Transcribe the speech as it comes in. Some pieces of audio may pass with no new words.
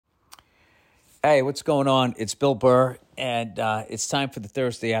Hey, what's going on? It's Bill Burr, and it's time for the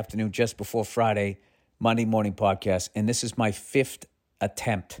Thursday afternoon, just before Friday, Monday morning podcast. And this is my fifth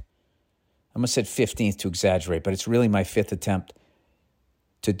attempt. I almost said 15th to exaggerate, but it's really my fifth attempt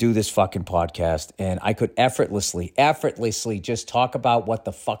to do this fucking podcast. And I could effortlessly just talk about what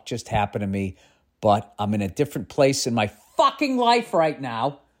the fuck just happened to me. But I'm in a different place in my fucking life right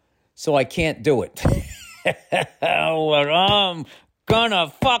now, so I can't do it. I'm gonna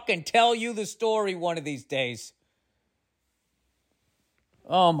fucking tell you the story one of these days.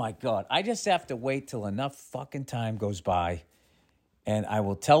 Oh my God. I just have to wait till enough fucking time goes by and I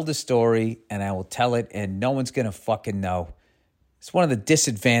will tell the story and I will tell it and no one's gonna fucking know. It's one of the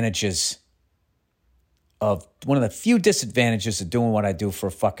few disadvantages of doing what I do for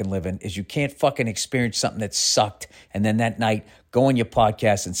a fucking living is you can't fucking experience something that sucked and then that night go on your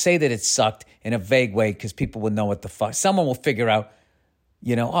podcast and say that it sucked in a vague way because people will know what the fuck. Someone will figure out,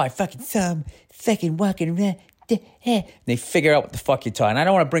 I fucking saw him fucking walking around. They figure out what the fuck you're talking. I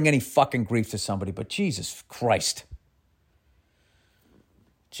don't want to bring any fucking grief to somebody, but Jesus Christ.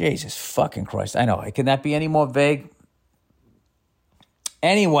 Jesus fucking Christ. I know. Can that be any more vague?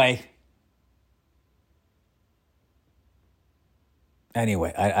 Anyway,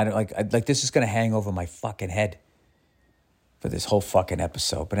 I don't like this is going to hang over my fucking head for this whole fucking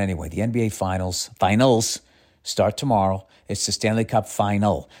episode. But anyway, the NBA finals start tomorrow. It's the Stanley Cup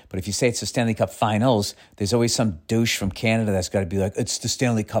final. But if you say it's the Stanley Cup finals, there's always some douche from Canada that's got to be like, it's the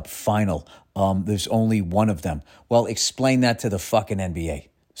Stanley Cup final. There's only one of them. Well, explain that to the fucking NBA.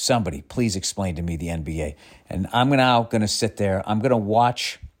 Somebody, please explain to me the NBA. And I'm now going to sit there. I'm going to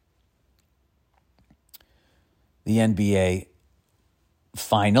watch the NBA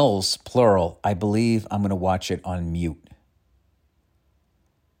finals, plural. I believe I'm going to watch it on mute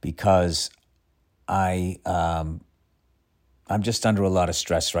because I'm just under a lot of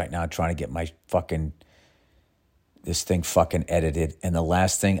stress right now trying to get this thing fucking edited. And the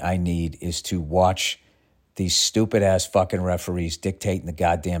last thing I need is to watch these stupid ass fucking referees dictating the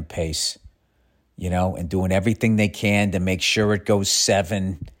goddamn pace, and doing everything they can to make sure it goes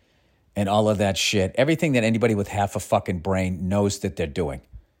 7 and all of that shit. Everything that anybody with half a fucking brain knows that they're doing.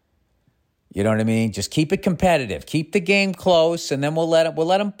 You know what I mean? Just keep it competitive. Keep the game close, and then we'll let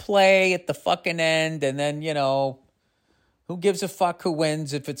them play at the fucking end. And then, who gives a fuck who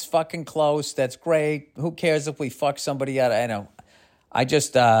wins? If it's fucking close, that's great. Who cares if we fuck somebody out? I know. I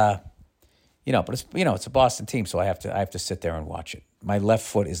just, but it's a Boston team, so I have to sit there and watch it. My left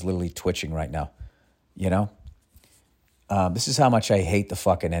foot is literally twitching right now. This is how much I hate the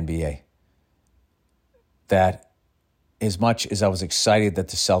fucking NBA. That as much as I was excited that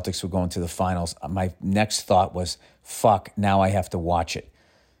the Celtics were going to the finals, my next thought was, fuck, now I have to watch it.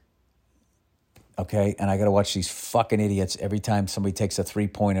 Okay? And I got to watch these fucking idiots every time somebody takes a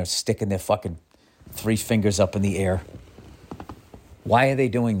three-pointer, sticking their fucking 3 fingers up in the air. Why are they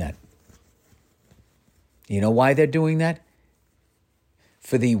doing that? You know why they're doing that?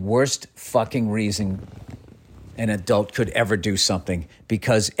 For the worst fucking reason an adult could ever do something,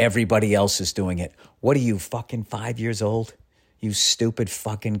 because everybody else is doing it. What are you, fucking 5 years old? You stupid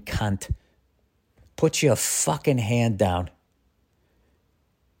fucking cunt. Put your fucking hand down.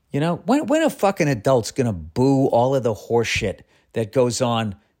 When are fucking adults going to boo all of the horse shit that goes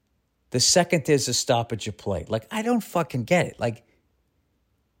on the second there's a stoppage of play? Like, I don't fucking get it. Like,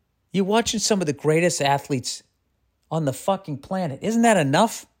 you're watching some of the greatest athletes on the fucking planet. Isn't that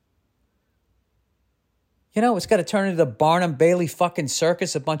enough? It's got to turn into the Barnum Bailey fucking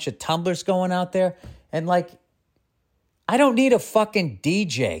circus, a bunch of tumblers going out there. And I don't need a fucking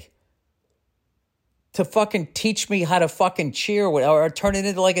DJ to fucking teach me how to fucking cheer or turn it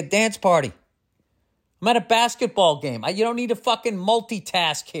into like a dance party. I'm at a basketball game. You don't need to fucking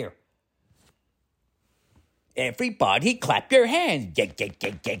multitask here. Everybody clap your hands.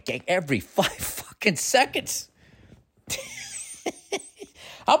 Every 5 fucking seconds.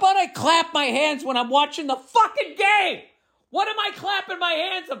 How about I clap my hands when I'm watching the fucking game? What am I clapping my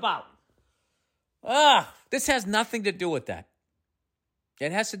hands about? This has nothing to do with that.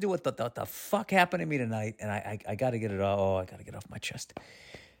 It has to do with the fuck happened to me tonight, and I got to get it I got to get off my chest.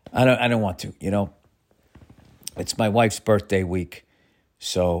 I don't want to, It's my wife's birthday week,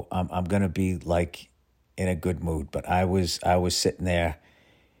 so I'm going to be in a good mood, but I was sitting there.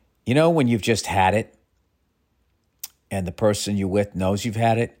 When you've just had it and the person you're with knows you've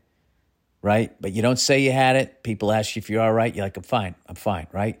had it, right? But you don't say you had it. People ask you if you're all right. You're like, I'm fine,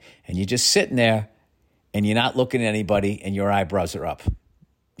 right? And you're just sitting there and you're not looking at anybody and your eyebrows are up.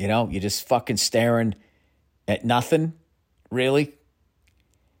 You're just fucking staring at nothing, really.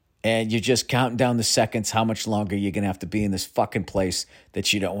 And you're just counting down the seconds, how much longer you're going to have to be in this fucking place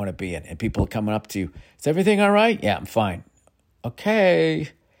that you don't want to be in. And people are coming up to you. Is everything all right? Yeah, I'm fine. Okay.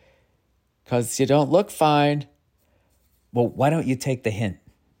 Because you don't look fine. Well, why don't you take the hint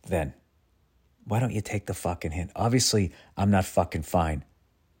then? Why don't you take the fucking hint? Obviously, I'm not fucking fine.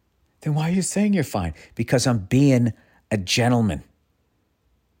 Then why are you saying you're fine? Because I'm being a gentleman.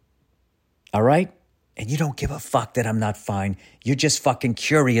 All right? And you don't give a fuck that I'm not fine. You're just fucking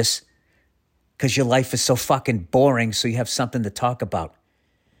curious because your life is so fucking boring, so you have something to talk about.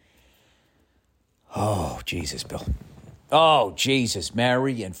 Oh, Jesus, Bill. Oh, Jesus,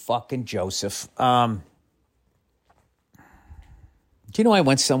 Mary and fucking Joseph. Do you know I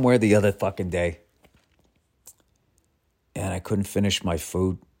went somewhere the other fucking day and I couldn't finish my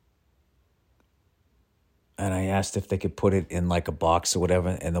food? And I asked if they could put it in like a box or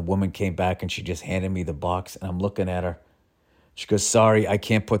whatever. And the woman came back and she just handed me the box. And I'm looking at her. She goes, sorry, I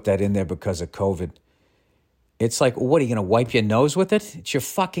can't put that in there because of COVID. It's like, well, what, are you going to wipe your nose with it? It's your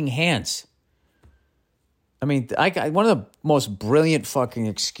fucking hands. I mean, one of the most brilliant fucking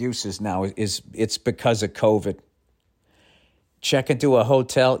excuses now is it's because of COVID. Check into a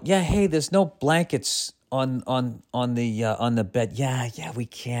hotel. Yeah, hey, there's no blankets on the bed. Yeah, we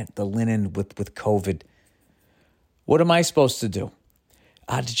can't. The linen with COVID. What am I supposed to do?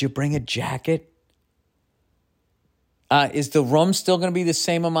 Did you bring a jacket? Is the room still going to be the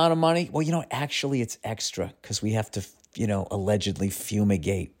same amount of money? Well, actually it's extra because we have to, allegedly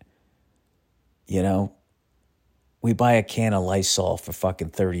fumigate. We buy a can of Lysol for fucking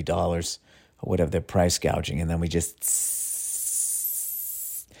 $30 or whatever they're price gouging, and then we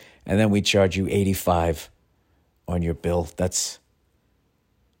and then we charge you $85 on your bill. That's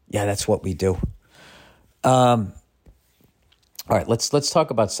what we do. All right, let's talk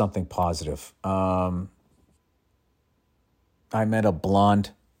about something positive. I met a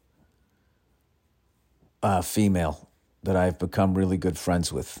blonde female that I've become really good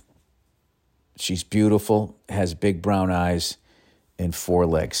friends with. She's beautiful, has big brown eyes, and 4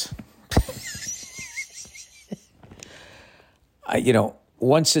 legs.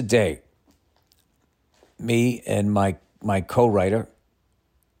 Once a day, me and my co-writer,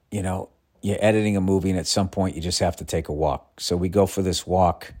 you're editing a movie, and at some point you just have to take a walk. So we go for this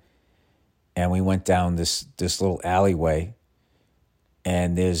walk, and we went down this little alleyway,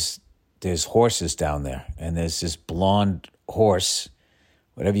 and there's horses down there, and there's this blonde horse,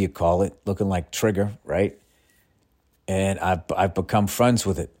 whatever you call it, looking like Trigger, right? And I've become friends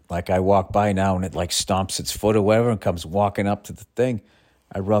with it. Like I walk by now, and it like stomps its foot or whatever, and comes walking up to the thing.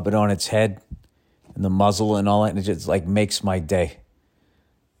 I rub it on its head and the muzzle and all that, and it just like makes my day.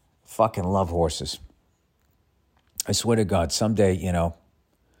 Fucking love horses. I swear to God, someday,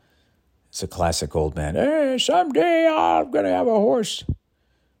 it's a classic old man. Hey, someday I'm going to have a horse.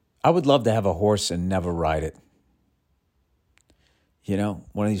 I would love to have a horse and never ride it.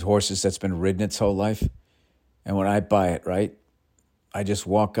 One of these horses that's been ridden its whole life. And when I buy it, right, I just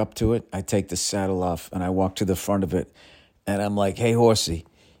walk up to it. I take the saddle off and I walk to the front of it. And I'm like, hey, horsey,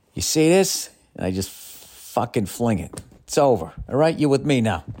 you see this? And I just fucking fling it. It's over. All right, you with me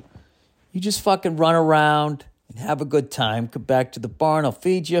now. You just fucking run around and have a good time. Come back to the barn. I'll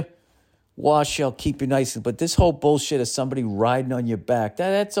feed you. Wash you. I'll keep you nice. But this whole bullshit of somebody riding on your back,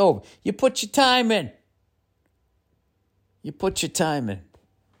 that's over. You put your time in.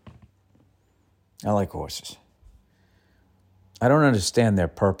 I like horses. I don't understand their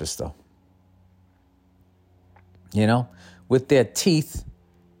purpose, though. With their teeth,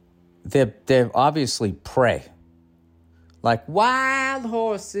 they're obviously prey. Like wild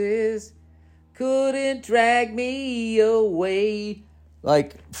horses couldn't drag me away.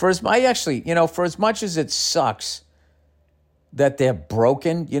 Like for as much as it sucks that they're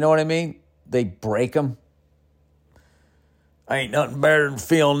broken, you know what I mean? They break them. Ain't nothing better than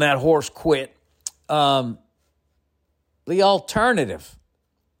feeling that horse quit. The alternative,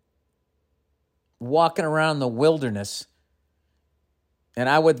 walking around the wilderness, and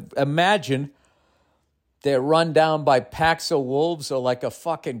I would imagine they're run down by packs of wolves or like a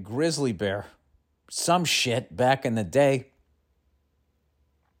fucking grizzly bear. Some shit back in the day.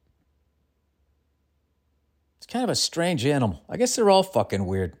 It's kind of a strange animal. I guess they're all fucking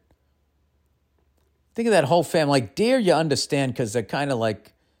weird. Think of that whole family. Like deer, you understand because they're kind of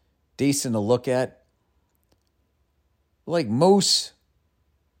like decent to look at. Like moose.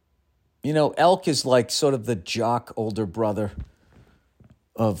 Elk is like sort of the jock older brother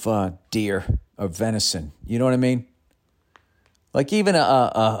of deer or venison. You know what I mean? Like even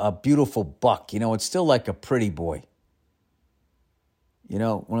a beautiful buck, it's still like a pretty boy. One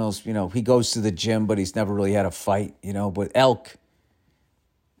of those, he goes to the gym, but he's never really had a fight, but elk,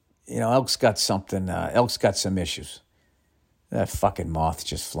 Elk's got something. Elk's got some issues. That fucking moth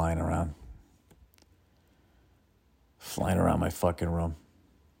just flying around my fucking room.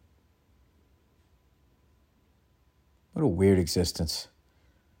 What a weird existence.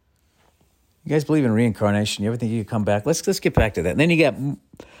 You guys believe in reincarnation? You ever think you could come back? Let's get back to that. And then you got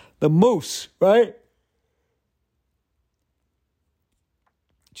the moose, right?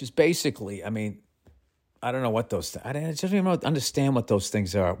 Which is basically, I don't know what those things, I just don't even understand what those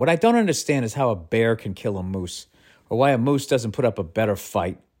things are. What I don't understand is how a bear can kill a moose, or why a moose doesn't put up a better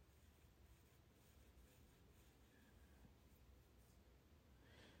fight.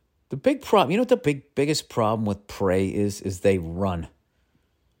 The big problem, what the biggest problem with prey is they run.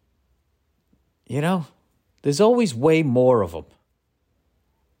 There's always way more of them.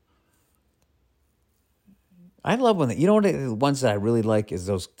 I love when what the ones that I really like is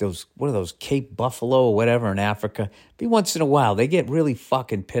those what are those, Cape Buffalo or whatever in Africa. Be once in a while they get really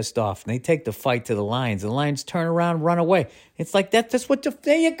fucking pissed off and they take the fight to the lions. The lions turn around and run away. It's like there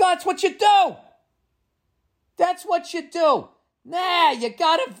you go. That's what you do. That's what you do. Nah, you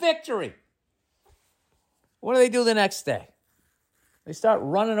got a victory. What do they do the next day? They start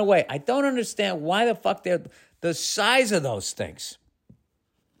running away. I don't understand why the fuck they're the size of those things.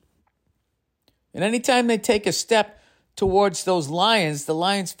 And anytime they take a step towards those lions, the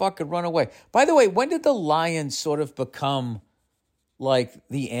lions fucking run away. By the way, when did the lion sort of become like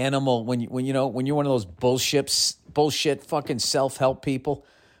the animal when you're one of those bullshit fucking self-help people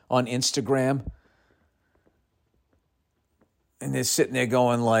on Instagram? And they're sitting there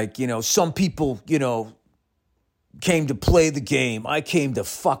going like, some people, came to play the game. I came to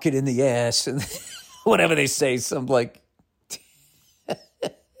fuck it in the ass. And whatever they say, some like,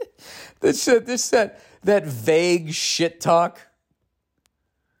 that vague shit talk.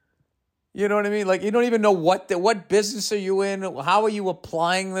 You know what I mean? Like, you don't even know what business are you in? How are you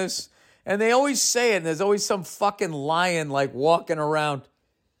applying this? And they always say it, and there's always some fucking lion like walking around.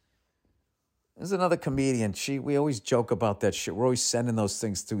 There's another comedian. We always joke about that shit. We're always sending those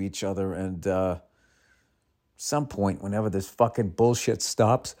things to each other. And some point, whenever this fucking bullshit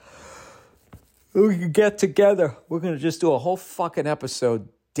stops, we can get together. We're going to just do a whole fucking episode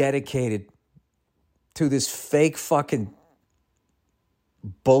dedicated to this fake fucking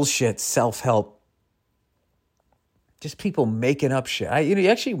bullshit self-help. Just people making up shit.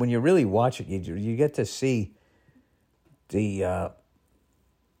 Actually, when you really watch it, you get to see the, I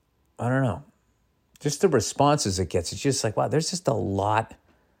don't know, just the responses it gets. It's just like, wow, there's just a lot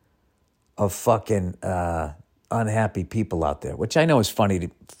of fucking unhappy people out there, which I know is funny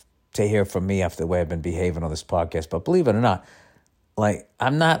to hear from me after the way I've been behaving on this podcast. But believe it or not, like,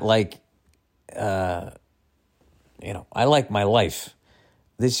 I'm not like, I like my life.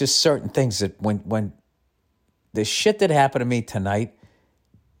 There's just certain things that when the shit that happened to me tonight,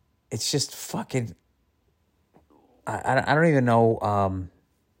 it's just fucking, I don't even know,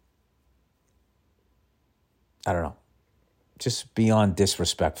 I don't know, just beyond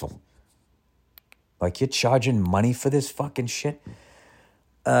disrespectful. Like, you're charging money for this fucking shit?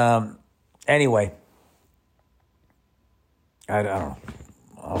 Anyway, I don't know.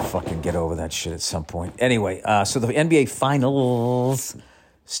 I'll fucking get over that shit at some point. Anyway, so the NBA Finals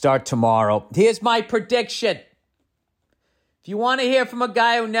start tomorrow. Here's my prediction. If you want to hear from a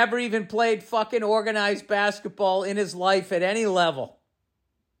guy who never even played fucking organized basketball in his life at any level,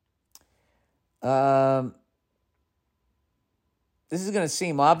 this is going to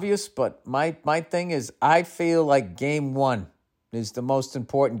seem obvious, but my thing is I feel like game one is the most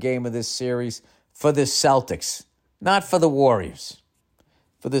important game of this series for the Celtics, not for the Warriors.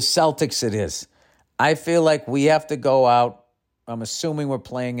 For the Celtics it is. I feel like we have to go out. I'm assuming we're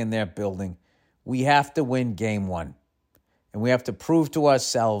playing in their building. We have to win game one. And we have to prove to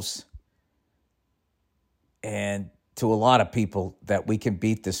ourselves and to a lot of people that we can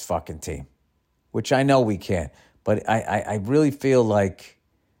beat this fucking team, which I know we can. But I really feel like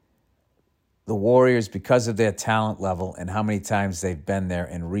the Warriors, because of their talent level and how many times they've been there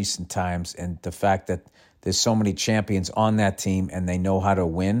in recent times and the fact that there's so many champions on that team and they know how to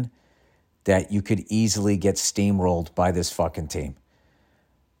win, that you could easily get steamrolled by this fucking team.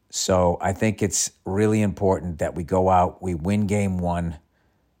 So I think it's really important that we go out, we win game one,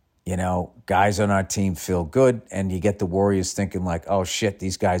 guys on our team feel good, and you get the Warriors thinking like, oh shit,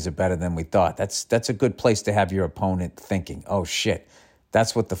 these guys are better than we thought. That's a good place to have your opponent thinking, oh shit,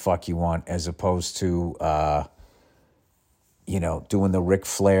 that's what the fuck you want, as opposed to, doing the Ric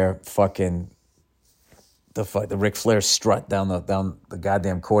Flair fucking, the Ric Flair strut down the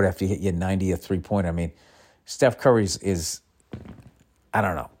goddamn court after you hit your 90th three-pointer. I mean, Steph Curry is, I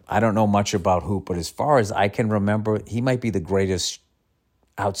don't know. I don't know much about hoop, but as far as I can remember, he might be the greatest.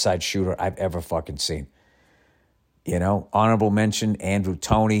 outside shooter I've ever fucking seen. You know, honorable mention, Andrew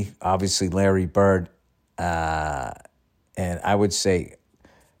Toney, obviously Larry Bird, and I would say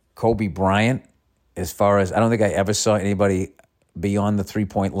Kobe Bryant, as far as, I don't think I ever saw anybody beyond the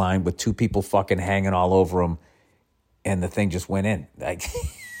three-point line with two people fucking hanging all over him, and the thing just went in. Like,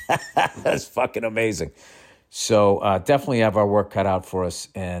 that's fucking amazing. So definitely have our work cut out for us,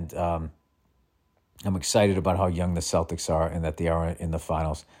 and I'm excited about how young the Celtics are and that they are in the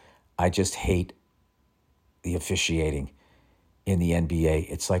finals. I just hate the officiating in the NBA.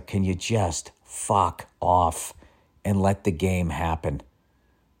 It's like, can you just fuck off and let the game happen?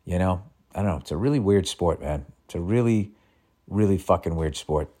 You know? I don't know. It's a really weird sport, man. It's a really, really fucking weird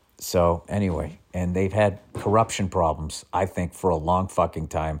sport. So anyway, and they've had corruption problems, I think, for a long fucking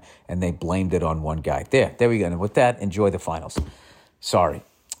time, and they blamed it on one guy. There we go. And with that, enjoy the finals. Sorry.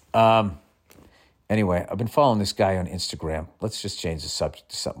 Anyway, I've been following this guy on Instagram. Let's just change the subject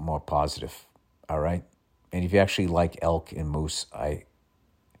to something more positive. All right? And if you actually like elk and moose,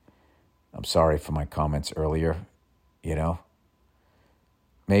 I'm sorry for my comments earlier, you know.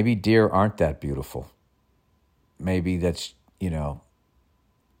 Maybe deer aren't that beautiful. Maybe that's, you know,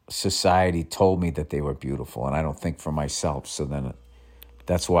 society told me that they were beautiful, and I don't think for myself. So then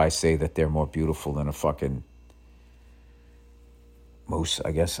that's why I say that they're more beautiful than a fucking moose,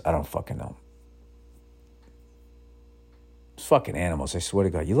 I guess. I don't fucking know. It's fucking animals, I swear to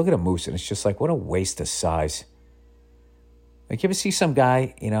God. You look at a moose, and it's just like, what a waste of size. Like, you ever see some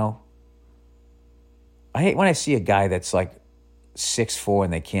guy, you know? I hate when I see a guy that's like 6'4"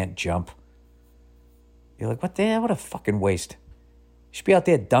 and they can't jump. You're like, what the hell? What a fucking waste. You should be out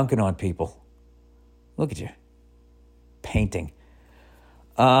there dunking on people. Look at you. Painting.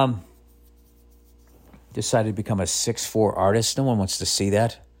 Decided to become a 6'4" artist. No one wants to see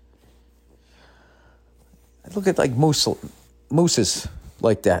that. I look at like mooses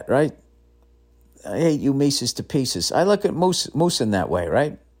like that, right? I hate you Mises to pieces. I look at moose in that way,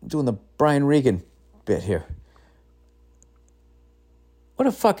 right? I'm doing the Brian Regan bit here. What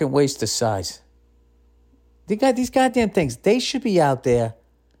a fucking waste of size. These goddamn things, they should be out there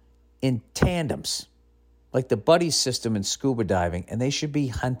in tandems, like the buddy system in scuba diving, and they should be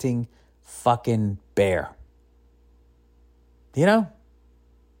hunting fucking bear. You know?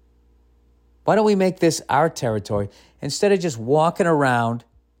 Why don't we make this our territory instead of just walking around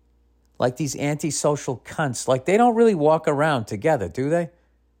like these antisocial cunts? Like, they don't really walk around together, do they?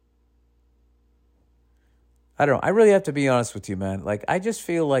 I don't know. I really have to be honest with you, man. Like, I just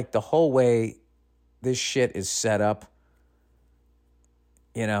feel like the whole way this shit is set up,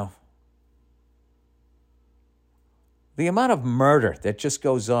 you know, the amount of murder that just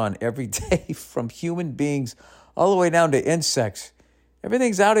goes on every day from human beings all the way down to insects.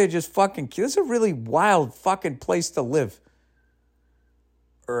 Everything's out here just fucking... This is a really wild fucking place to live.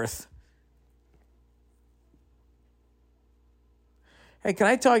 Earth. Hey, can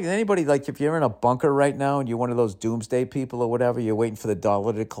I talk to anybody, like, if you're in a bunker right now and you're one of those doomsday people or whatever, you're waiting for the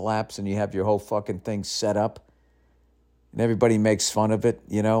dollar to collapse and you have your whole fucking thing set up and everybody makes fun of it,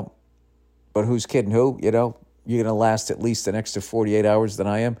 you know? But who's kidding who, you know? You're going to last at least an extra 48 hours than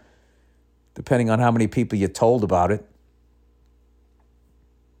I am, depending on how many people you told about it.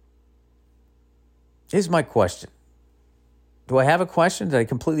 Here's my question. Do I have a question? Did I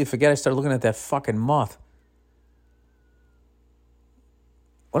completely forget? I started looking at that fucking moth.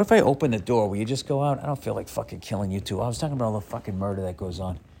 What if I open the door? Will you just go out? I don't feel like fucking killing you two. I was talking about all the fucking murder that goes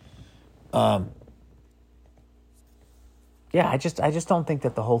on. Yeah, I just don't think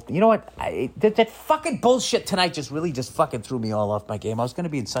that the whole... You know what? That fucking bullshit tonight just fucking threw me all off my game. I was going to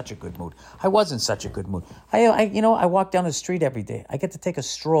be in such a good mood. I was in such a good mood. I walk down the street every day. I get to take a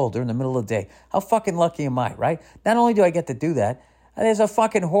stroll during the middle of the day. How fucking lucky am I, right? Not only do I get to do that, there's a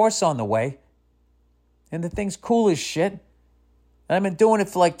fucking horse on the way. And the thing's cool as shit. And I've been doing it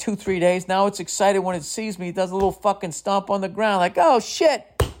for like 2-3 days. Now it's excited when it sees me. It does a little fucking stomp on the ground. Like, oh, shit,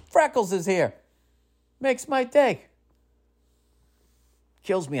 Freckles is here. Makes my day.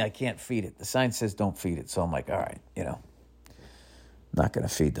 Kills me, I can't feed it. The sign says don't feed it. So I'm like, all right, you know. Not going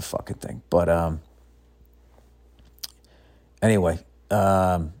to feed the fucking thing. But anyway,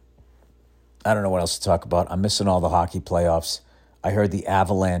 I don't know what else to talk about. I'm missing all the hockey playoffs. I heard the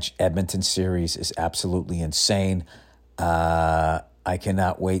Avalanche Edmonton series is absolutely insane. I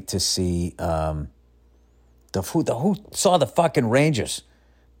cannot wait to see who saw the fucking Rangers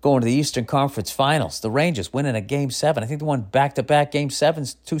going to the Eastern Conference Finals. The Rangers winning a Game 7. I think they won back-to-back Game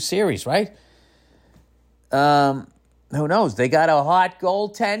 7s, 2 series, right? Who knows? They got a hot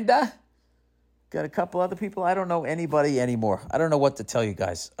goaltender. Got a couple other people. I don't know anybody anymore. I don't know what to tell you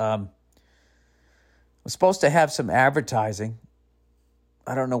guys. I'm supposed to have some advertising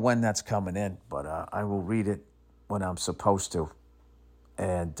I don't know when that's coming in, but I will read it when I'm supposed to.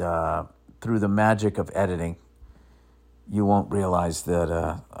 And through the magic of editing, you won't realize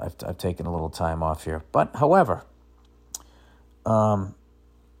that I've taken a little time off here. But, however, oh,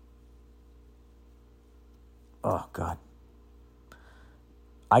 God.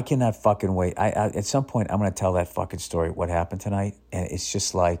 I cannot fucking wait. I at some point, I'm going to tell that fucking story, what happened tonight. And it's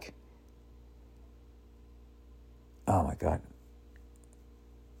just like, oh, my God.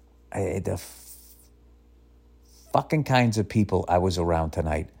 The fucking kinds of people I was around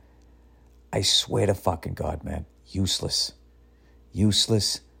tonight, I swear to fucking God, man, useless,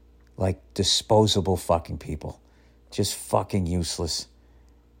 like disposable fucking people, just fucking useless.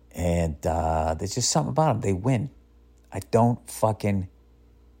 And there's just something about them. They win. I don't fucking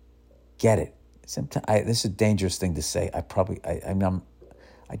get it. Sometimes this is a dangerous thing to say. I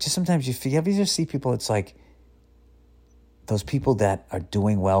just sometimes you ever just see people. It's like those people that are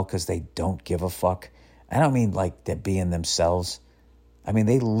doing well because they don't give a fuck. I don't mean like they're being themselves. I mean,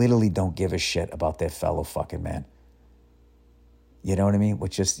 they literally don't give a shit about their fellow fucking man. You know what I mean?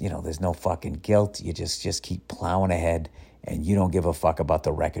 Which just, there's no fucking guilt. You just keep plowing ahead and you don't give a fuck about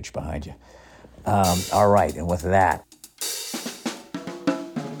the wreckage behind you. All right. And with that,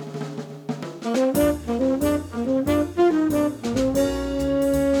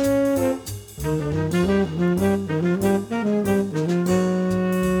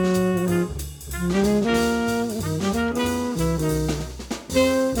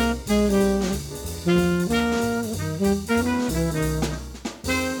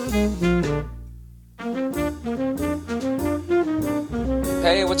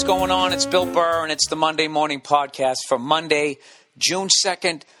 hey, what's going on? It's Bill Burr, and it's the Monday Morning Podcast for Monday, June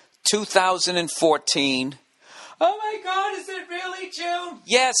 2nd, 2014. Oh, my God, is it really June?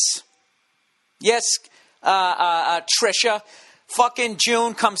 Yes. Yes, Trisha. Fucking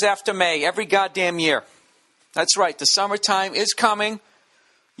June comes after May every goddamn year. That's right. The summertime is coming,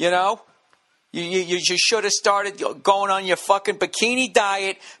 You should have started going on your fucking bikini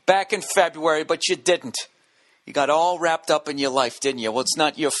diet back in February, but you didn't. You got all wrapped up in your life, didn't you? Well, it's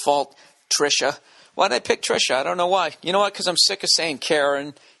not your fault, Trisha. Why did I pick Trisha? I don't know why. You know what? Because I'm sick of saying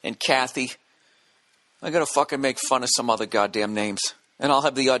Karen and Kathy. I got to fucking make fun of some other goddamn names. And I'll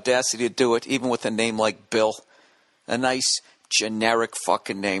have the audacity to do it, even with a name like Bill. A nice, generic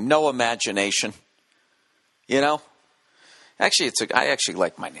fucking name. No imagination. Actually, I actually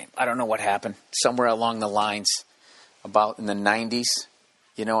like my name. I don't know what happened. Somewhere along the lines, about in the 90s.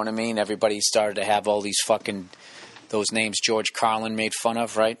 You know what I mean? Everybody started to have all these those names George Carlin made fun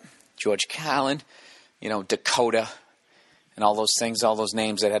of, right? George Carlin, Dakota, and all those things, all those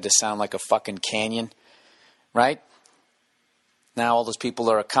names that had to sound like a fucking canyon, right? Now all those people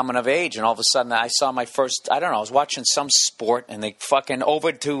are coming of age, and all of a sudden I saw my first, I was watching some sport, and they fucking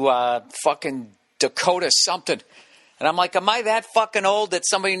over to fucking Dakota something. And I'm like, am I that fucking old that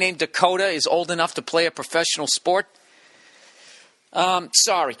somebody named Dakota is old enough to play a professional sport?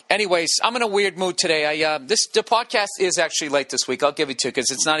 Sorry. Anyways, I'm in a weird mood today. The podcast is actually late this week. I'll give it to you because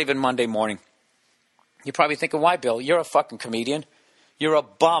it's not even Monday morning. You're probably thinking, why, Bill? You're a fucking comedian. You're a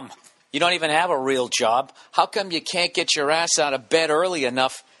bum. You don't even have a real job. How come you can't get your ass out of bed early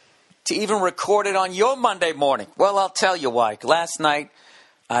enough to even record it on your Monday morning? Well, I'll tell you why. Last night,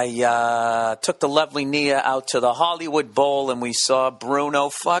 I took the lovely Nia out to the Hollywood Bowl, and we saw Bruno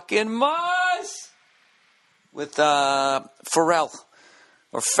fucking Mars with Ferrell.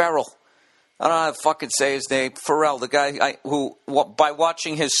 I don't know how to fucking say his name. Ferrell, the guy who, by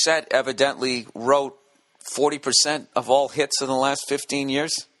watching his set, evidently wrote 40% of all hits in the last 15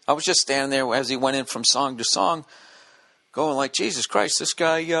 years. I was just standing there as he went in from song to song, going like, Jesus Christ, this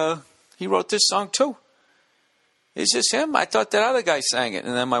guy, he wrote this song too. Is this him? I thought that other guy sang it.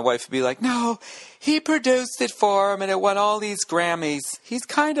 And then my wife would be like, no, he produced it for him and it won all these Grammys. He's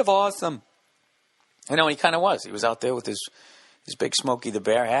kind of awesome. I know he kind of was. He was out there with his big Smokey the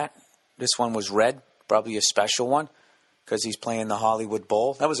Bear hat. This one was red, probably a special one, because he's playing the Hollywood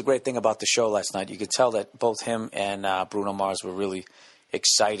Bowl. That was a great thing about the show last night. You could tell that both him and Bruno Mars were really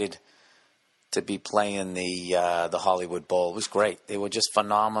excited to be playing the Hollywood Bowl. It was great. They were just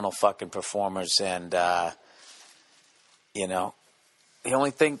phenomenal fucking performers. And, the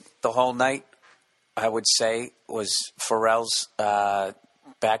only thing the whole night, I would say, was Pharrell's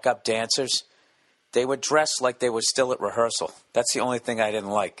backup dancers. They were dressed like they were still at rehearsal. That's the only thing I didn't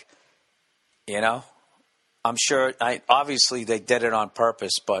like. I'm sure, obviously they did it on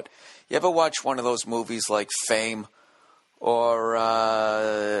purpose, but you ever watch one of those movies like Fame or,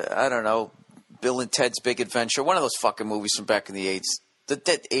 I don't know, Bill and Ted's Big Adventure, one of those fucking movies from back in the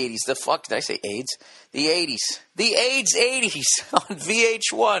The 80s. The fuck did I say AIDS? The 80s. The AIDS 80s on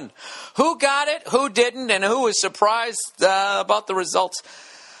VH1. Who got it? Who didn't? And who was surprised about the results?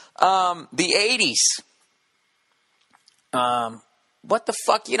 The 80s. What the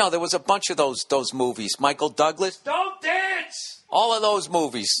fuck? You know, there was a bunch of those movies. Michael Douglas. Don't dance! All of those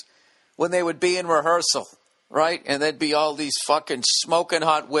movies. When they would be in rehearsal, right? And there'd be all these fucking smoking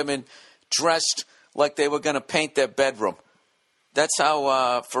hot women dressed like they were going to paint their bedroom. That's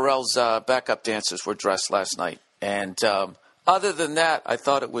how Pharrell's backup dancers were dressed last night. And other than that, I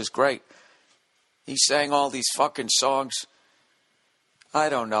thought it was great. He sang all these fucking songs. I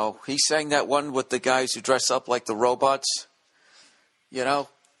don't know. He sang that one with the guys who dress up like the robots. You know?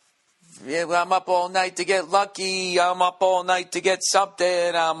 Yeah, I'm up all night to get lucky. I'm up all night to get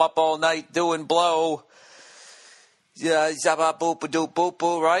something. I'm up all night doing blow. Yeah, zabba boop a doop boop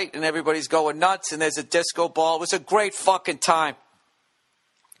boo, right? And everybody's going nuts, and there's a disco ball. It was a great fucking time.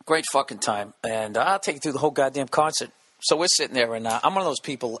 Great fucking time. And I'll take you through the whole goddamn concert. So we're sitting there, and I'm one of those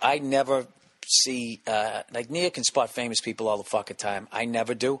people, I never see, like Nia can spot famous people all the fucking time. I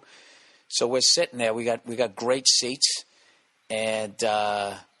never do. So we're sitting there. We got great seats, and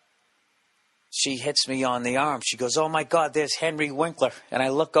she hits me on the arm. She goes, "Oh, my God, there's Henry Winkler." And I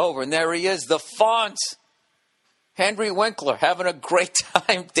look over, and there he is, the Fonz. Henry Winkler having a great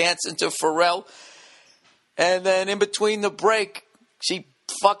time dancing to Pharrell. And then in between the break, she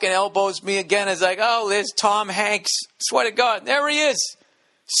fucking elbows me again. It's like, "Oh, there's Tom Hanks." Swear to God, there he is.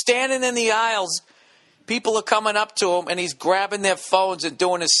 Standing in the aisles. People are coming up to him, and he's grabbing their phones and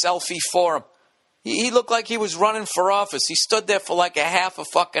doing a selfie for him. He looked like he was running for office. He stood there for like a half a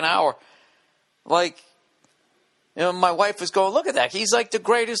fucking hour. Like, you know, my wife was going, "Look at that. He's like the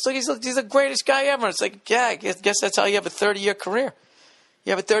greatest. Look, he's the greatest guy ever." It's like, yeah, I guess that's how you have a 30-year career. You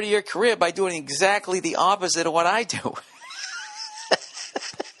have a 30-year career by doing exactly the opposite of what I do.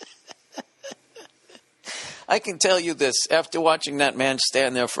 I can tell you this, after watching that man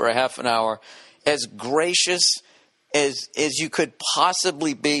stand there for a half an hour, as gracious as you could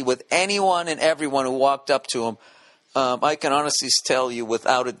possibly be with anyone and everyone who walked up to him, I can honestly tell you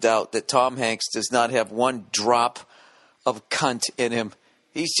without a doubt that Tom Hanks does not have one drop of cunt in him.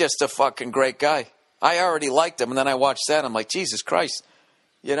 He's just a fucking great guy. I already liked him, and then I watched that, and I'm like, Jesus Christ,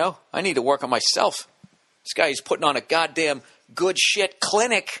 you know, I need to work on myself. This guy is putting on a goddamn good shit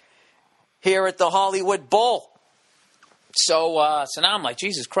clinic here at the Hollywood Bowl. So now I'm like,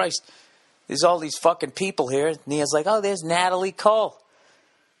 Jesus Christ, there's all these fucking people here. Nia's like, "Oh, there's Natalie Cole.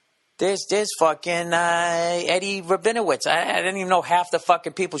 There's fucking Eddie Rabinowitz." I didn't even know half the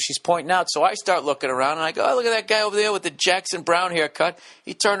fucking people she's pointing out. So I start looking around, and I go, "Oh, look at that guy over there with the Jackson Brown haircut."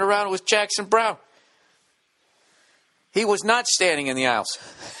 He turned around, it was Jackson Brown. He was not standing in the aisles.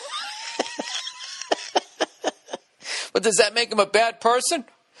 But does that make him a bad person?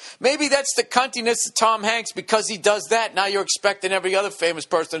 Maybe that's the cuntiness of Tom Hanks. Because he does that, now you're expecting every other famous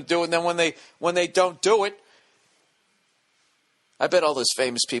person to do it, and then when they don't do it, I bet all those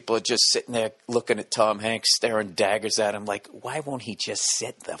famous people are just sitting there looking at Tom Hanks, staring daggers at him like, why won't he just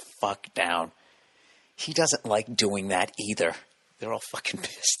sit the fuck down? He doesn't like doing that either. They're all fucking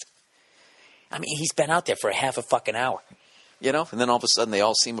pissed. I mean, he's been out there for a half a fucking hour, you know? And then all of a sudden they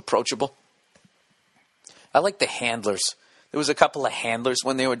all seem approachable. I like the handlers. There was a couple of handlers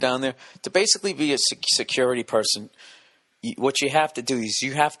when they were down there. To basically be a security person, what you have to do is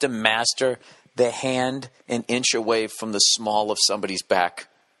you have to master the hand an inch away from the small of somebody's back.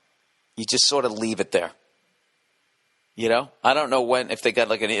 You just sort of leave it there. You know? I don't know if they got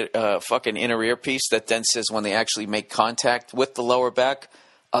like a fucking inner earpiece that then says when they actually make contact with the lower back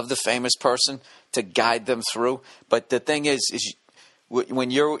of the famous person to guide them through. But the thing is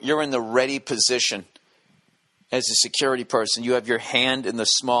when you're in the ready position as a security person, you have your hand in the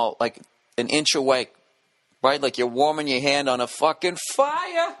small, like an inch away, right? Like you're warming your hand on a fucking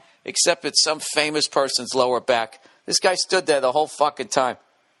fire, except it's some famous person's lower back. This guy stood there the whole fucking time.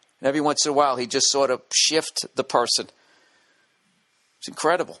 And every once in a while, he just sort of shift the person. It's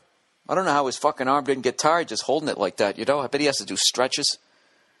incredible. I don't know how his fucking arm didn't get tired just holding it like that, you know? I bet he has to do stretches.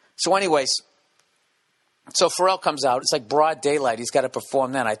 So anyways, so Pharrell comes out. It's like broad daylight. He's got to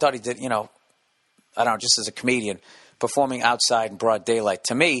perform then. I thought he did, you know, I don't know, just as a comedian, performing outside in broad daylight.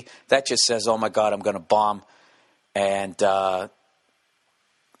 To me, that just says, oh, my God, I'm going to bomb. And I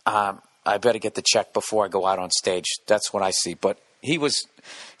better get the check before I go out on stage. That's what I see. But he was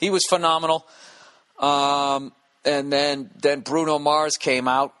phenomenal. And then Bruno Mars came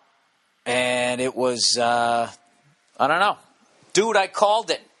out, and it was, I don't know. Dude, I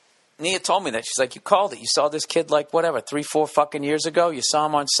called it. Nia told me that. She's like, you called it. You saw this kid like, whatever, 3-4 fucking years ago. You saw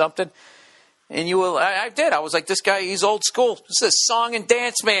him on something. And I did. I was like, this guy, he's old school. This is a song and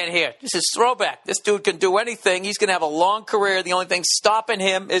dance man here. This is throwback. This dude can do anything. He's going to have a long career. The only thing stopping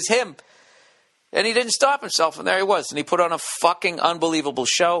him is him. And he didn't stop himself, and there he was. And he put on a fucking unbelievable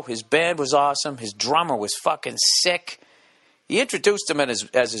show. His band was awesome. His drummer was fucking sick. He introduced him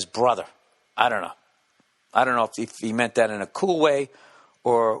as his brother. I don't know. I don't know if he meant that in a cool way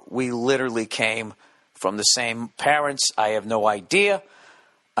or we literally came from the same parents. I have no idea.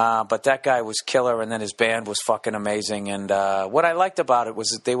 But that guy was killer, and then his band was fucking amazing. And what I liked about it was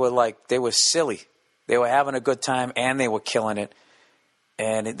that they were silly. They were having a good time, and they were killing it.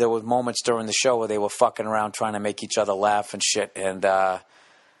 And there were moments during the show where they were fucking around trying to make each other laugh and shit. And I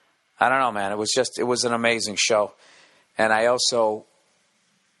don't know, man. It was an amazing show. And I also,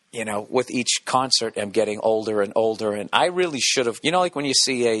 with each concert, I'm getting older and older. And I really should have, like when you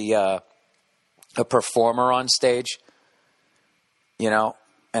see a performer on stage,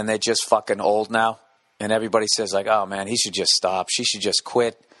 and they're just fucking old now. And everybody says, like, oh, man, he should just stop. She should just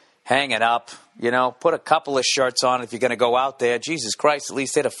quit. Hang it up. Put a couple of shirts on if you're going to go out there. Jesus Christ, at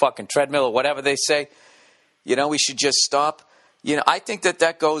least hit a fucking treadmill or whatever they say. We should just stop. I think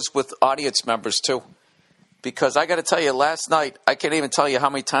that goes with audience members, too. Because I got to tell you, last night, I can't even tell you how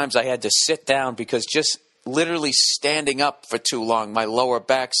many times I had to sit down because just literally standing up for too long, my lower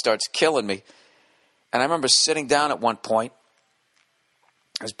back starts killing me. And I remember sitting down at one point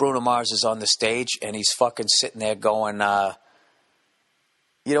as Bruno Mars is on the stage, and he's fucking sitting there going, hey,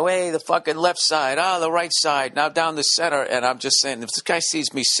 the fucking left side, the right side, now down the center. And I'm just saying, if this guy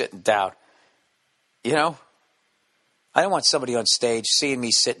sees me sitting down, I don't want somebody on stage seeing me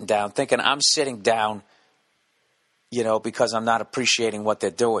sitting down, thinking I'm sitting down, because I'm not appreciating what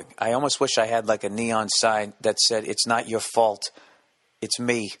they're doing. I almost wish I had like a neon sign that said, it's not your fault, it's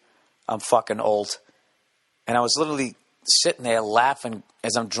me, I'm fucking old. And I was literally sitting there laughing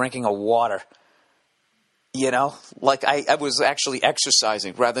as I'm drinking a water. Like I was actually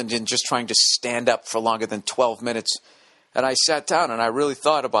exercising rather than just trying to stand up for longer than 12 minutes. And I sat down and I really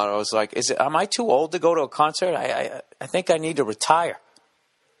thought about it. I was like, am I too old to go to a concert? I think I need to retire.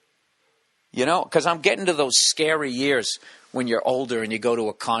 Because I'm getting to those scary years when you're older and you go to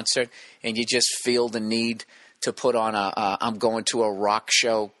a concert and you just feel the need to put on I'm going to a rock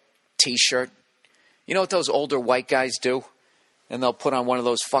show T-shirt. You know what those older white guys do? And they'll put on one of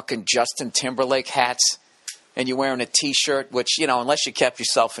those fucking Justin Timberlake hats. And you're wearing a T-shirt, which, unless you kept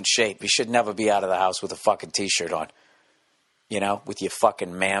yourself in shape, you should never be out of the house with a fucking T-shirt on. With your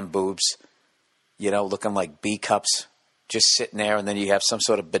fucking man boobs, looking like B-cups, just sitting there. And then you have some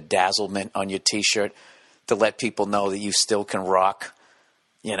sort of bedazzlement on your T-shirt to let people know that you still can rock,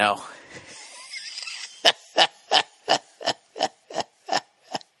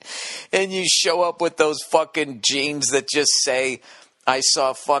 And you show up with those fucking jeans that just say, I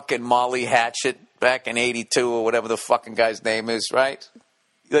saw fucking Molly Hatchet back in 82 or whatever the fucking guy's name is, right?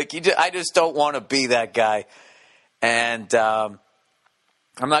 Like, I just don't want to be that guy. And I'm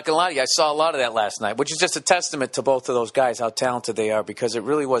not going to lie to you, I saw a lot of that last night, which is just a testament to both of those guys, how talented they are, because it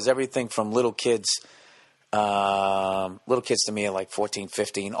really was everything from little kids to me at like 14,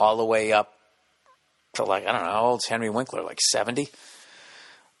 15, all the way up to like, I don't know, how old's Henry Winkler, like 70?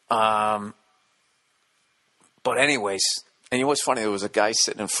 But anyways, and you know what's funny? There was a guy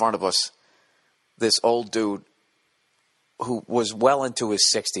sitting in front of us, this old dude who was well into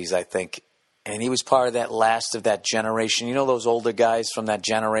his 60s, I think. And he was part of that last of that generation. You know those older guys from that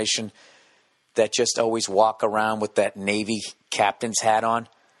generation that just always walk around with that Navy captain's hat on?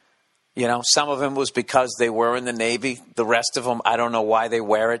 Some of them was because they were in the Navy. The rest of them, I don't know why they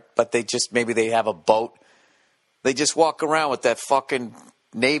wear it, but maybe they have a boat. They just walk around with that fucking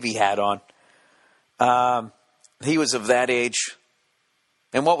Navy hat on. He was of that age.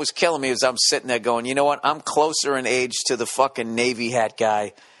 And what was killing me is I'm sitting there going, you know what? I'm closer in age to the fucking Navy hat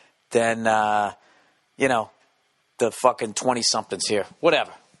guy than, the fucking 20-somethings here.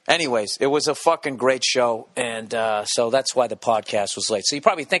 Whatever. Anyways, it was a fucking great show. And so that's why the podcast was late. So you're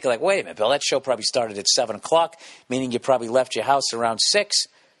probably thinking like, wait a minute, Bill, that show probably started at 7 o'clock, meaning you probably left your house around 6.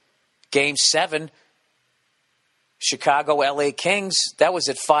 Game 7. Chicago, L.A. Kings, that was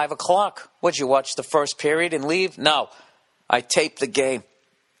at 5 o'clock. What'd you watch the first period and leave? No. I taped the game.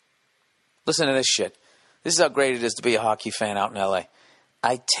 Listen to this shit. This is how great it is to be a hockey fan out in L.A.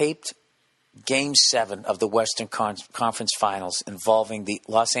 I taped Game 7 of the Western Conference Finals involving the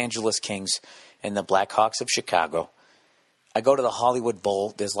Los Angeles Kings and the Blackhawks of Chicago. I go to the Hollywood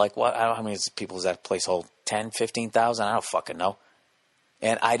Bowl. There's like, what? I don't know how many people does that place hold? 10, 15,000? I don't fucking know.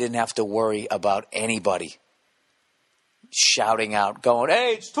 And I didn't have to worry about anybody shouting out, going,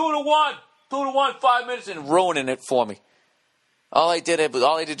 hey, it's 2-1, 2-1, 5 minutes, and ruining it for me. All I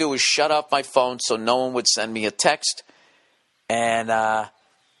had to do was shut off my phone so no one would send me a text. And I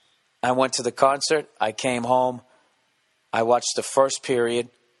went to the concert. I came home. I watched the first period.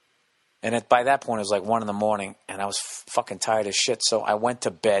 And by that point, it was like 1 a.m, and I was fucking tired as shit. So I went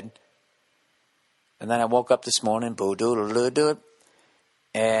to bed. And then I woke up this morning, boo-doo-doo-doo-doo,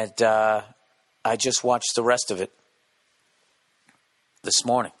 and I just watched the rest of it this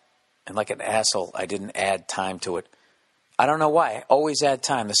morning. And like an asshole, I didn't add time to it. I don't know why. I always add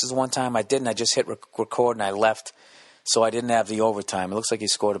time. This is one time I didn't. I just hit record and I left. So I didn't have the overtime. It looks like he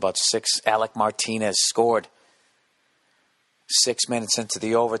scored about 6. Alec Martinez scored 6 minutes into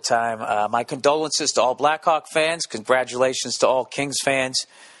the overtime. My condolences to all Blackhawk fans. Congratulations to all Kings fans.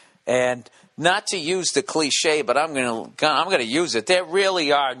 And not to use the cliche, but I'm gonna use it. There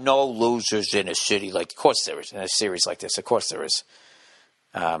really are no losers in a city like. Of course there is in a series like this. Of course there is.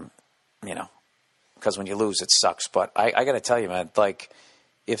 Because when you lose, it sucks. But I got to tell you, man, like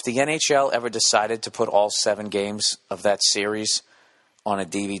if the NHL ever decided to put all 7 games of that series on a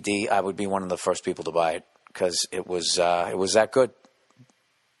DVD, I would be one of the first people to buy it because it was that good.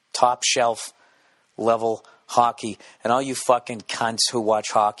 Top shelf level hockey. And all you fucking cunts who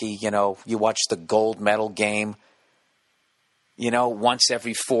watch hockey, you watch the gold medal game. Once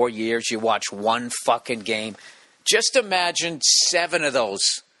every 4 years, you watch one fucking game. Just imagine 7 of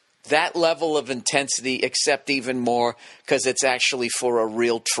those. That level of intensity, except even more, because it's actually for a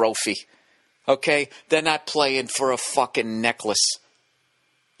real trophy. Okay? They're not playing for a fucking necklace.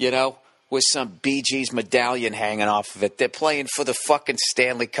 With some Bee Gees medallion hanging off of it. They're playing for the fucking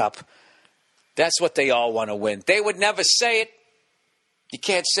Stanley Cup. That's what they all want to win. They would never say it. You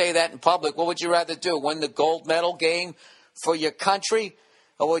can't say that in public. What would you rather do? Win the gold medal game for your country?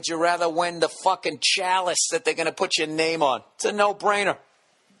 Or would you rather win the fucking chalice that they're going to put your name on? It's a no-brainer.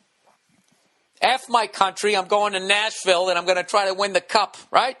 F my country. I'm going to Nashville and I'm going to try to win the cup,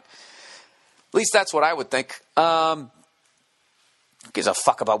 right? At least that's what I would think. Who gives a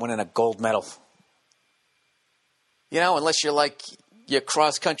fuck about winning a gold medal? Unless you're like you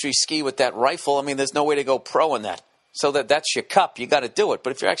cross-country ski with that rifle. I mean, there's no way to go pro in that. So that's your cup. You got to do it.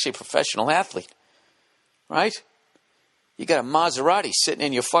 But if you're actually a professional athlete, right? You got a Maserati sitting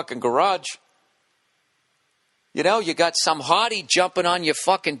in your fucking garage. You got some hottie jumping on your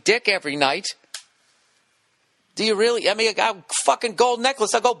fucking dick every night. Do you really? I mean, I got a fucking gold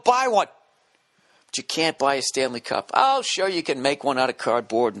necklace. I'll go buy one. But you can't buy a Stanley Cup. Oh, sure, you can make one out of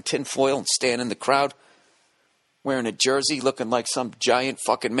cardboard and tinfoil and stand in the crowd wearing a jersey looking like some giant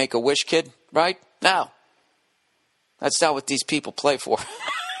fucking Make-A-Wish kid, right? Now, that's not what these people play for.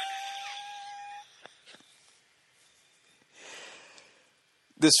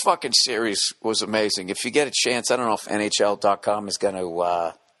 This fucking series was amazing. If you get a chance, I don't know if NHL.com is going to,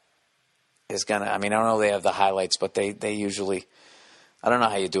 I mean, I don't know if they have the highlights, but they usually, I don't know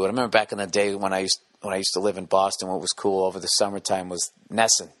how you do it. I remember back in the day when I used to live in Boston, what was cool over the summertime was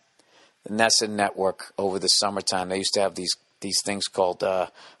Nesson. The Nesson network over the summertime. They used to have these things called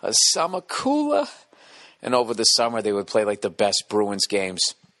a summer cooler. And over the summer, they would play like the best Bruins games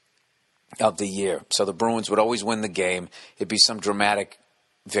of the year. So the Bruins would always win the game. It'd be some dramatic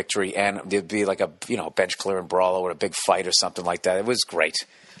victory, and there'd be like a bench clearing brawl or a big fight or something like that. It was great.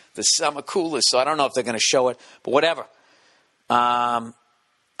 The summer coolers. So I don't know if they're going to show it, but whatever.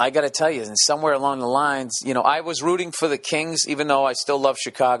 I got to tell you, and somewhere along the lines, I was rooting for the Kings, even though I still love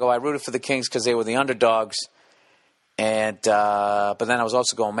Chicago. I rooted for the Kings because they were the underdogs, and but then I was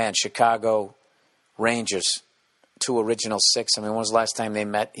also going, man, Chicago Rangers, 2 original 6. I mean, when was the last time they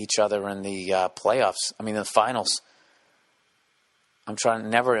met each other in the playoffs? I mean, the finals. I'm trying,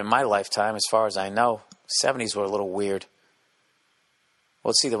 never in my lifetime, as far as I know. 70s were a little weird.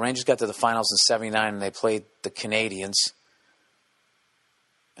 Well, let's see, the Rangers got to the finals in 79, and they played the Canadians.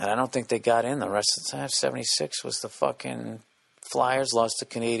 And I don't think they got in the rest of the time. 76 was the fucking Flyers, lost to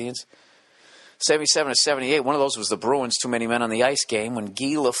Canadians. 77 to 78, one of those was the Bruins, too many men on the ice game, when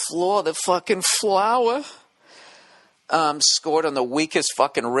Guy Lafleur, the fucking flower, scored on the weakest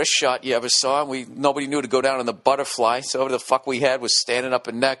fucking wrist shot you ever saw. Nobody knew to go down on the butterfly, so whatever the fuck we had was standing up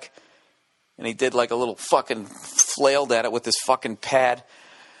a neck. And he did like a little fucking flailed at it with his fucking pad.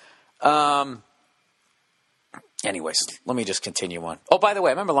 Anyways, let me just continue on. Oh, by the way,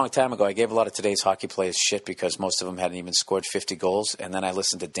 I remember a long time ago I gave a lot of today's hockey players shit because most of them hadn't even scored 50 goals. And then I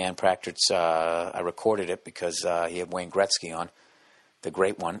listened to Dan Prachter's, I recorded it because he had Wayne Gretzky on, the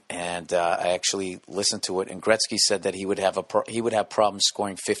great one. And I actually listened to it. And Gretzky said that he would have problems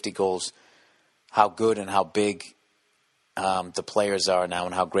scoring 50 goals, how good and how big the players are now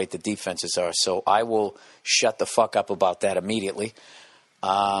and how great the defenses are. So I will shut the fuck up about that immediately.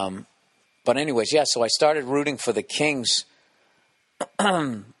 But anyways, yeah, so I started rooting for the Kings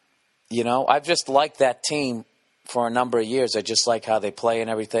You know, I've just liked that team for a number of years. I just like how they play and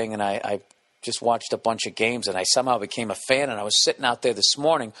everything, and I just watched a bunch of games, and I somehow became a fan, and I was sitting out there this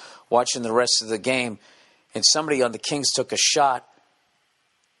morning watching the rest of the game, and somebody on the Kings took a shot,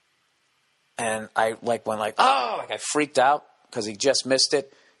 and I went I freaked out because he just missed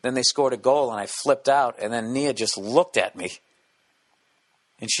it. Then they scored a goal, and I flipped out, and then Nia just looked at me,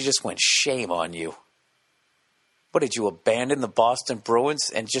 and she just went, "Shame on you. What, did you abandon the Boston Bruins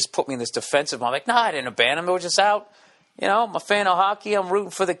and just put me in this defensive?" I'm like, "No, I didn't abandon them. They were just out. You know, I'm a fan of hockey. I'm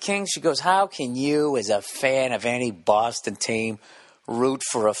rooting for the Kings." She goes, "How can you, as a fan of any Boston team, root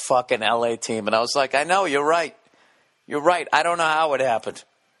for a fucking LA team?" And I was like, "I know, you're right. You're right. I don't know how it happened."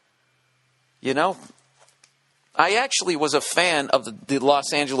 You know? I actually was a fan of the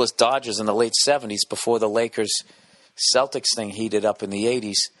Los Angeles Dodgers in the late 70s before the Lakers-Celtics thing heated up in the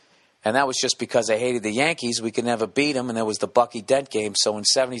 80s. And that was just because I hated the Yankees. We could never beat them, and there was the Bucky Dent game. So in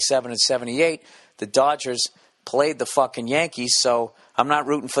 77 and 78, the Dodgers played the fucking Yankees. So I'm not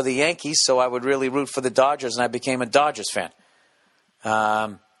rooting for the Yankees, so I would really root for the Dodgers, and I became a Dodgers fan.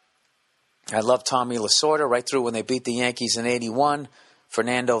 I love Tommy Lasorda right through when they beat the Yankees in 81.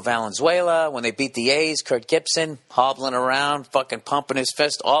 Fernando Valenzuela, when they beat the A's, Kurt Gibson, hobbling around, fucking pumping his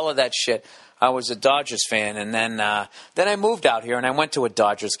fist, all of that shit. I was a Dodgers fan, and then I moved out here, and I went to a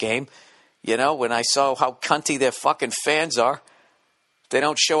Dodgers game. You know, when I saw how cunty their fucking fans are, they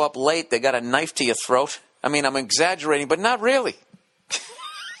don't show up late, they got a knife to your throat. I mean, I'm exaggerating, but not really.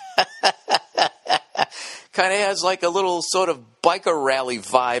 Kind of has like a little sort of biker rally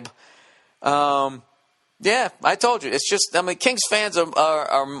vibe. Yeah, I told you. It's just, I mean, Kings fans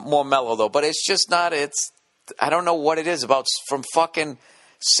are more mellow, though. But it's just not, I don't know what it is about from fucking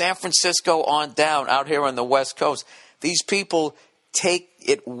San Francisco on down out here on the West Coast. These people take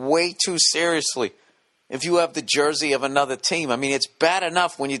it way too seriously if you have the jersey of another team. I mean, it's bad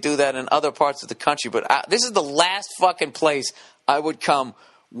enough when you do that in other parts of the country. But this is the last fucking place I would come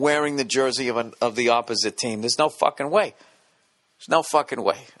wearing the jersey of the opposite team. There's no fucking way. There's no fucking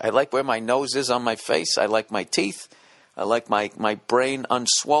way. I like where my nose is on my face. I like my teeth. I like my brain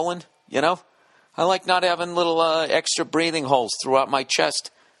unswollen, you know. I like not having little extra breathing holes throughout my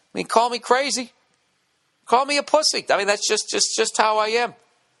chest. I mean, call me crazy. Call me a pussy. I mean, that's just how I am.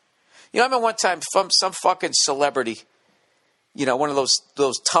 You know, I remember one time from some fucking celebrity, you know, one of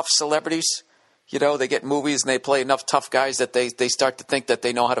those tough celebrities. You know, they get movies and they play enough tough guys that they start to think that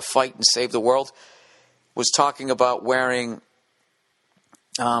they know how to fight and save the world. Was talking about wearing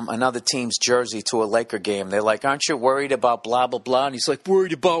another team's jersey to a Laker game. They're like, "Aren't you worried about blah, blah, blah?" And he's like,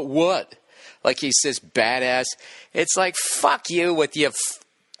 "Worried about what?" Like he says, badass. It's like, fuck you with your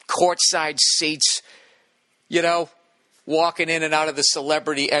courtside seats, you know, walking in and out of the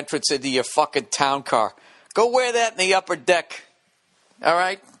celebrity entrance into your fucking town car. Go wear that in the upper deck. All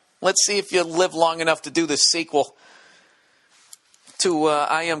right? Let's see if you live long enough to do the sequel to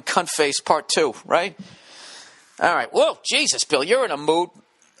I Am Cuntface Part 2, right? All right. Whoa, Jesus, Bill, you're in a mood.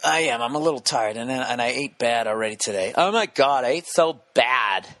 I am. I'm a little tired, and I ate bad already today. Oh, my God, I ate so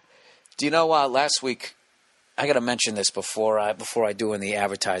bad. Do you know, last week, I got to mention this before I do in the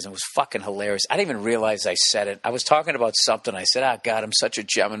advertising. It was fucking hilarious. I didn't even realize I said it. I was talking about something. I said, "Oh, God, I'm such a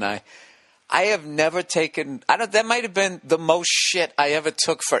Gemini." I have never taken, that might have been the most shit I ever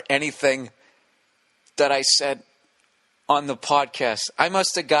took for anything that I said on the podcast. I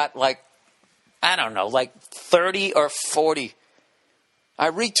must have got like 30 or 40. I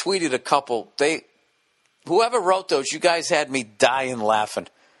retweeted a couple. Whoever wrote those, you guys had me dying laughing.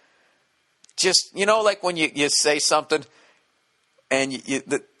 Just, you know, like when you say something and you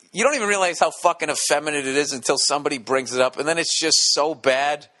don't even realize how fucking effeminate it is until somebody brings it up. And then it's just so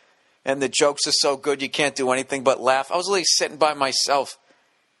bad and the jokes are so good you can't do anything but laugh. I was really sitting by myself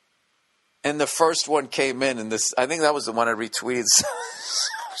and the first one came in, and I think that was the one I retweeted.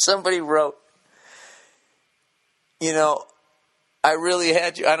 Somebody wrote, you know, I really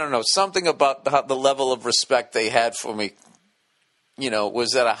had you. I don't know, something about the level of respect they had for me, you know,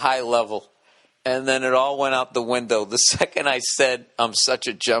 was at a high level. And then it all went out the window the second I said, "I'm such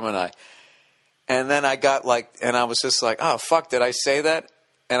a Gemini." And then I got and I was just like, "Oh, fuck, did I say that?"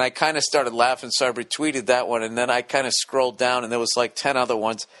 And I kind of started laughing, so I retweeted that one. And then I kind of scrolled down, and there was like 10 other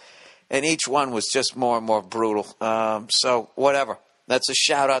ones. And each one was just more and more brutal. So whatever. That's a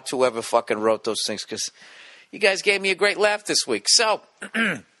shout out to whoever fucking wrote those things, because you guys gave me a great laugh this week. So,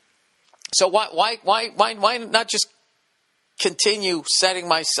 why not just continue setting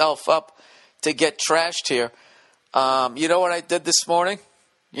myself up to get trashed here? You know what I did this morning?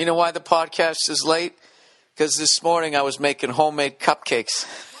 You know why the podcast is late? Because this morning I was making homemade cupcakes.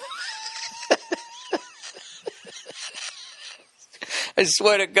 I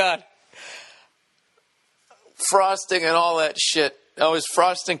swear to God. Frosting and all that shit. I was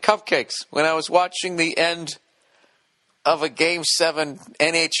frosting cupcakes when I was watching the end of a Game 7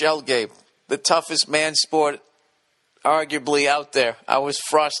 NHL game. The toughest man sport arguably out there. I was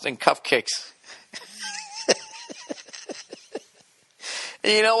frosting cupcakes.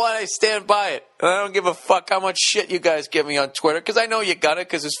 And you know what? I stand by it. And I don't give a fuck how much shit you guys give me on Twitter, because I know you got it,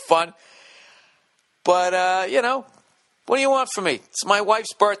 because it's fun. But, you know, what do you want from me? It's my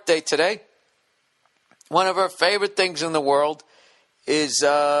wife's birthday today. One of her favorite things in the world is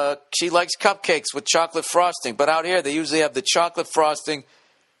she likes cupcakes with chocolate frosting. But out here, they usually have the chocolate frosting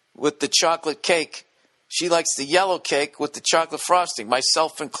with the chocolate cake. She likes the yellow cake with the chocolate frosting,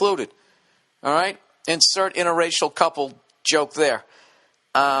 myself included. All right? Insert interracial couple joke there.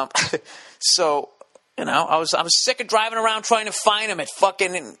 So, you know, I was sick of driving around trying to find them at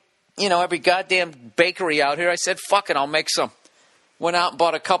fucking, you know, every goddamn bakery out here. I said, fuck it, I'll make some. Went out and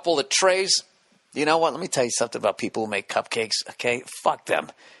bought a couple of trays. You know what? Let me tell you something about people who make cupcakes, okay? Fuck them.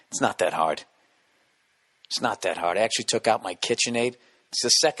 It's not that hard. It's not that hard. I actually took out my KitchenAid. It's the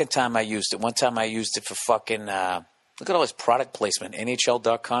second time I used it. One time I used it for fucking, look at all this product placement.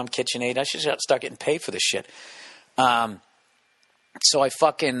 NHL.com, KitchenAid. I should start getting paid for this shit. So I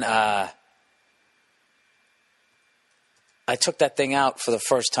fucking, I took that thing out for the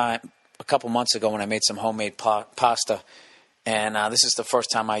first time a couple months ago when I made some homemade pasta. And this is the first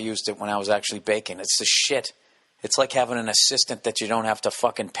time I used it when I was actually baking. It's the shit. It's like having an assistant that you don't have to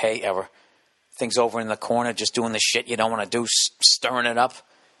fucking pay ever. Things over in the corner just doing the shit you don't want to do, stirring it up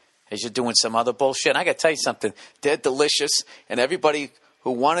as you're doing some other bullshit. And I got to tell you something. They're delicious. And everybody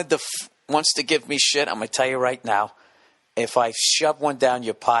who wants to give me shit, I'm going to tell you right now, if I shove one down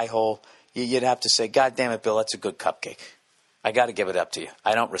your pie hole, you'd have to say, God damn it, Bill, that's a good cupcake. I got to give it up to you.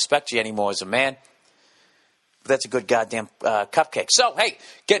 I don't respect you anymore as a man. But that's a good goddamn cupcake. So, hey,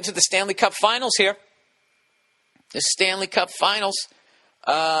 getting to the Stanley Cup Finals here. The Stanley Cup Finals.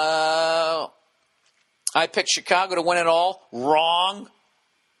 I picked Chicago to win it all. Wrong.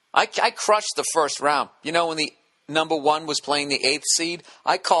 I crushed the first round. You know, when the number one was playing the 8th seed,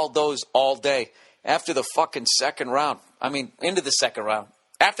 I called those all day. After the fucking second round. I mean, into the second round.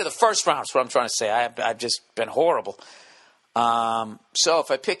 After the first round is what I'm trying to say. I've just been horrible. So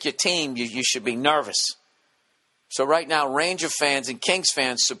if I pick your team, you should be nervous. So right now, Ranger fans and Kings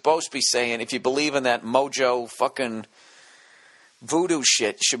fans supposed to be saying, if you believe in that mojo fucking voodoo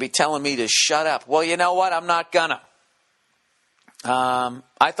shit, you should be telling me to shut up. Well, you know what? I'm not gonna.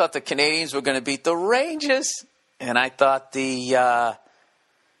 I thought the Canadians were going to beat the Rangers. And I thought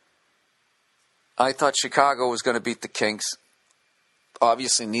Chicago was going to beat the Kings.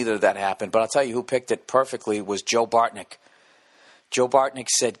 Obviously, neither of that happened. But I'll tell you who picked it perfectly was Joe Bartnick. Joe Bartnick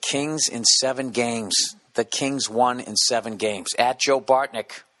said Kings in 7 games. The Kings won in 7 games. At Joe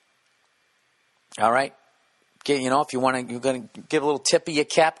Bartnick. All right? You know, if you're going to give a little tip of your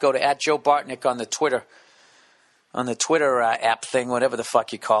cap, go to at Joe Bartnick on the Twitter. On the Twitter app thing, whatever the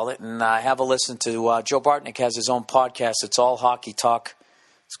fuck you call it. And have a listen to Joe Bartnick has his own podcast. It's all hockey talk.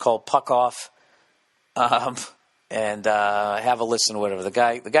 It's called Puck Off. And have a listen to whatever. The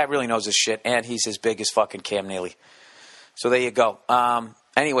guy really knows his shit, and he's as big as fucking Cam Neely. So there you go.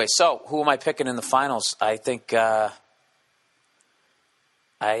 Anyway, so who am I picking in the finals? I think I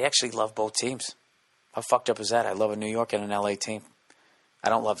actually love both teams. How fucked up is that? I love a New York and an LA team. I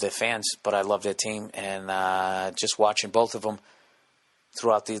don't love their fans, but I love their team. And just watching both of them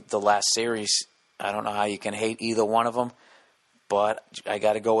throughout the last series, I don't know how you can hate either one of them. But I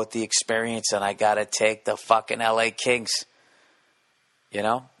got to go with the experience, and I got to take the fucking LA Kings. You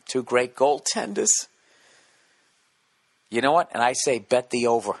know, 2 great goaltenders. You know what? And I say bet the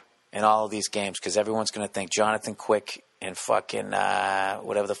over in all of these games, because everyone's going to think Jonathan Quick and fucking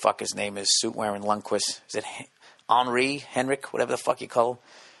whatever the fuck his name is, suit-wearing Lundqvist. Is it Henrik, whatever the fuck you call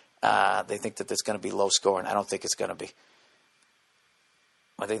him? They think that there's going to be low scoring. I don't think it's going to be.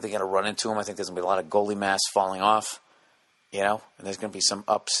 I think they're going to run into him. I think there's going to be a lot of goalie mass falling off. You know, and there's going to be some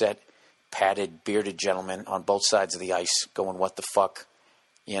upset, padded, bearded gentlemen on both sides of the ice going, what the fuck?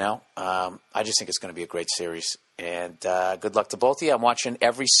 You know, I just think it's going to be a great series. And good luck to both of you. I'm watching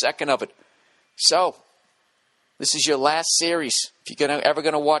every second of it. So, this is your last series. If you're ever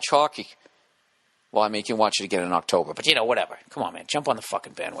going to watch hockey. Well, I mean, you can watch it again in October. But, you know, whatever. Come on, man. Jump on the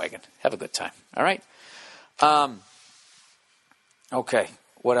fucking bandwagon. Have a good time. All right? Okay.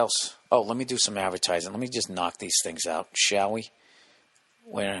 What else? Oh, let me do some advertising. Let me just knock these things out, shall we?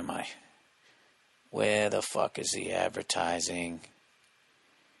 Where am I? Where the fuck is the advertising?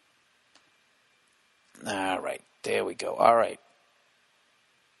 All right. There we go. All right.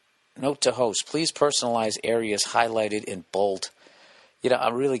 Note to host. Please personalize areas highlighted in bold.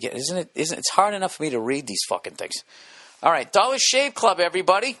 I'm really getting, it's hard enough for me to read these fucking things. All right, Dollar Shave Club,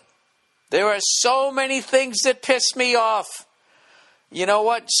 everybody. There are so many things that piss me off. You know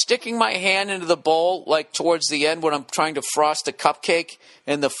what? Sticking my hand into the bowl, like towards the end when I'm trying to frost a cupcake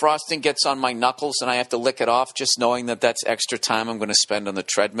and the frosting gets on my knuckles and I have to lick it off, just knowing that that's extra time I'm going to spend on the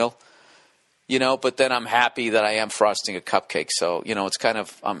treadmill. But then I'm happy that I am frosting a cupcake. So, it's kind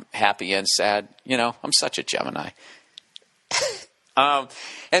of, I'm happy and sad. I'm such a Gemini.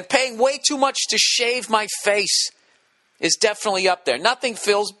 And paying way too much to shave my face is definitely up there. Nothing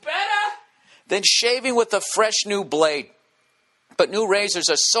feels better than shaving with a fresh new blade. But new razors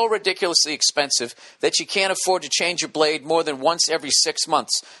are so ridiculously expensive that you can't afford to change your blade more than once every 6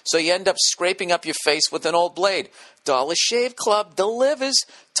 months. So you end up scraping up your face with an old blade. Dollar Shave Club delivers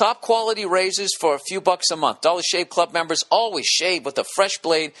top quality razors for a few bucks a month. Dollar Shave Club members always shave with a fresh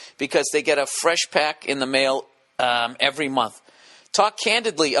blade because they get a fresh pack in the mail every month. Talk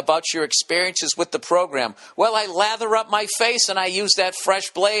candidly about your experiences with the program. Well, I lather up my face and I use that fresh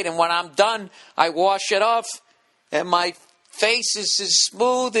blade, and when I'm done, I wash it off, and my face is as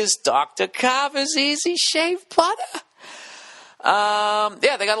smooth as Dr. Carver's Easy Shave Butter. They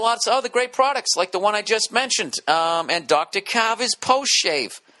got lots of other great products like the one I just mentioned, and Dr. Carver's Post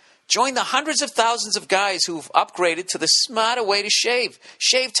Shave. Join the hundreds of thousands of guys who've upgraded to the smarter way to shave.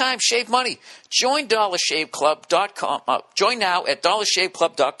 Shave time, shave money. Join DollarShaveClub.com. Join now at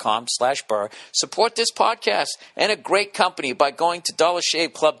DollarShaveClub.com/Burr. Support this podcast and a great company by going to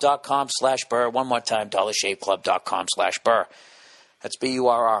DollarShaveClub.com/Burr. One more time, DollarShaveClub.com/Burr. That's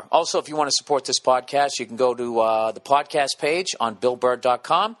BURR. Also, if you want to support this podcast, you can go to the podcast page on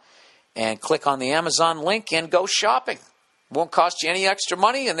BillBurr.com and click on the Amazon link and go shopping. Won't cost you any extra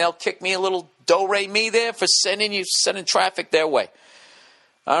money, and they'll kick me a little do-re-mi there for sending traffic their way.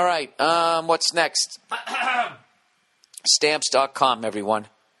 All right, what's next? Stamps.com, everyone.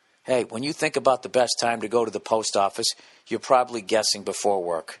 Hey, when you think about the best time to go to the post office, you're probably guessing before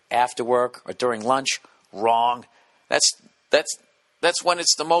work, after work, or during lunch. Wrong. That's when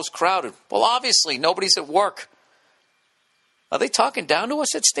it's the most crowded. Well, obviously, nobody's at work. Are they talking down to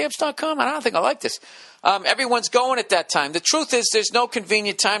us at Stamps.com? I don't think I like this. Everyone's going at that time. The truth is there's no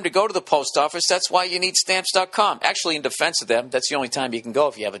convenient time to go to the post office. That's why you need Stamps.com. Actually, in defense of them, that's the only time you can go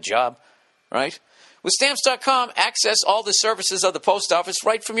if you have a job, right? With Stamps.com, access all the services of the post office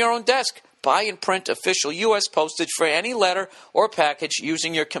right from your own desk. Buy and print official U.S. postage for any letter or package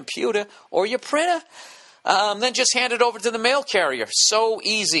using your computer or your printer. Then just hand it over to the mail carrier. So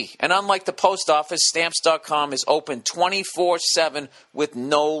easy. And unlike the post office, Stamps.com is open 24/7 with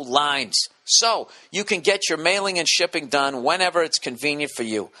no lines. So you can get your mailing and shipping done whenever it's convenient for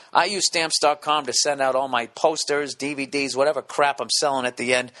you. I use Stamps.com to send out all my posters, DVDs, whatever crap I'm selling at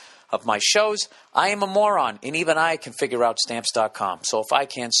the end of my shows. I am a moron, and even I can figure out Stamps.com. So if I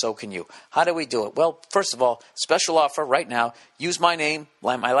can, so can you. How do we do it? Well, first of all, special offer right now. Use my name,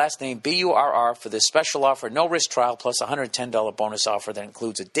 my last name, BURR, for this special offer. No risk trial plus a $110 bonus offer that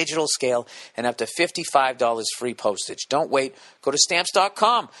includes a digital scale and up to $55 free postage. Don't wait. Go to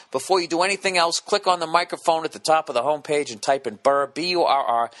Stamps.com. Before you do anything else, click on the microphone at the top of the homepage and type in Burr,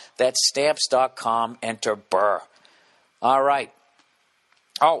 BURR. That's Stamps.com. Enter Burr. All right.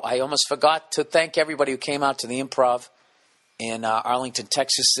 Oh, I almost forgot to thank everybody who came out to the Improv in Arlington,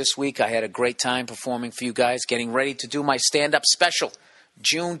 Texas this week. I had a great time performing for you guys, getting ready to do my stand-up special,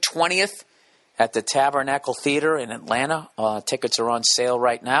 June 20th at the Tabernacle Theater in Atlanta. Tickets are on sale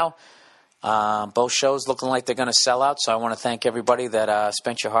right now. Both shows looking like they're going to sell out, so I want to thank everybody that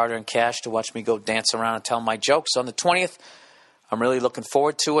spent your hard-earned cash to watch me go dance around and tell my jokes on the 20th. I'm really looking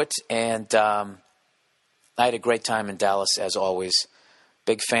forward to it, and I had a great time in Dallas, as always.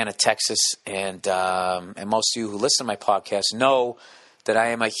 Big fan of Texas, and most of you who listen to my podcast know that I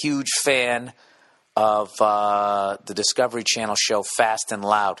am a huge fan of the Discovery Channel show Fast and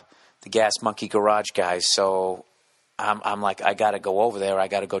Loud, the Gas Monkey Garage guys. So I'm like, I got to go over there. I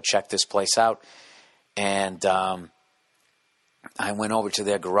got to go check this place out. And I went over to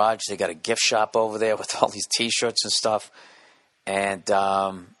their garage. They got a gift shop over there with all these T-shirts and stuff. And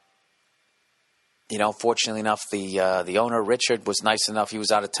fortunately enough, the owner, Richard, was nice enough. He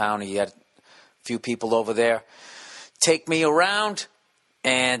was out of town. He had a few people over there take me around,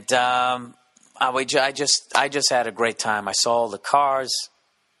 and I just had a great time. I saw all the cars.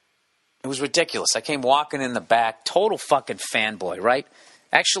 It was ridiculous. I came walking in the back, total fucking fanboy, right?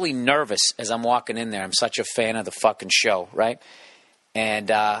 Actually nervous as I'm walking in there. I'm such a fan of the fucking show, right?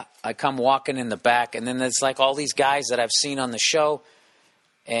 And I come walking in the back, and then there's like all these guys that I've seen on the show,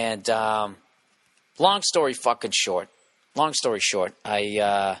 and long story short,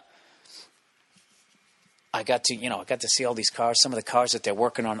 I I got to see all these cars, some of the cars that they're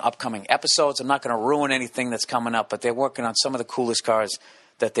working on upcoming episodes. I'm not going to ruin anything that's coming up, but they're working on some of the coolest cars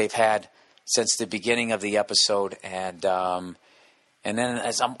that they've had since the beginning of the episode. And then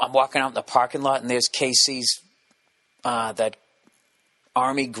as I'm walking out in the parking lot, and there's Casey's that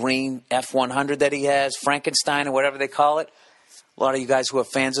army green F-100 that he has, Frankenstein or whatever they call it. A lot of you guys who are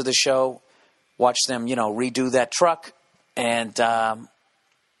fans of the show watch them, redo that truck. And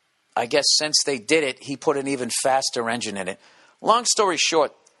I guess since they did it, he put an even faster engine in it. Long story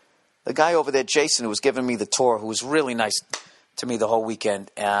short, the guy over there, Jason, who was giving me the tour, who was really nice to me the whole weekend,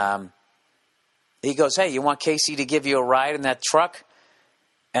 he goes, hey, you want Casey to give you a ride in that truck?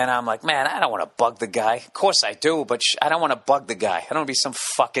 And I'm like, man, I don't want to bug the guy. Of course I do, but I don't want to bug the guy. I don't want to be some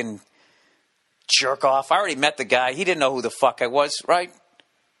fucking jerk off. I already met the guy. He didn't know who the fuck I was, right?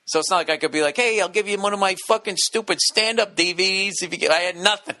 So it's not like I could be like, hey, I'll give you one of my fucking stupid stand-up DVDs if you get. I had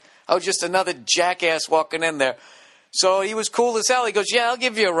nothing. I was just another jackass walking in there. So he was cool as hell. He goes, yeah, I'll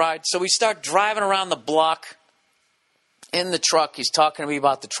give you a ride. So we start driving around the block in the truck. He's talking to me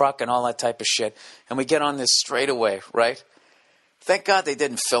about the truck and all that type of shit. And we get on this straightaway, right? Thank God they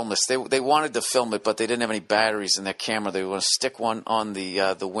didn't film this. They wanted to film it, but they didn't have any batteries in their camera. They were going to stick one on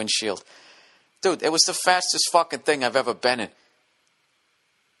the windshield. Dude, it was the fastest fucking thing I've ever been in.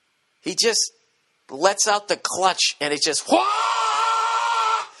 He just lets out the clutch, and it just...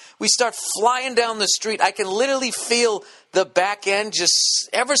 We start flying down the street. I can literally feel the back end just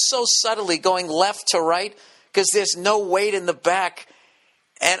ever so subtly going left to right because there's no weight in the back.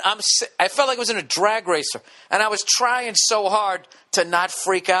 And I felt like I was in a drag racer. And I was trying so hard to not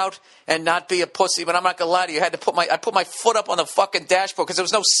freak out and not be a pussy. But I'm not going to lie to you. I put my foot up on the fucking dashboard because there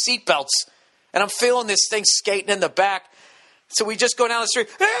was no seat belts. And I'm feeling this thing skating in the back. So we just go down the street.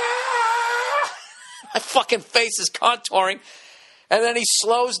 My fucking face is contouring. And then he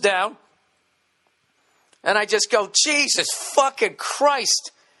slows down. And I just go, Jesus fucking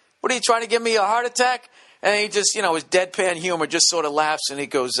Christ. What are you trying to give me a heart attack? And he just, his deadpan humor just sort of laughs. And he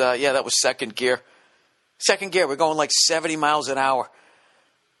goes, yeah, that was second gear. Second gear. We're going like 70 miles an hour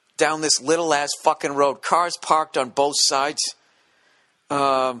down this little ass fucking road. Cars parked on both sides.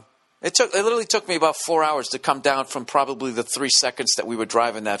 It literally took me about 4 hours to come down from probably the 3 seconds that we were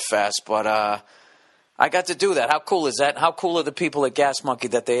driving that fast. But I got to do that. How cool is that? How cool are the people at Gas Monkey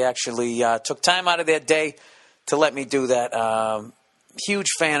that they actually took time out of their day to let me do that? Huge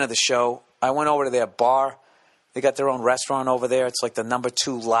fan of the show. I went over to their bar. They got their own restaurant over there. It's like the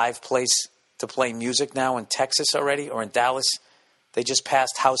 #2 live place to play music now in Texas already, or in Dallas. They just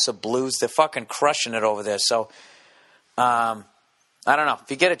passed House of Blues. They're fucking crushing it over there. So, I don't know.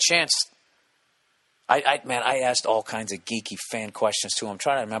 If you get a chance, I asked all kinds of geeky fan questions too. I'm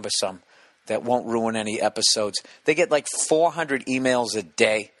trying to remember some that won't ruin any episodes. They get like 400 emails a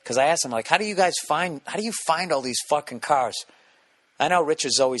day because I asked them, like, how do you find all these fucking cars? I know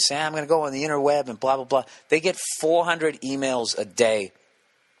Richard's always saying, I'm going to go on the interweb and blah, blah, blah. They get 400 emails a day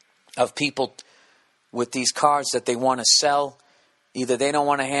of people with these cars that they want to sell. Either they don't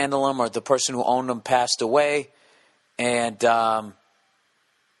want to handle them or the person who owned them passed away. And,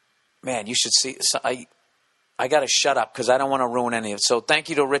 man, you should see. So I got to shut up because I don't want to ruin any of it. So thank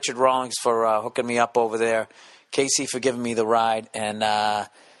you to Richard Rawlings for hooking me up over there. Casey for giving me the ride. And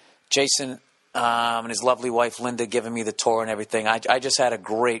Jason... and his lovely wife, Linda, giving me the tour and everything. I just had a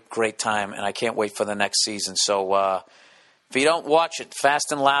great, great time, and I can't wait for the next season. So if you don't watch it,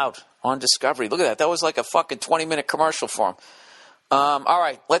 Fast and Loud on Discovery. Look at that. That was like a fucking 20-minute commercial for him. All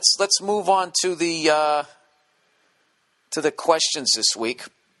right, let's move on to the questions this week.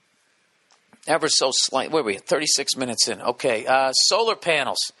 Ever so slight. Where are we? 36 minutes in. Okay, solar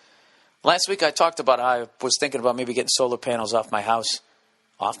panels. Last week I talked about how I was thinking about maybe getting solar panels off my house.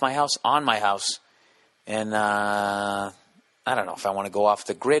 Off my house? On my house. And I don't know if I want to go off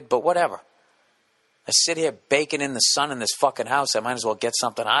the grid, but whatever. I sit here baking in the sun in this fucking house. I might as well get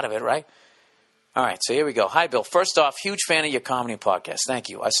something out of it, right? All right, so here we go. Hi, Bill. First off, huge fan of your comedy podcast. Thank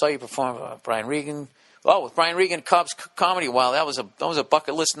you. I saw you perform Brian Regan. Oh, with Brian Regan, Cubs comedy. Wow, that was a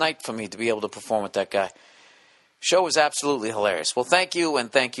bucket list night for me to be able to perform with that guy. Show was absolutely hilarious. Well, thank you,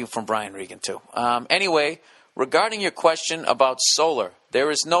 and thank you from Brian Regan, too. Anyway, regarding your question about solar, there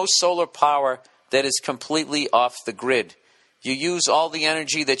is no solar power that is completely off the grid. You use all the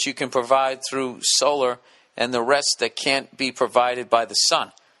energy that you can provide through solar and the rest that can't be provided by the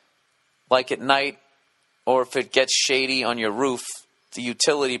sun. Like at night, or if it gets shady on your roof, the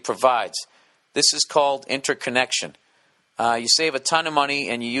utility provides. This is called interconnection. You save a ton of money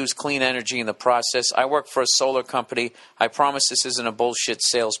and you use clean energy in the process. I work for a solar company. I promise this isn't a bullshit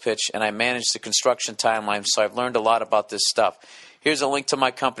sales pitch, and I manage the construction timeline, so I've learned a lot about this stuff. Here's a link to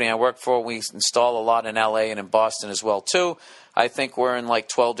my company I work for. We install a lot in L.A. and in Boston as well, too. I think we're in like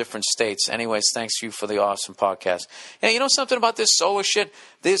 12 different states. Anyways, thanks to you for the awesome podcast. Hey, you know something about this solar shit?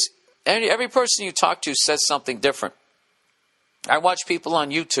 Every person you talk to says something different. I watch people on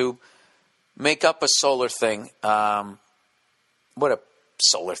YouTube make up a solar thing. What a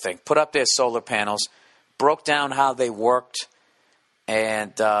solar thing. Put up their solar panels, broke down how they worked,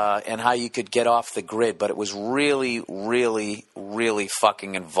 and how you could get off the grid. But it was really, really, really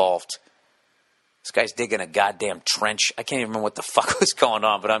fucking involved. This guy's digging a goddamn trench. I can't even remember what the fuck was going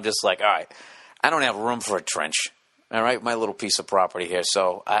on, but I'm just like, all right, I don't have room for a trench. All right, my little piece of property here.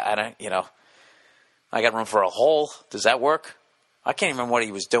 So I don't, I got room for a hole. Does that work? I can't even remember what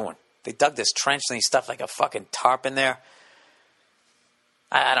he was doing. They dug this trench and he stuffed like a fucking tarp in there.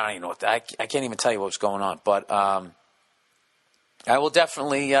 I don't even know I can't even tell you what was going on, but I will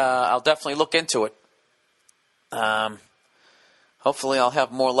definitely I'll definitely look into it. Hopefully I'll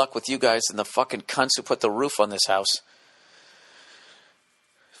have more luck with you guys than the fucking cunts who put the roof on this house.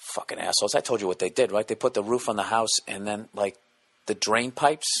 Fucking assholes. I told you what they did, right? They put the roof on the house and then like the drain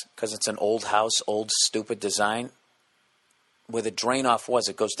pipes, because it's an old house, old stupid design, where the drain off was,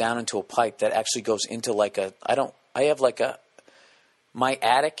 it goes down into a pipe that actually goes into like my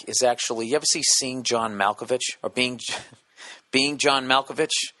attic is actually, you ever see Seeing John Malkovich or Being John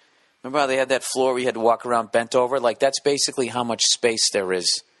Malkovich? Remember how they had that floor where you had to walk around bent over? Like that's basically how much space there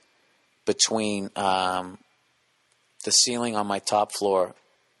is between the ceiling on my top floor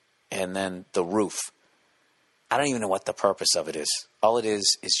and then the roof. I don't even know what the purpose of it is. All it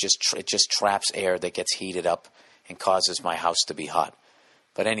is it just traps air that gets heated up and causes my house to be hot.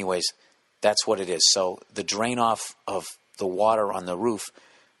 But anyways, that's what it is. So the drain off of the water on the roof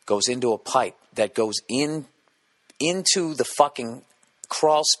goes into a pipe that goes into the fucking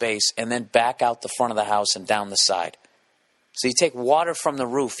crawl space and then back out the front of the house and down the side. So you take water from the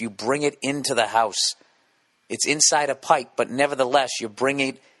roof, you bring it into the house. It's inside a pipe, but nevertheless, you bring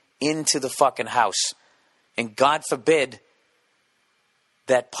it into the fucking house. And God forbid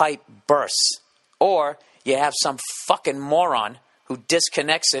that pipe bursts. Or you have some fucking moron who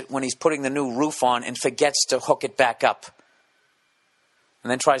disconnects it when he's putting the new roof on and forgets to hook it back up. And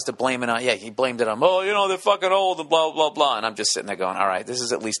then tries to blame it on, he blamed it on, they're fucking old and blah, blah, blah. And I'm just sitting there going, all right, this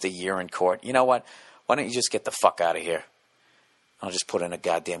is at least a year in court. You know what? Why don't you just get the fuck out of here? I'll just put in a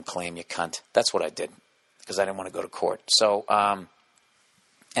goddamn claim, you cunt. That's what I did because I didn't want to go to court. So,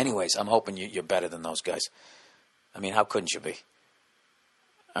 anyways, I'm hoping you're better than those guys. I mean, how couldn't you be?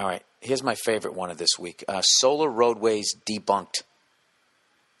 All right, here's my favorite one of this week. Solar roadways debunked.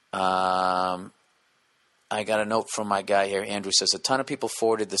 I got a note from my guy here. Andrew says, a ton of people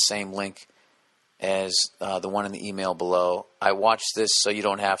forwarded the same link as the one in the email below. I watched this so you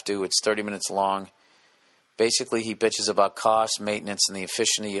don't have to. It's 30 minutes long. Basically, he bitches about cost, maintenance, and the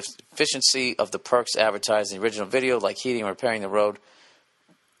efficiency of the perks advertised in the original video, like heating and repairing the road.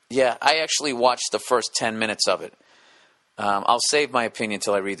 Yeah, I actually watched the first 10 minutes of it. I'll save my opinion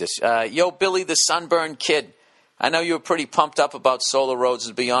until I read this. Yo, Billy the Sunburned Kid. I know you were pretty pumped up about solar roads,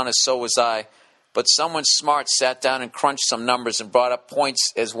 and to be honest, so was I. But someone smart sat down and crunched some numbers and brought up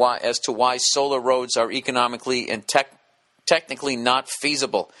points as to why solar roads are economically and technically not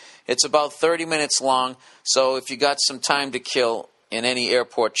feasible. It's about 30 minutes long, so if you got some time to kill in any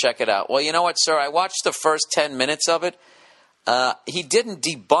airport, check it out. Well, you know what, sir? I watched the first 10 minutes of it. He didn't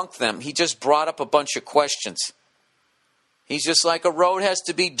debunk them. He just brought up a bunch of questions. He's just like, a road has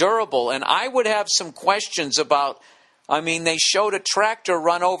to be durable. And I would have some questions about, they showed a tractor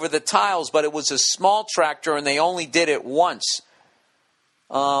run over the tiles, but it was a small tractor and they only did it once.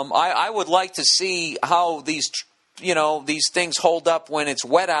 I would like to see how these things hold up when it's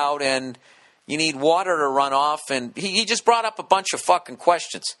wet out and you need water to run off. And he just brought up a bunch of fucking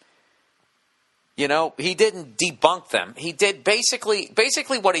questions. He didn't debunk them. He did basically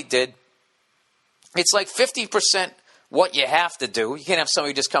what he did. It's like 50% what you have to do. You can't have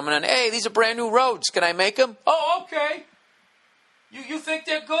somebody just coming in, hey, these are brand new roads. Can I make them? Oh, okay. You think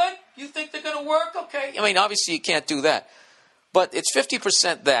they're good? You think they're going to work? Okay. Obviously you can't do that. But it's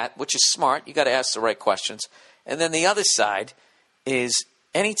 50% that, which is smart. You got to ask the right questions. And then the other side is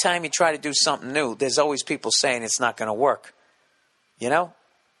anytime you try to do something new, there's always people saying it's not going to work. And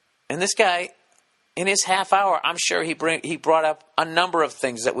this guy, in his half hour, I'm sure he brought up a number of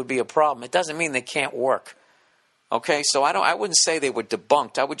things that would be a problem. It doesn't mean they can't work. Okay, so I wouldn't say they were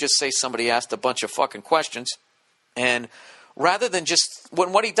debunked. I would just say somebody asked a bunch of fucking questions, and rather than just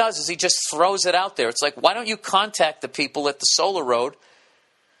what he does is he just throws it out there. It's like, why don't you contact the people at the Solar Road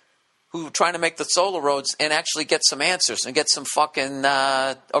who are trying to make the solar roads and actually get some answers and get some fucking,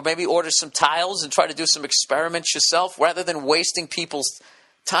 or maybe order some tiles and try to do some experiments yourself rather than wasting people's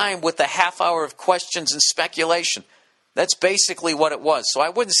time with a half hour of questions and speculation. That's basically what it was. So I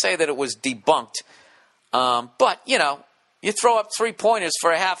wouldn't say that it was debunked. But, you know, you throw up 3-pointers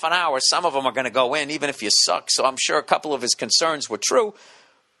for a half an hour, some of them are going to go in, even if you suck. So I'm sure a couple of his concerns were true.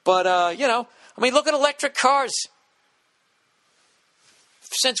 But, you know, I mean, look at electric cars.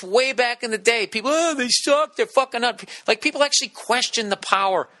 Since way back in the day, people, oh, they suck, they're fucking up. Like, people actually question the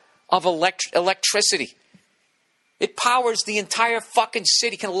power of electricity. It powers the entire fucking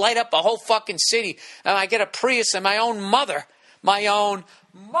city, can light up a whole fucking city. And I get a Prius and my own mother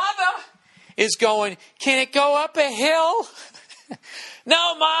is going, can it go up a hill?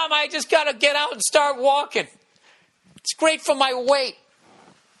 No, Mom, I just got to get out and start walking. It's great for my weight.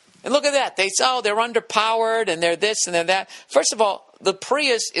 And look at that. They say, oh, they're underpowered and they're this and they're that. First of all, the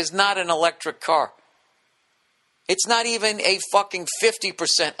Prius is not an electric car. It's not even a fucking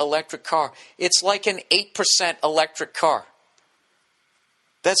 50% electric car. It's like an 8% electric car.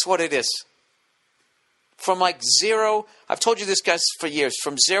 That's what it is. From like zero, I've told you this, guys, for years.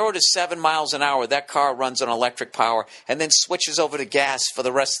 From 0 to 7 miles an hour, that car runs on electric power and then switches over to gas for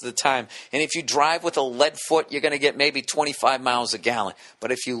the rest of the time. And if you drive with a lead foot, you're going to get maybe 25 miles a gallon.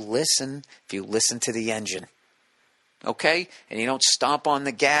 But if you listen to the engine, okay, and you don't stomp on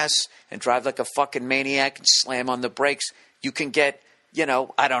the gas and drive like a fucking maniac and slam on the brakes, you can get, you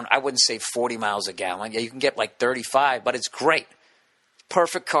know, I wouldn't say 40 miles a gallon. Yeah, you can get like 35, but it's great.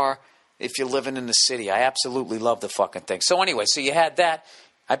 Perfect car if you're living in the city. I absolutely love the fucking thing. So anyway, so you had that.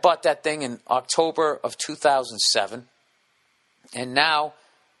 I bought that thing in October of 2007. And now,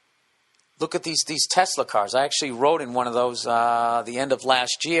 look at these Tesla cars. I actually rode in one of those the end of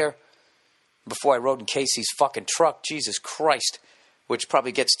last year. Before I rode in Casey's fucking truck, Jesus Christ, which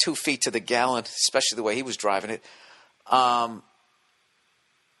probably gets 2 feet to the gallon, especially the way he was driving it.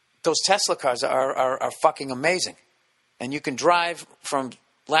 Those Tesla cars are fucking amazing. And you can drive from,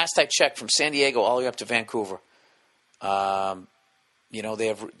 last I checked, from San Diego all the way up to Vancouver. You know, they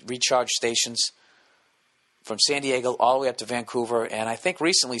have recharge stations from San Diego all the way up to Vancouver. And I think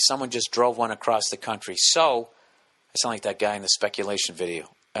recently someone just drove one across the country. So, I sound like that guy in the speculation video.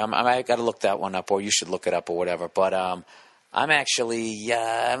 I got to look that one up, or you should look it up, or whatever. But I'm actually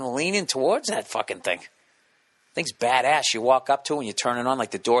I'm leaning towards that fucking thing. Thing's badass. You walk up to it and you turn it on,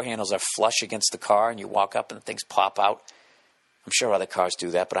 like the door handles are flush against the car, and you walk up and the things pop out. I'm sure other cars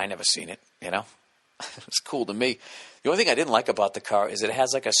do that, but I never seen it. You know, it's cool to me. The only thing I didn't like about the car is it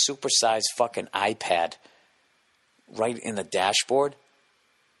has like a supersized fucking iPad right in the dashboard.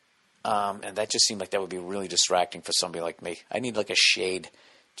 And that just seemed like that would be really distracting for somebody like me. I need like a shade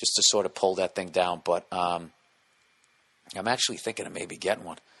just to sort of pull that thing down. But I'm actually thinking of maybe getting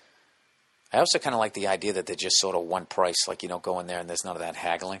one. I also kind of like the idea that they're just sort of one price. Like, you don't go in there and there's none of that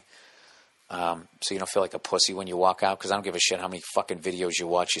haggling. So you don't feel like a pussy when you walk out. Because I don't give a shit how many fucking videos you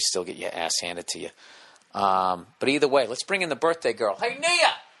watch. You still get your ass handed to you. But either way, let's bring in the birthday girl. Hey,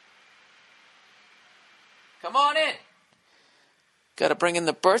 Nia! Come on in. Got to bring in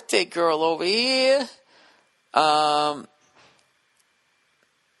the birthday girl over here. Let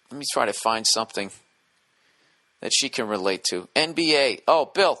me try to find something that she can relate to. NBA. Oh,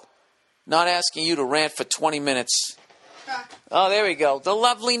 Bill, not asking you to rant for 20 minutes. Oh, there we go. The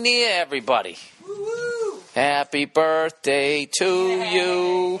lovely Nia, everybody. Woo-woo. Happy birthday to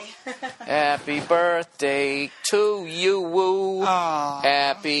you. Happy birthday to you. Woo. Aww.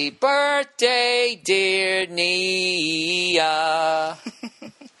 Happy birthday, dear Nia.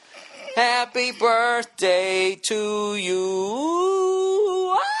 Happy birthday to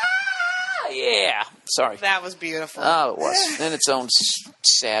you. Ah, yeah. Sorry. That was beautiful. Oh, it was. In its own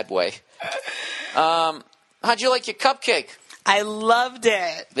sad way. How'd you like your cupcake? I loved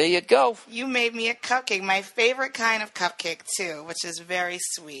it. There you go. You made me a cupcake. My favorite kind of cupcake, too, which is very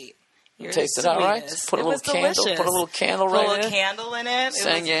sweet. You're Tasted all right? Put a little candle. Put a little candle right in it. Put a little candle in it.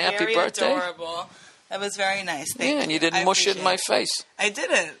 Saying it was happy very birthday. Adorable. That was very nice. Thank you. And you didn't mush it in my face. I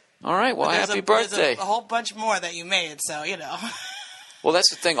didn't. All right. Well, happy birthday. There's a whole bunch more that you made, so, you know. Well,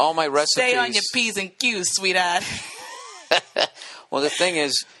 that's the thing. All my recipes. Stay on your P's and Q's, sweetheart. Well, the thing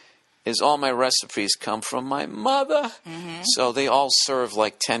is all my recipes come from my mother. Mm-hmm. So they all serve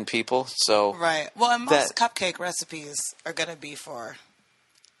like 10 people. So right. Well, and most cupcake recipes are going to be for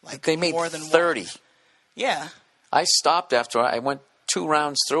like they made more than 30. One. Yeah. I stopped after I went 2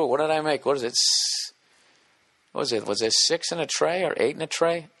 rounds through. What did I make? What is it? What was it? Was there 6 in a tray or 8 in a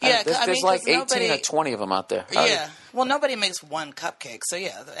tray? Yeah, there's like 18 or 20 of them out there. Yeah. Well, nobody makes one cupcake. So,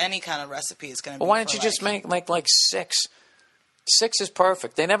 yeah, any kind of recipe is going to be why don't you like, just make like 6? 6 is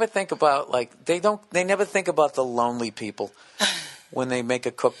perfect. They never think about they never think about the lonely people when they make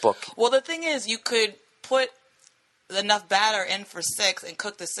a cookbook. Well, the thing is, you could put enough batter in for 6 and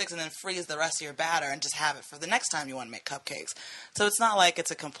cook the 6 and then freeze the rest of your batter and just have it for the next time you want to make cupcakes. So it's not like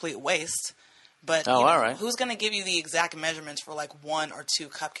it's a complete waste. But all right. Who's going to give you the exact measurements for like 1 or 2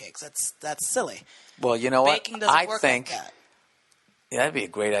 cupcakes? That's silly. Well, you know Baking what? doesn't work like that. Yeah, that'd be a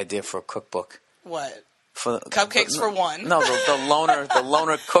great idea for a cookbook. What? For cupcakes for 1. No, the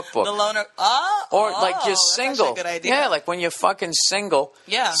loner cookbook. The loner. Or like you're single. That's a good idea. Yeah, like when you're fucking single.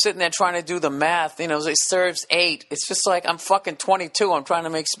 Yeah. Sitting there trying to do the math. You know, it serves 8. It's just like I'm fucking 22. I'm trying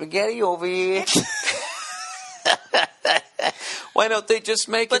to make spaghetti over here. Why don't they just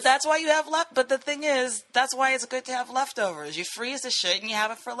make But that's why you have But the thing is, that's why it's good to have leftovers. You freeze the shit and you have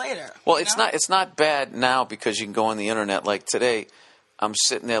it for later. Well, it's not bad now because you can go on the internet. Like today, I'm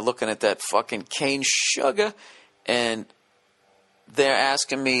sitting there looking at that fucking cane sugar, and they're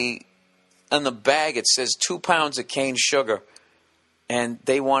asking me, on the bag it says 2 pounds of cane sugar, and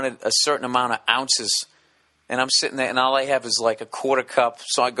they wanted a certain amount of ounces, and I'm sitting there, and all I have is like a quarter cup.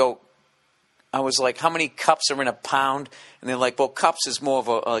 So I was like, how many cups are in a pound? And they're like, well, cups is more of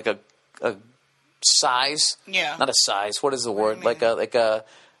a size. Yeah. Not a size. What is the word? Like a.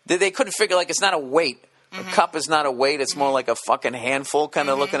 They couldn't figure, like, it's not a weight. Mm-hmm. A cup is not a weight. It's more like a fucking handful, kind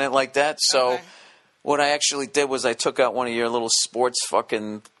of looking at it like that. So what I actually did was I took out one of your little sports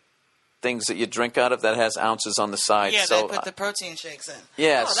fucking things that you drink out of that has ounces on the side. Yeah, so they put the protein shakes in.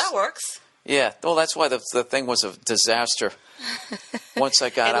 Yes. Oh, that works. Yeah. Well, that's why the thing was a disaster once I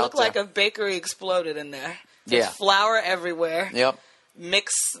got out there. It looked like a bakery exploded in there. There's Yeah. flour everywhere. Yep.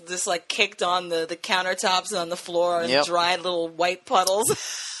 Mix this like caked on the countertops and on the floor and Yep. dried little white puddles.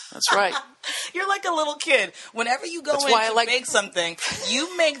 That's right. You're like a little kid. Whenever you go That's in why to I like- make something,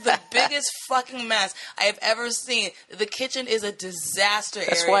 you make the biggest fucking mess I have ever seen. The kitchen is a disaster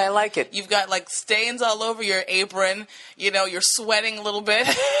That's area. why I like it. You've got like stains all over your apron. You know, you're sweating a little bit.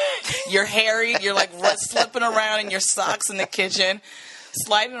 You're hairy. You're like slipping around in your socks in the kitchen,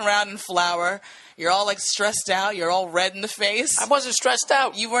 sliding around in flour. You're all like stressed out. You're all red in the face. I wasn't stressed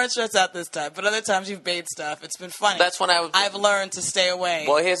out. You weren't stressed out this time, but other times you've made stuff. It's been funny. That's when I've learned to stay away.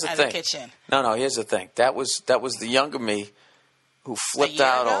 Well, here's the at thing. The kitchen. No, here's the thing. That was the younger me who flipped year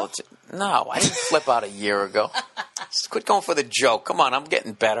out ago? all the time. No, I didn't flip out a year ago. Just quit going for the joke. Come on, I'm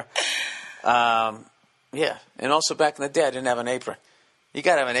getting better. Yeah, and also back in the day, I didn't have an apron. You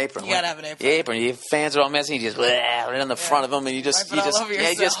gotta have an apron. You gotta have an apron. The apron. Your fans are all messy. You just right in the front of them, and you just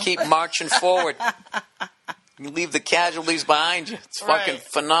keep marching forward. You leave the casualties behind you. It's fucking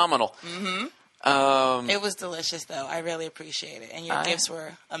phenomenal. Mm-hmm. It was delicious, though. I really appreciate it, and your gifts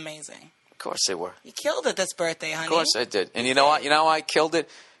were amazing. Of course they were. You killed it this birthday, honey. Of course I did. And you know what? You know how I killed it?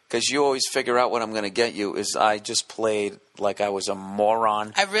 Because you always figure out what I'm going to get you. Is I just played like I was a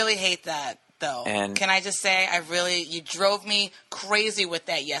moron. I really hate that, though. And can I just say, you drove me crazy with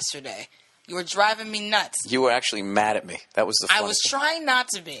that yesterday. You were driving me nuts. You were actually mad at me. That was the funny I was thing. trying not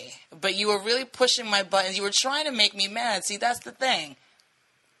to be, but you were really pushing my buttons. You were trying to make me mad. See, that's the thing.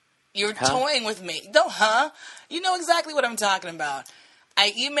 You were toying with me. You know exactly what I'm talking about.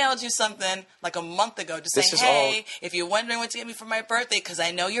 I emailed you something like a month ago just saying, hey, if you're wondering what to get me for my birthday, because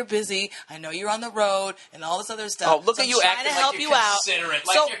I know you're busy, I know you're on the road, and all this other stuff. Oh, look at you acting acting to help like you're you out. considerate.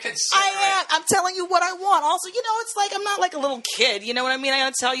 So Like you're considerate. I am. I'm telling you what I want. Also, it's like I'm not like a little kid. You know what I mean? I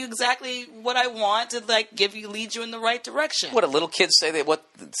gotta tell you exactly what I want to like lead you in the right direction. What, a little kid say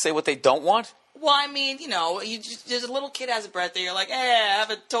what they don't want? Well, I mean, there's a little kid has a birthday. You're like, hey, have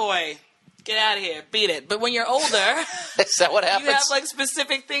a toy. Get out of here. Beat it. But when you're older, Is that what happens? you have like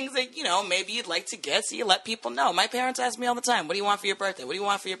specific things that, maybe you'd like to get, so you let people know. My parents ask me all the time, what do you want for your birthday? What do you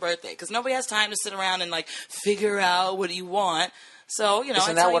want for your birthday? Because nobody has time to sit around and like figure out what do you want. So,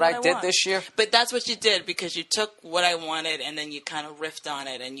 Isn't that what I did this year? But that's what you did, because you took what I wanted and then you kind of riffed on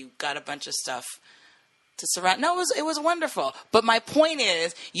it and you got a bunch of stuff to surround. No, it was wonderful. But my point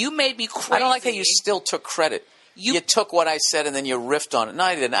is, you made me crazy. I don't like how you still took credit. You took what I said and then you riffed on it. No,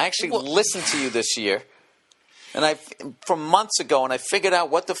 I didn't. I actually listened to you this year. And from months ago, and I figured out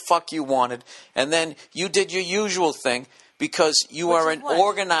what the fuck you wanted. And then you did your usual thing because you are an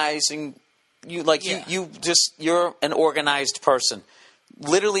organizing. You're an organized person.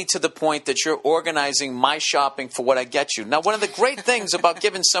 Literally to the point that you're organizing my shopping for what I get you. Now, one of the great things about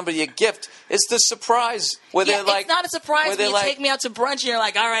giving somebody a gift is the surprise. Where they're like, it's not a surprise when you like, take me out to brunch and you're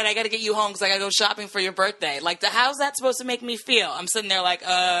like, all right, I got to get you home because I got to go shopping for your birthday. Like, how's that supposed to make me feel? I'm sitting there like,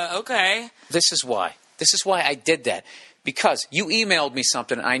 okay. This is why. This is why I did that. Because you emailed me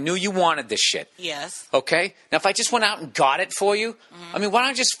something and I knew you wanted this shit. Yes. Okay? Now, if I just went out and got it for you, I mean, why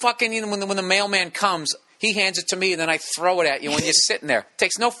don't I just fucking, when the mailman comes, He hands it to me, and then I throw it at you when you're sitting there.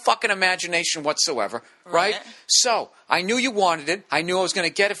 Takes no fucking imagination whatsoever, right? So I knew you wanted it. I knew I was going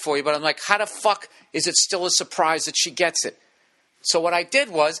to get it for you, but I'm like, how the fuck is it still a surprise that she gets it? So what I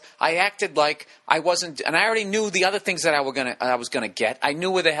did was I acted like I wasn't, and I already knew the other things that I was gonna get. I knew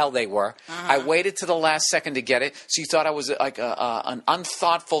where the hell they were. I waited to the last second to get it. So you thought I was like an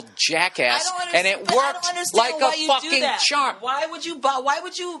unthoughtful jackass, and it worked like a fucking charm. Why would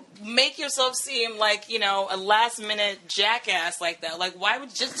you make yourself seem like a last minute jackass like that? Like why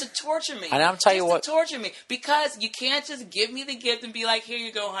would just to torture me? And I'll tell you what, to torture me because you can't just give me the gift and be like, here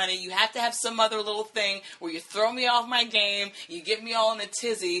you go, honey. You have to have some other little thing where you throw me off my game. You get me all in a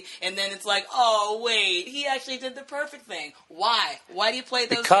tizzy, and then it's like, oh, wait, he actually did the perfect thing. Why? Why do you play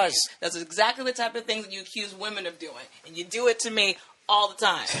those games? That's exactly the type of things that you accuse women of doing, and you do it to me all the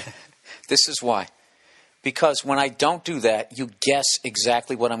time. This is why. Because when I don't do that, you guess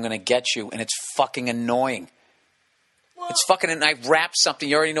exactly what I'm going to get you, and it's fucking annoying. Well, it's fucking, and I wrap something,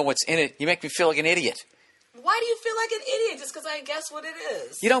 you already know what's in it. You make me feel like an idiot. Why do you feel like an idiot just because I guess what it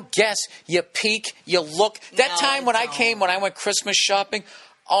is? You don't guess. You peek. You look. That time when I went Christmas shopping,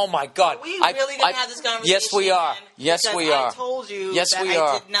 oh, my God. We really didn't have this conversation. Yes, we are. Yes, we are. I told you that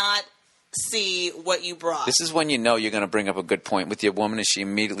I did not see what you brought. This is when you know you're going to bring up a good point with your woman and she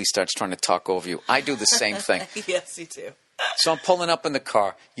immediately starts trying to talk over you. I do the same thing. Yes, you do. So I'm pulling up in the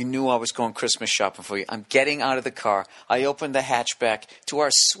car. You knew I was going Christmas shopping for you. I'm getting out of the car. I open the hatchback to our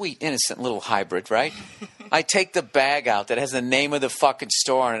sweet, innocent little hybrid, right? I take the bag out that has the name of the fucking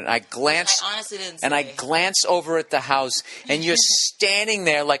store on it, and I glance. I honestly didn't see. And I glance over at the house, and you're standing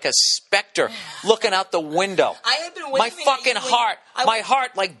there like a specter, looking out the window. I had been waiting. My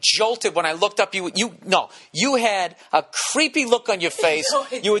heart like jolted when I looked up. You had a creepy look on your face. No,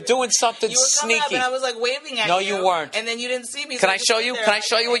 you were doing something you were sneaky. Up and I was like waving at you. No, you weren't. And then you didn't see me. Can I show you? Can I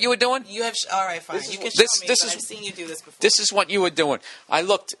show you what you were doing? You have. All right, fine. You can show me. I've seen you do this before. This is what you were doing. I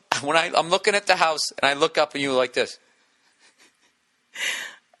looked when I'm looking at the house, and I look up, and you were like this.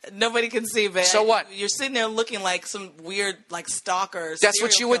 Nobody can see, man. So what? You're sitting there looking like some weird, like stalker. That's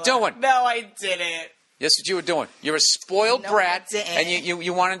what you were doing. No, I didn't. That's what you were doing. You're a spoiled brat, I didn't. and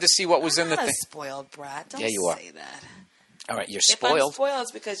you wanted to see what was in the thing. I'm not a spoiled brat. Don't you are. say that. All right, you're If spoiled. I'm spoiled,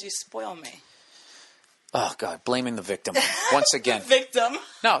 it's because you spoil me. Oh, God, blaming the victim once again. Victim.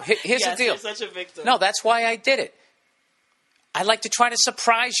 No, here's the deal. You're such a victim. No, that's why I did it. I like to try to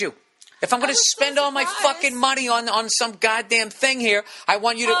surprise you. If I'm going to spend all my fucking money on some goddamn thing here, I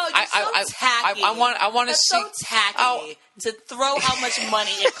want you to. Oh, you're so tacky. I want to see. So tacky to throw how much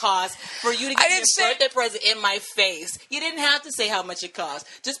money it costs for you to get your birthday present in my face. You didn't have to say how much it costs.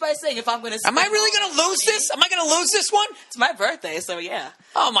 Just by saying if I'm going to. Am I really going to lose this? Am I going to lose this one? It's my birthday, so yeah.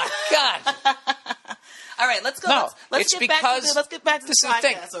 Oh my God. All right, let's go. No, let's get back to this the is the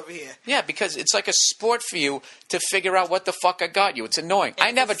thing. podcast over here. Yeah, because it's like a sport for you to figure out what the fuck I got you. It's annoying. I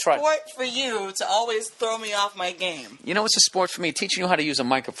never tried. It's a sport for you to always throw me off my game. You know, it's a sport for me. Teaching you how to use a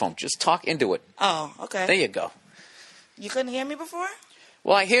microphone. Just talk into it. Oh, okay. There you go. You couldn't hear me before?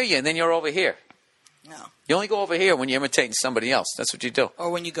 Well, I hear you, and then you're over here. No. You only go over here when you're imitating somebody else. That's what you do.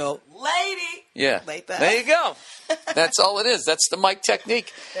 Or when you go, lady. Yeah. Like that. There you go. That's all it is. That's the mic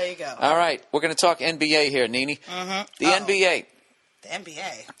technique. There you go. All right. We're going to talk NBA here, Nene. Mm-hmm. The NBA. The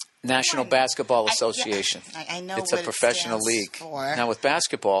NBA. National Basketball Association. I know it's what a professional league. For. Now, with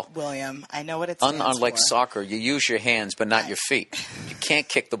basketball, William, I know what it stands unlike for. soccer, you use your hands but not your feet. You can't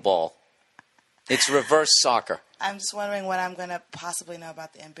kick the ball. It's reverse soccer. I'm just wondering what I'm going to possibly know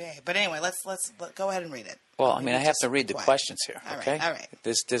about the NBA. But anyway, let's go ahead and read it. Well, I mean, I have to read the questions here, okay? All right.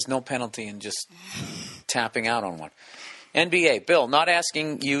 There's no penalty in just tapping out on one. NBA, Bill, not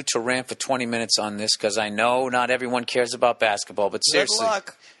asking you to rant for 20 minutes on this because I know not everyone cares about basketball, but seriously, good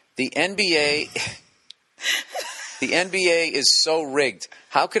luck. The NBA is so rigged.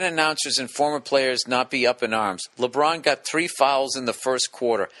 How can announcers and former players not be up in arms? LeBron got 3 fouls in the first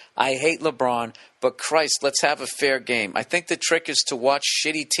quarter. I hate LeBron, but Christ, let's have a fair game. I think the trick is to watch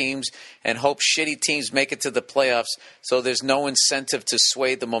shitty teams and hope shitty teams make it to the playoffs so there's no incentive to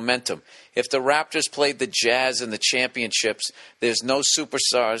sway the momentum. If the Raptors played the Jazz in the championships, there's no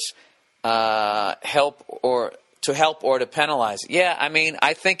superstars help or to penalize. Yeah, I mean,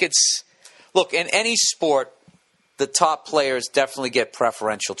 I think it's... Look, in any sport, the top players definitely get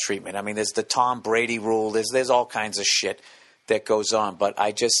preferential treatment. I mean, there's the Tom Brady rule. There's all kinds of shit that goes on. But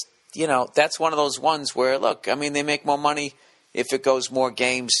I just, that's one of those ones where, look, I mean, they make more money if it goes more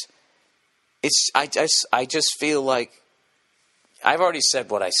games. I just feel like I've already said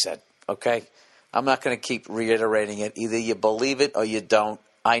what I said, okay? I'm not going to keep reiterating it. Either you believe it or you don't.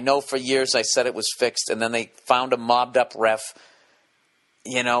 I know for years I said it was fixed, and then they found a mobbed-up ref.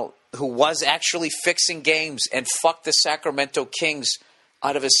 who was actually fixing games and fucked the Sacramento Kings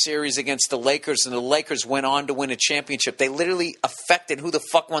out of a series against the Lakers, and the Lakers went on to win a championship. They literally affected who the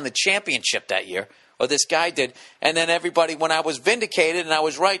fuck won the championship that year, or this guy did. And then everybody, when I was vindicated and I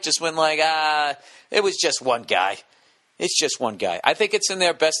was right, just went like, it was just one guy. It's just one guy. I think it's in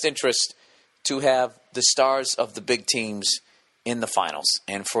their best interest to have the stars of the big teams in the finals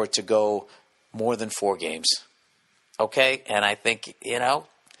and for it to go more than 4 games. Okay? And I think,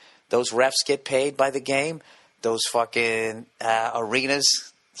 those refs get paid by the game. Those fucking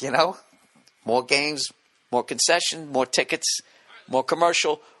arenas, more games, more concession, more tickets, more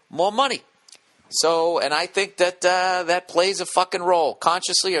commercial, more money. So, and I think that that plays a fucking role,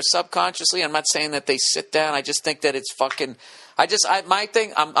 consciously or subconsciously. I'm not saying that they sit down. I just think that it's fucking. My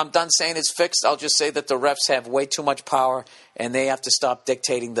thing. I'm done saying it's fixed. I'll just say that the refs have way too much power, and they have to stop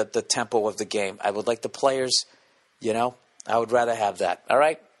dictating the tempo of the game. I would like the players. I would rather have that. All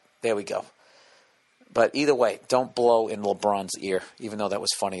right, there we go. But either way, don't blow in LeBron's ear, even though that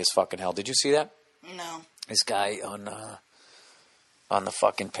was funny as fucking hell. Did you see that? No. This guy on the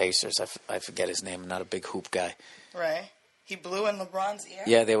fucking Pacers. I forget his name. I'm not a big hoop guy. Right. He blew in LeBron's ear?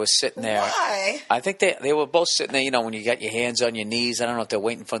 Yeah, they were sitting there. Why? I think they were both sitting there, when you got your hands on your knees. I don't know if they're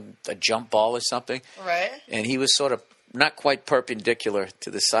waiting for a jump ball or something. Right. And he was sort of not quite perpendicular to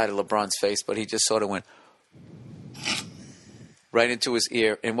the side of LeBron's face, but he just sort of went right into his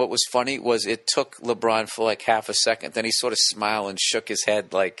ear. And what was funny was it took LeBron for like half a second. Then he sort of smiled and shook his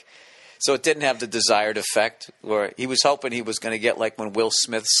head like... So it didn't have the desired effect, where he was hoping he was going to get like when Will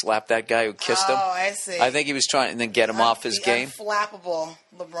Smith slapped that guy who kissed him. Oh, I see. I think he was trying to then get him off his game. Unflappable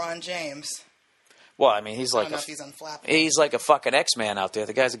LeBron James. Well, I mean, he's like I don't know if he's unflappable. He's like a fucking X-Man out there.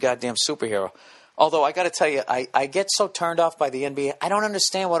 The guy's a goddamn superhero. Although I got to tell you, I get so turned off by the NBA. I don't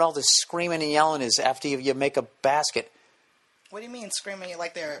understand what all this screaming and yelling is after you make a basket. What do you mean screaming?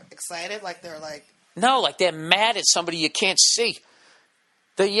 Like they're excited? Like they're like... No, like they're mad at somebody you can't see.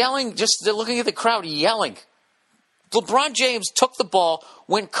 They're yelling, they're looking at the crowd yelling. LeBron James took the ball,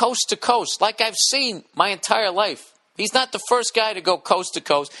 went coast to coast, like I've seen my entire life. He's not the first guy to go coast to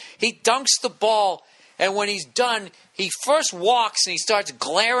coast. He dunks the ball, and when he's done, he first walks and he starts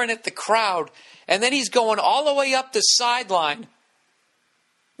glaring at the crowd, and then he's going all the way up the sideline.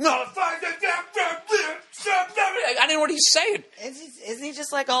 I didn't know what he's saying. Isn't he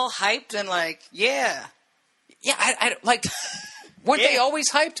just like all hyped and like, yeah? Yeah, I like... Weren't they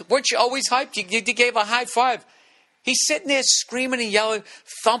always hyped? Weren't you always hyped? You gave a high five. He's sitting there screaming and yelling,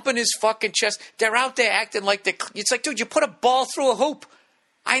 thumping his fucking chest. They're out there acting like it's like, dude, you put a ball through a hoop.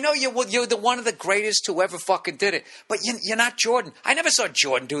 I know you're one of the greatest who ever fucking did it, but you're not Jordan. I never saw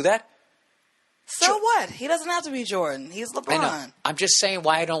Jordan do that. So what? He doesn't have to be Jordan. He's LeBron. I know. I'm just saying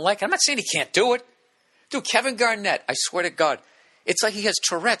why I don't like it. I'm not saying he can't do it. Dude, Kevin Garnett, I swear to God, it's like he has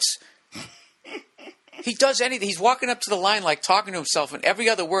Tourette's. He does anything. He's walking up to the line like talking to himself, and every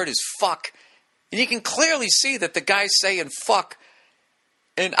other word is fuck. And you can clearly see that the guy's saying fuck.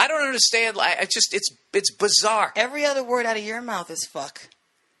 And I don't understand. It's bizarre. Every other word out of your mouth is fuck.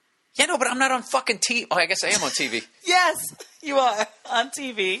 Yeah, no, but I'm not on fucking TV. Oh, I guess I am on TV. Yes, you are on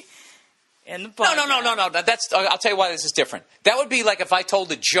TV. In the podcast. No. I'll tell you why this is different. That would be like if I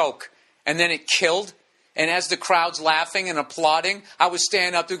told a joke and then it killed. And as the crowd's laughing and applauding, I was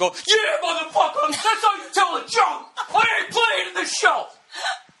standing up there going, yeah, motherfucker, that's how you tell a joke. I ain't playing in the show.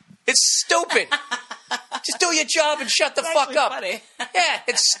 It's stupid. Just do your job and shut the fuck up. Funny. Yeah,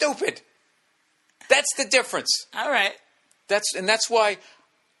 it's stupid. That's the difference. All right. That's why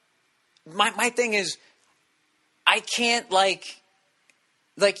my thing is I can't like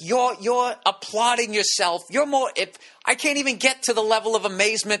you're applauding yourself. You're more I can't even get to the level of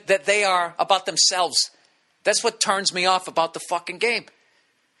amazement that they are about themselves. That's what turns me off about the fucking game.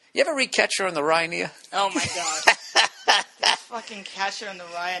 You ever read Catcher in the Rye, Nia? Oh my God. That fucking Catcher in the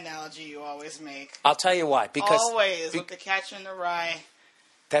Rye analogy you always make. I'll tell you why. Because with the Catcher in the Rye.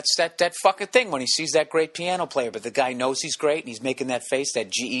 That's that fucking thing when he sees that great piano player, but the guy knows he's great and he's making that face,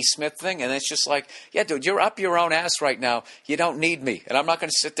 that G.E. Smith thing, and it's just like, yeah, dude, you're up your own ass right now. You don't need me. And I'm not going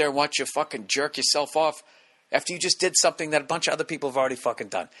to sit there and watch you fucking jerk yourself off after you just did something that a bunch of other people have already fucking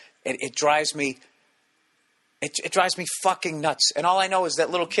done. It drives me... It drives me fucking nuts. And all I know is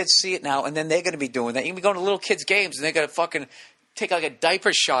that little kids see it now, and then they're going to be doing that. You can be going to little kids' games, and they're going to fucking take like a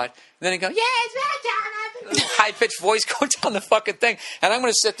diaper shot, and then they go, yeah, it's right, John. High-pitched voice going down the fucking thing. And I'm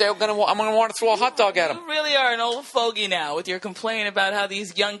going to sit there, I'm going to want to throw a hot dog at them. You really are an old fogey now with your complaint about how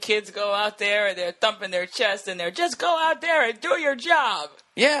these young kids go out there, and they're thumping their chest, and they're just go out there and do your job.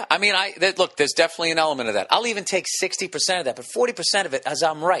 Yeah, I mean, look, there's definitely an element of that. I'll even take 60% of that, but 40% of it as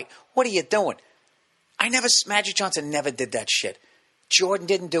I'm right. What are you doing? Magic Johnson never did that shit. Jordan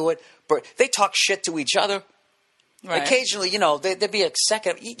didn't do it. They talk shit to each other. Right. Occasionally, there'd be a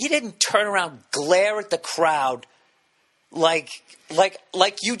second. You didn't turn around, glare at the crowd like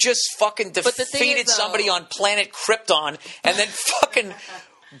you just fucking defeated somebody on planet Krypton and then fucking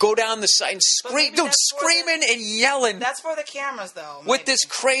go down the side and scream, dude, screaming and yelling. That's for the cameras, though. With this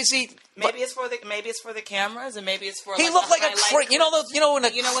crazy. Maybe it's for the cameras, and maybe it's for. He looked like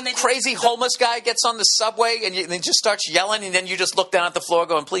when a crazy homeless guy gets on the subway and he just starts yelling, and then you just look down at the floor,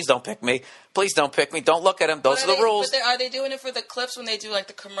 going, "Please don't pick me. Please don't pick me. Don't look at him. Those are the rules." But are they doing it for the clips when they do like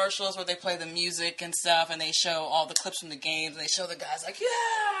the commercials where they play the music and stuff, and they show all the clips from the games, and they show the guys like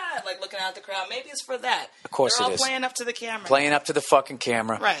like looking out at the crowd? Maybe it's for that. Of course, they're it all is playing up to the camera. Playing up to the fucking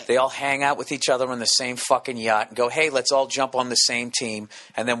camera. Right. They all hang out with each other on the same fucking yacht and go, "Hey, let's all jump on the same team,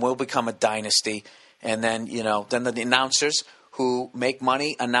 and then we'll become a dynasty." And then, then the announcers who make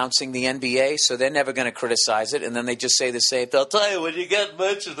money announcing the NBA, so they're never going to criticize it. And then they just say the same. They'll tell you when you get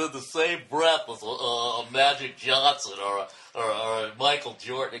mentioned in the same breath as a Magic Johnson or a Michael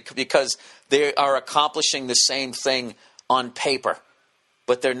Jordan, because they are accomplishing the same thing on paper,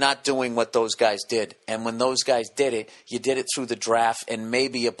 but they're not doing what those guys did. And when those guys did it, you did it through the draft and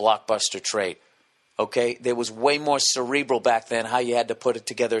maybe a blockbuster trade. Okay, there was way more cerebral back then how you had to put it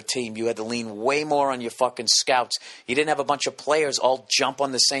together a team. You had to lean way more on your fucking scouts. You didn't have a bunch of players all jump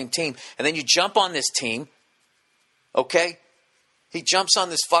on the same team. And then you jump on this team, okay? He jumps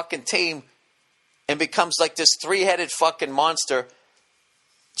on this fucking team and becomes like this three-headed fucking monster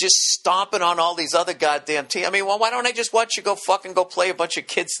just stomping on all these other goddamn teams. I mean, well, why don't I just watch you go play a bunch of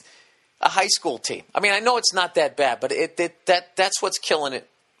kids, a high school team? I mean, I know it's not that bad, but that's what's killing it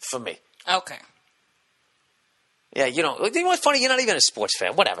for me. Okay. Yeah, you know what's funny? You're not even a sports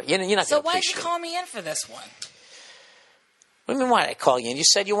fan. Whatever. You're not. So why did you call me in for this one? What do you mean, why did I call you in? You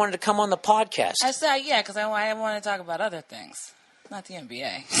said you wanted to come on the podcast. I said, yeah, because I want to talk about other things, not the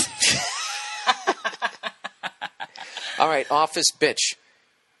NBA. All right, office bitch.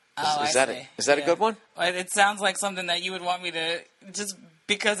 Is that a good one? It sounds like something that you would want me to, just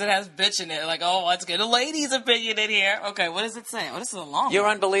because it has bitch in it. Like, oh, let's get a lady's opinion in here. Okay, what does it say? Oh, this is a long one. You're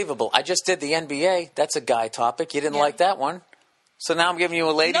unbelievable. I just did the NBA. That's a guy topic. You didn't like that one. So now I'm giving you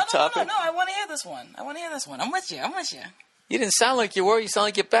a lady topic. No, I want to hear this one. I'm with you. You didn't sound like you were. You sound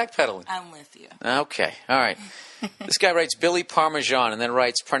like you're backpedaling. I'm with you. Okay. All right. This guy writes Billy Parmesan and then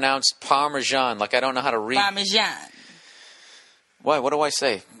writes pronounced Parmesan. Like I don't know how to read. Parmesan. Why? What do I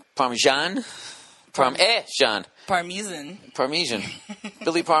say? Parmesan? Parmesan. Parmesan.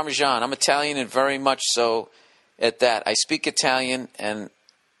 Billy Parmesan. I'm Italian and very much so at that. I speak Italian and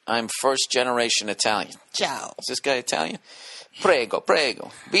I'm first generation Italian. Ciao. Is this guy Italian? Prego.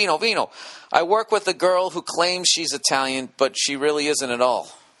 Vino. I work with a girl who claims she's Italian, but she really isn't at all.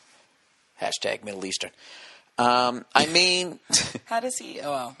 Hashtag Middle Eastern. I mean... How does he...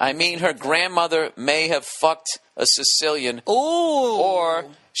 Oh, well. I mean, her grandmother may have fucked a Sicilian. Ooh. Or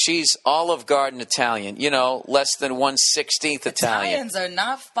she's Olive Garden Italian. You know, less than 1/16 Italian. Italians are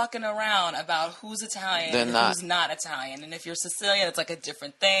not fucking around about who's Italian and who's not Italian. And if you're Sicilian, it's like a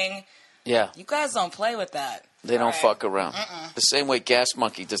different thing. Yeah. You guys don't play with that. They don't fuck around. The same way Gas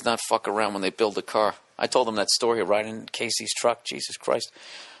Monkey does not fuck around when they build a car. I told them that story here, right in Casey's truck. Jesus Christ.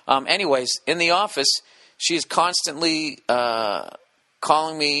 Anyways, in the office... She's constantly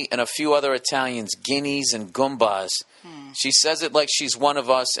calling me and a few other Italians guineas and goombas. She says it like she's one of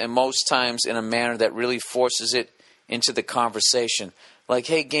us, and most times in a manner that really forces it into the conversation. Like,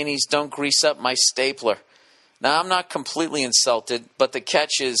 hey, guineas, don't grease up my stapler. Now, I'm not completely insulted, but the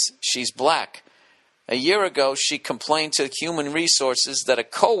catch is she's black. A year ago, she complained to Human Resources that a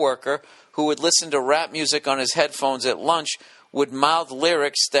coworker who would listen to rap music on his headphones at lunch would mouth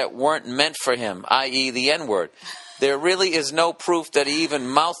lyrics that weren't meant for him, i.e. the N-word. There really is no proof that he even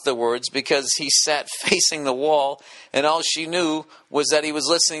mouthed the words because he sat facing the wall, and all she knew was that he was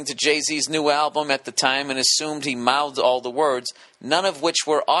listening to Jay-Z's new album at the time and assumed he mouthed all the words, none of which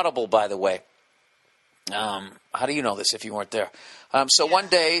were audible, by the way. How do you know this if you weren't there? One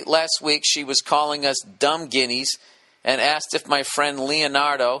day, last week, she was calling us dumb guineas and asked if my friend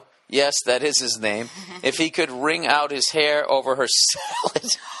Leonardo... Yes, that is his name. If he could wring out his hair over her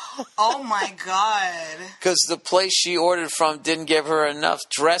salad. Oh, my God. Because the place she ordered from didn't give her enough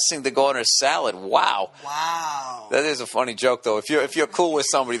dressing to go on her salad. Wow. That is a funny joke, though. If you're cool with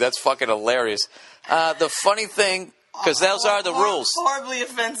somebody, that's fucking hilarious. The funny thing, because those are the rules. Horribly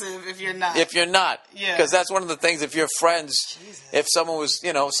offensive if you're not. Yeah. Because that's one of the things, if you're friends, if someone was,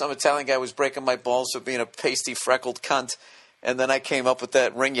 some Italian guy was breaking my balls for being a pasty, freckled cunt, And then I came up with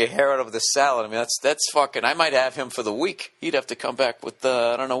that wring your hair out of the salad. I mean, that's fucking. I might have him for the week. He'd have to come back with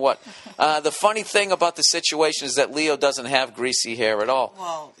I don't know what. The funny thing about the situation is that Leo doesn't have greasy hair at all.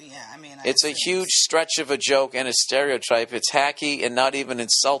 Well, yeah, I mean, it's a huge stretch of a joke and a stereotype. It's hacky and not even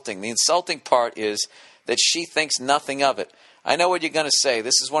insulting. The insulting part is that she thinks nothing of it. I know what you're going to say.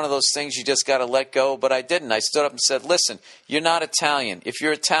 This is one of those things you just got to let go, but I didn't. I stood up and said, listen, you're not Italian. If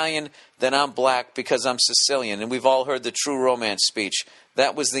you're Italian, then I'm black because I'm Sicilian, and we've all heard the True Romance speech.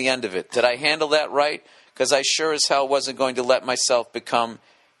 That was the end of it. Did I handle that right? Because I sure as hell wasn't going to let myself become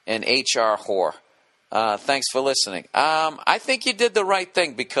an HR whore. Thanks for listening. I think you did the right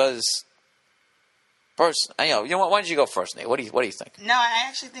thing because... First, you know what? Why don't you go first, Nate? What do you think? No, I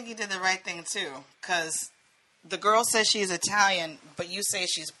actually think you did the right thing, too, because... The girl says she's Italian, but you say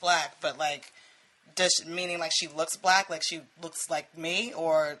she's black. But like, meaning like she looks black, like she looks like me,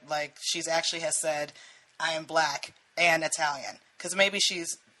 or like she's actually has said, "I am black and Italian," because maybe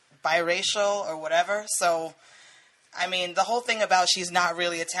she's biracial or whatever. So, I mean, the whole thing about she's not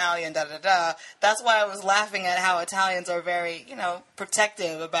really Italian, That's why I was laughing at how Italians are very,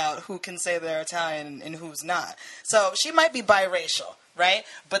 protective about who can say they're Italian and who's not. So she might be biracial. Right?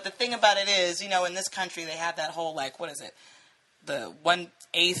 But the thing about it is, in this country, they have that whole, like, what is it? The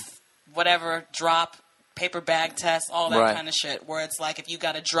 1/8, whatever, drop, paper bag test, all that kind of shit, where it's like if you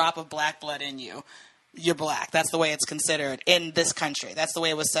got a drop of black blood in you, you're black. That's the way it's considered in this country. That's the way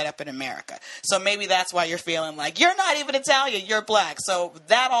it was set up in America. So maybe that's why you're feeling like, you're not even Italian, you're black. So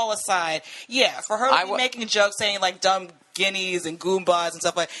that all aside, yeah, for her to be making jokes saying, like, dumb guineas and goombas and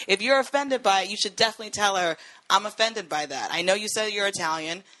stuff like that, if you're offended by it, you should definitely tell her, I'm offended by that. I know you said you're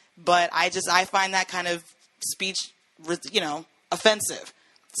Italian, but I find that kind of speech, offensive.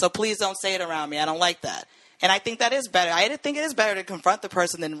 So please don't say it around me. I don't like that. And I think that is better. I think it is better to confront the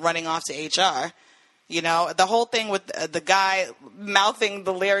person than running off to HR. The whole thing with the guy mouthing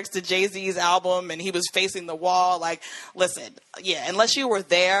the lyrics to Jay-Z's album and he was facing the wall. Like, listen, yeah, unless you were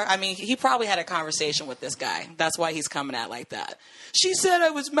there, I mean, he probably had a conversation with this guy. That's why he's coming at like that. She said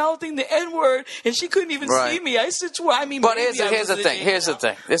I was mouthing the N-word and she couldn't even see me. I said, well, I mean, but here's the thing. Here's the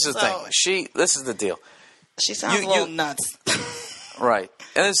thing. This is the thing. This is the deal. She sounds a little nuts. Right.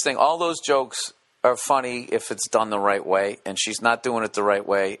 And this thing, all those jokes are funny if it's done the right way, and she's not doing it the right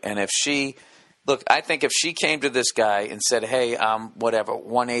way. And if she... Look, I think if she came to this guy and said, hey, I'm whatever,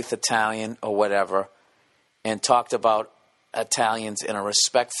 1/8 Italian or whatever, and talked about Italians in a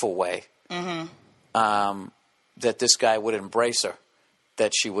respectful way, that this guy would embrace her,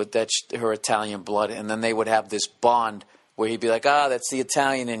 her Italian blood, and then they would have this bond where he'd be like, that's the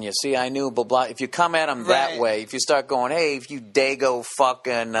Italian in you. See, I knew, blah, blah. If you come at him that way, if you start going, hey, if you dago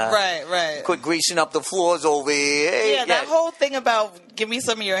fucking quit greasing up the floors over here. Hey, that whole thing about give me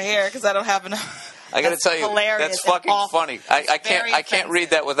some of your hair because I don't have enough. I got to tell you, that's fucking funny. I can't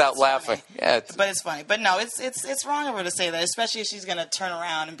read that without laughing. Yeah, but it's funny. But no, it's wrong of her to say that, especially if she's going to turn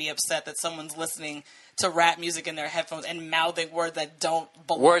around and be upset that someone's listening to rap music in their headphones and mouthing words that don't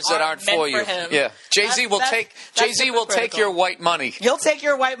belong. Words that aren't for you. Him. Yeah, Jay-Z will take your white money. He'll take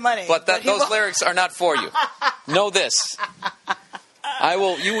your white money, but those lyrics are not for you. Know this. I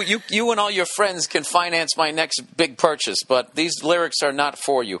will. You and all your friends can finance my next big purchase, but these lyrics are not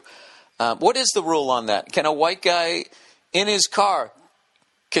for you. What is the rule on that? Can a white guy in his car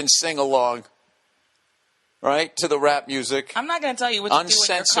can sing along? Right, to the rap music. I'm not going to tell you what to do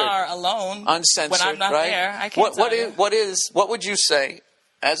in your car alone. Uncensored, when I'm not right? there. I can't tell you. What would you say,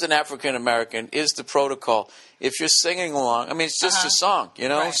 as an African American, is the protocol if you're singing along? I mean, it's just a song,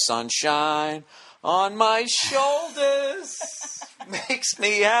 Right. Sunshine on my shoulders makes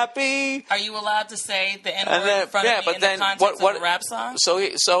me happy. Are you allowed to say the N-word in front of me in the context of a rap song?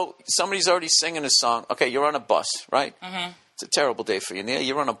 So somebody's already singing a song. Okay, you're on a bus, right? Mm-hmm. It's a terrible day for you, Neil.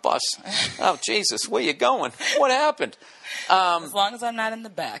 You're on a bus. Oh, Jesus, where you going? What happened? As long as I'm not in the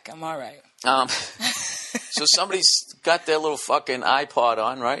back, I'm all right. So somebody's got their little fucking iPod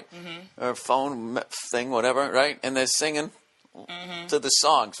on, right? Mm-hmm. Or phone thing, whatever, right? And they're singing to the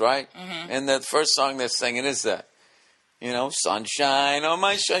songs, right? Mm-hmm. And the first song they're singing is that. Sunshine on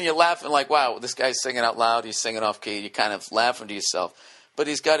my shoulder. You're laughing like, wow, this guy's singing out loud. He's singing off key. You're kind of laughing to yourself. But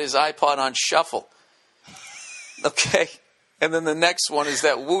he's got his iPod on shuffle. Okay? And then the next one is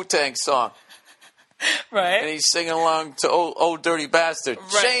that Wu-Tang song. Right. And he's singing along to Old Dirty Bastard.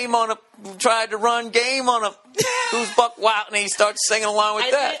 Right. Shame on who tried to run game on a who's buck wild. And he starts singing along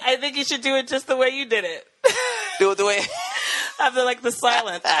with that. I think you should do it just the way you did it. Do it the way... After like the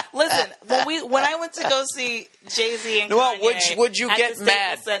silence. Listen, when I went to go see Jay-Z and Kanye... Well, would you get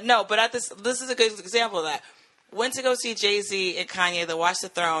mad? No, but this is a good example of that. went to go see Jay-Z and Kanye, the Watch the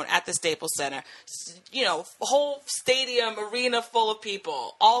Throne at the Staples Center. You know, whole stadium, arena full of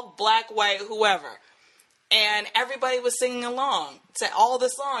people, all black, white, whoever. And everybody was singing along to all the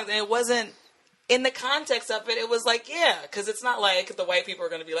songs. And it wasn't, in the context of it, it was like, yeah, because it's not like the white people are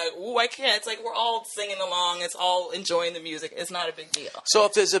going to be like, ooh, I can't. It's like we're all singing along. It's all enjoying the music. It's not a big deal. So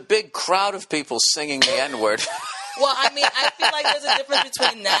if there's a big crowd of people singing the N-word... Well, I mean, I feel like there's a difference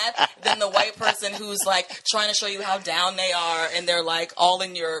between that than the white person who's like trying to show you how down they are, and they're like all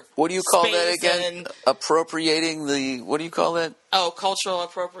in your What do you call that again? Appropriating the... What do you call that? Oh, cultural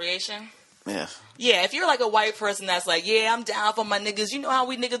appropriation? Yeah. Yeah, if you're like a white person that's like, yeah, I'm down for my niggas. You know how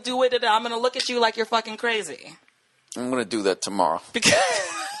we niggas do it. I'm going to look at you like you're fucking crazy. I'm going to do that tomorrow.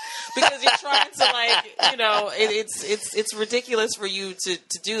 Because you're trying to, like, you know, it's ridiculous for you to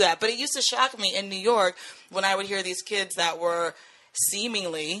do that. But it used to shock me in New York when I would hear these kids that were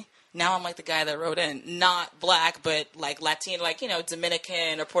seemingly, now I'm like the guy that wrote in, not black, but like Latino, like, you know,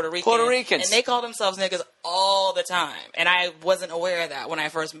 Dominican or Puerto Rican. Puerto Ricans. And they call themselves niggas all the time. And I wasn't aware of that when I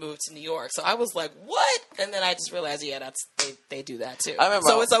first moved to New York. So I was like, what? And then I just realized, yeah, they do that too.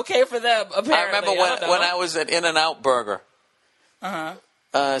 So it's okay for them, apparently. I remember when I was at In-N-Out Burger.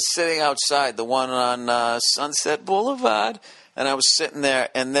 Sitting outside, the one on Sunset Boulevard, and I was sitting there,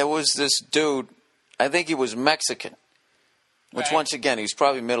 and there was this dude, I think he was Mexican, which right. Once again, he's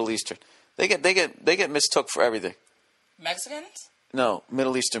probably Middle Eastern. They get mistook for everything. Mexicans? No,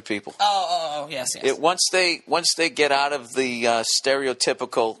 Middle Eastern people. Oh, yes. Once they get out of the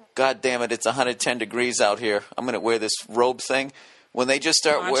stereotypical, God damn it, it's 110 degrees out here, I'm going to wear this robe thing. When they just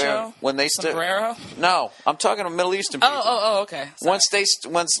start Poncho? Sombrero? No, I'm talking to Middle Eastern people. Okay. Sorry.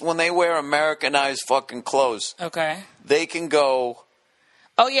 When they wear Americanized fucking clothes, okay, they can go.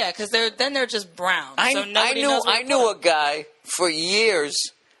 Oh yeah, because they're just brown. I knew a guy for years.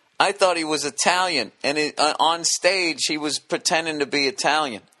 I thought he was Italian, and on stage he was pretending to be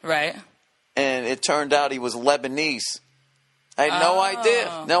Italian. Right. And it turned out he was Lebanese. I had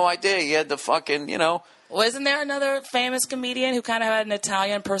no idea. He had the fucking, you know. Well, isn't there another famous comedian who kind of had an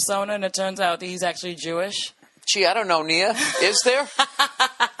Italian persona, and it turns out that he's actually Jewish? Gee, I don't know, Nia. Is there?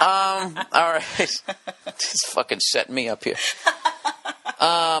 All right. Just fucking setting me up here.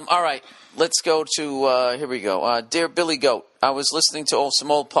 All right. Let's go to, here we go. Dear Billy Goat, I was listening to some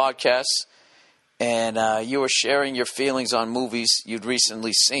old podcasts, and you were sharing your feelings on movies you'd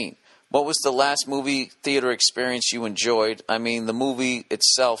recently seen. What was the last movie theater experience you enjoyed? I mean, the movie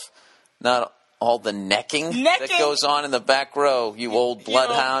itself, not all the necking that goes on in the back row, you old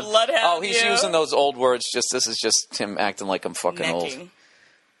bloodhound. Oh, he's using those old words. This is just him acting like I'm fucking necking.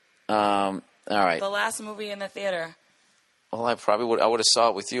 Old. All right. The last movie in the theater. Well, I would have saw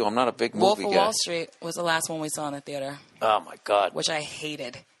it with you. I'm not a big movie guy. Wolf of Wall Street was the last one we saw in the theater. Oh my God. Which I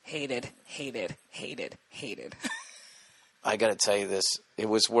hated. I got to tell you this. It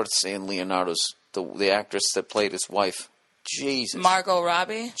was worth seeing Leonardo's, the actress that played his wife. Jesus. Margot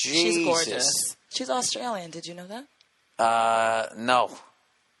Robbie? Jesus. She's gorgeous. She's Australian. Did you know that? No.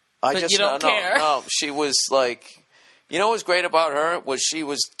 You don't care? No, she was like, you know what was great about her was she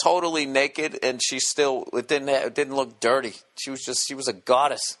was totally naked and she still, it didn't look dirty. She was a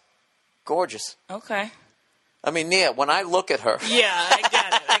goddess. Gorgeous. Okay. I mean, Nia, when I look at her. Yeah,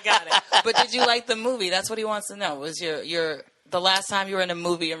 I got it. But did you like the movie? That's what he wants to know. Was the last time you were in a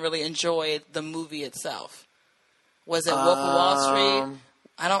movie and really enjoyed the movie itself? Was it Wolf of Wall Street?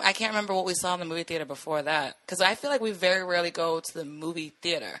 I can't remember what we saw in the movie theater before that. Because I feel like we very rarely go to the movie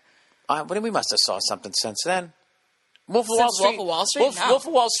theater. We must have saw something since then. Wolf of Wall Street? No. Wolf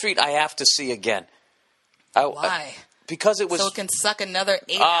of Wall Street I have to see again. Why? Because it was... So it can suck another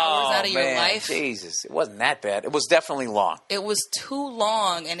 8 hours out of your life? Jesus. It wasn't that bad. It was definitely long. It was too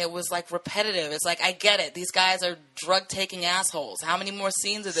long, and it was, like, repetitive. It's like, I get it. These guys are drug-taking assholes. How many more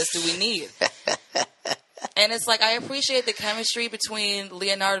scenes of this do we need? And it's like, I appreciate the chemistry between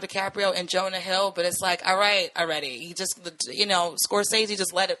Leonardo DiCaprio and Jonah Hill, but it's like, all right, already. He just, Scorsese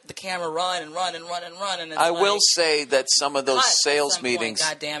just let the camera run and run and run and run. And I will say that some of those sales meetings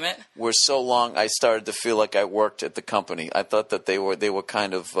were so long, I started to feel like I worked at the company. I thought that they were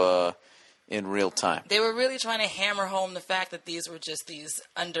kind of in real time. They were really trying to hammer home the fact that these were just these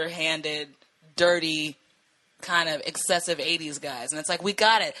underhanded, dirty, kind of excessive 80s guys. And it's like, we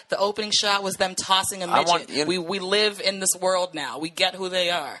got it. The opening shot was them tossing a midget. We live in this world now. We get who they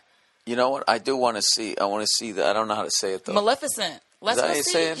are. You know what? I do want to see. I want to see that. I don't know how to say it, though. Maleficent. Let's go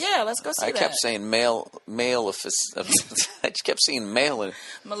see it. Yeah, let's go see that. I kept saying male. I just kept seeing male in it.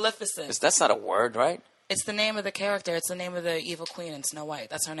 Maleficent. That's not a word, right? It's the name of the character. It's the name of the evil queen in Snow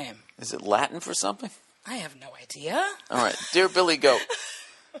White. That's her name. Is it Latin for something? I have no idea. All right. Dear Billy Goat.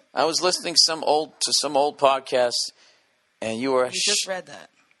 I was listening to some old podcasts, and you were. You just read that.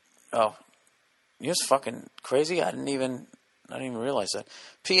 Oh, you're fucking crazy. I didn't even realize that.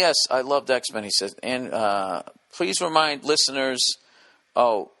 P.S. I loved X-Men. He says, and please remind listeners.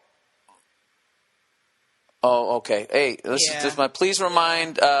 Oh, okay. Hey, please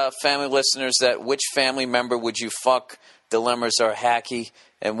remind family listeners that which family member would you fuck? Dilemmas are hacky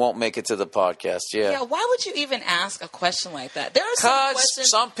and won't make it to the podcast. Yeah. Yeah, why would you even ask a question like that? There are Because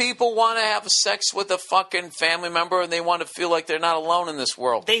some people want to have sex with a fucking family member and they want to feel like they're not alone in this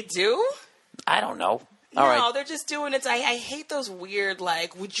world. They do? I don't know. All right. No, they're just doing it. I hate those weird,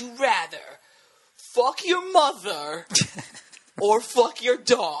 like, would you rather fuck your mother or fuck your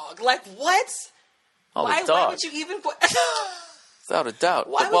dog? Like, what? Oh, why would you even put... Without a doubt.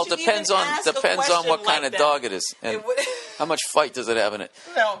 Well, depends on what kind of dog it is. And how much fight does it have in it?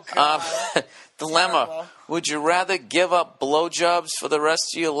 Oh, God. Dilemma. Terrible. Would you rather give up blowjobs for the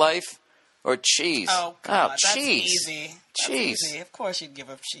rest of your life or cheese? Oh, God. That's cheese. easy. Cheese. Easy. Of course you'd give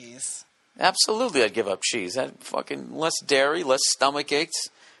up cheese. Absolutely, I'd give up cheese. I'd fucking less dairy, less stomach aches.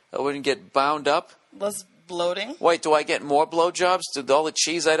 I wouldn't get bound up. Less bloating. Wait, do I get more blowjobs? Do all the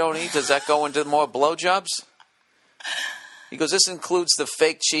cheese I don't eat, does that go into more blowjobs? He goes, this includes the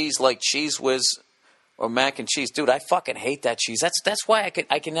fake cheese like Cheese Whiz or mac and cheese. Dude, I fucking hate that cheese. That's why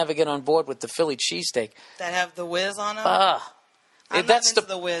I can never get on board with the Philly cheesesteak. That have the whiz on them? I'm not into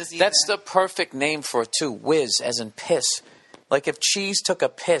the whiz either. That's the perfect name for it, too. Whiz, as in piss. Like if cheese took a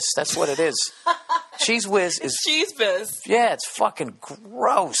piss, that's what it is. Cheese Whiz is... Cheese Whiz. Yeah, it's fucking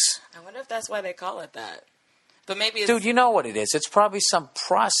gross. I wonder if that's why they call it that. But maybe it's... Dude, you know what it is. It's probably some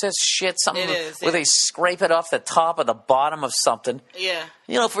processed shit, something where they scrape it off the top or the bottom of something. Yeah.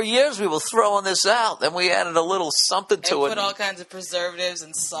 You know, for years we were throwing this out, then we added a little something to it. Put all kinds of preservatives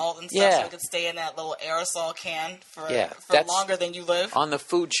and salt and stuff so it could stay in that little aerosol can for longer than you live. On the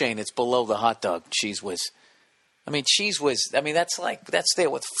food chain, it's below the hot dog, Cheese Whiz. I mean, Cheese Whiz, that's there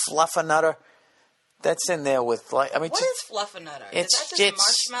with Fluffernutter. That's in there with, like, I mean... What is Fluffernutter? Is that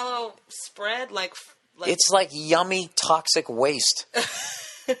just marshmallow spread, it's like yummy, toxic waste.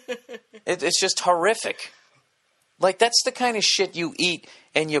 It's just horrific. Like, that's the kind of shit you eat,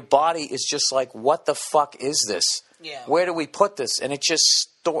 and your body is just like, what the fuck is this? Yeah. Where do we put this? And it just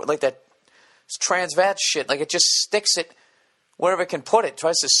like that trans fat shit. Like, it just sticks it wherever it can put it.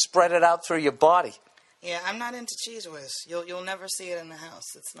 Tries to spread it out through your body. Yeah, I'm not into Cheese Whiz. You'll never see it in the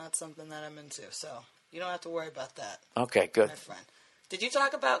house. It's not something that I'm into, so you don't have to worry about that. Okay, good. My friend. Did you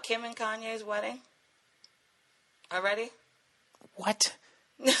talk about Kim and Kanye's wedding already? What?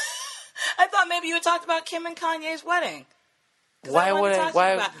 I thought maybe you had talked about Kim and Kanye's wedding. Why would I?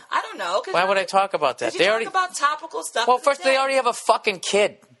 I don't know. Why would I talk about that? Did you talk about topical stuff? Well, first, they already have a fucking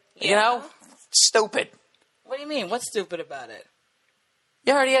kid. Yeah. You know? Stupid. What do you mean? What's stupid about it?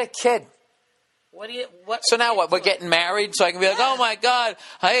 You already had a kid. What? So now what? We're getting married, so I can be like, oh my God,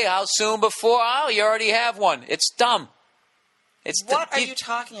 hey, how soon before? Oh, you already have one. It's dumb. What are you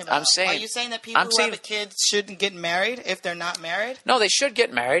talking about? I'm saying. Are you saying that people who have a kid shouldn't get married if they're not married? No, they should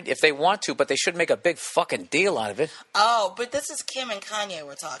get married if they want to, but they should make a big fucking deal out of it. Oh, but this is Kim and Kanye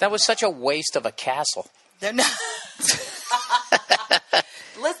we're talking. That was such a waste of a castle. They're not.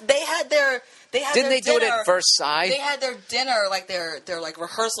 Listen, they had their. Didn't they do it at Versailles? They had their dinner, like their like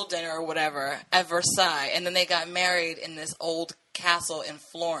rehearsal dinner or whatever, at Versailles, and then they got married in this old castle in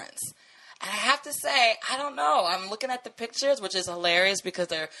Florence. And I have to say, I don't know. I'm looking at the pictures, which is hilarious because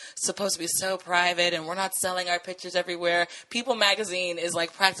they're supposed to be so private, and we're not selling our pictures everywhere. People magazine is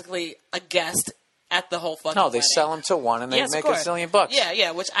like practically a guest at the whole fucking No, they wedding. sell them to one, and they make $1 zillion bucks.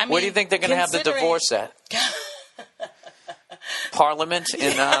 Yeah. Which I mean, where do you think they're going to have the divorce at? Parliament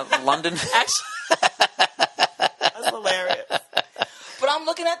in London. Actually, that's hilarious. But I'm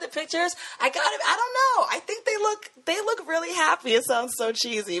looking at the pictures. I don't know. I think they look really happy. It sounds so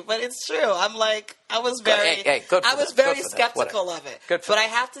cheesy, but it's true. I'm like, I was very skeptical of it. But I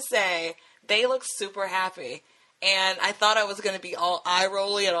have to say, they look super happy. And I thought I was going to be all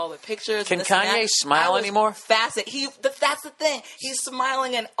eye-rolly at all the pictures. Can Kanye smile anymore? That's the thing. He's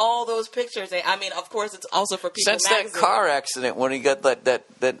smiling in all those pictures. I mean, of course, it's also for People Since magazine. that car accident when he got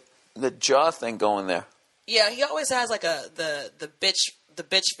that jaw thing going there. Yeah, he always has like the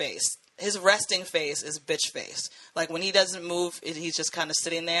bitch face. His resting face is bitch face. Like when he doesn't move, he's just kind of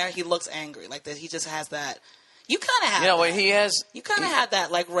sitting there. He looks angry. Like that. He just has that. You kind of have. You kind of have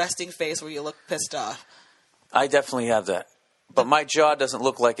that like resting face where you look pissed off. I definitely have that, but my jaw doesn't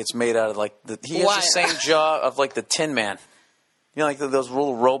look like it's made out of like he has the same jaw of like the Tin Man. You know, like those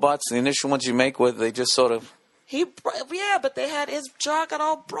little robots, the initial ones you make with, they just sort of. But his jaw got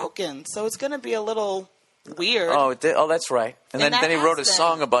all broken, so it's gonna be a little. weird. Oh, that's right. And then he wrote a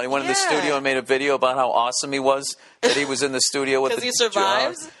song about it. He went in the studio and made a video about how awesome he was, that he was in the studio with because he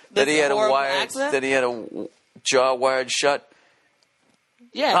survived. That he had accident? that he had a jaw wired shut.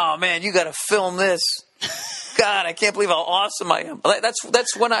 Yeah. Oh man, you got to film this. God, I can't believe how awesome I am.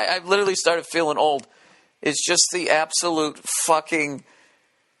 That's when I literally started feeling old. It's just the absolute fucking.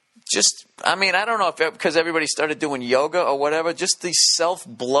 Just, I mean, I don't know if because everybody started doing yoga or whatever. Just the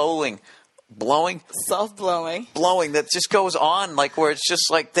blowing that just goes on, like where it's just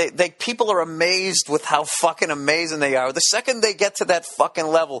like they people are amazed with how fucking amazing they are. The second they get to that fucking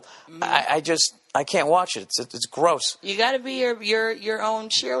level, I can't watch it. It's gross. You got to be your own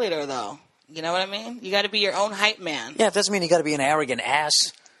cheerleader, though. You know what I mean? You got to be your own hype man. Yeah, it doesn't mean you got to be an arrogant ass.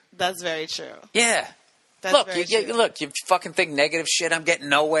 That's very true. Yeah. Look, you fucking think negative shit. I'm getting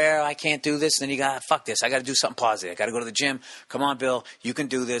nowhere. I can't do this. And then you got, fuck this. I got to do something positive. I got to go to the gym. Come on, Bill. You can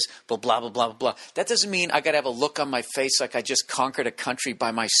do this. Blah, blah, blah, blah, blah. That doesn't mean I got to have a look on my face like I just conquered a country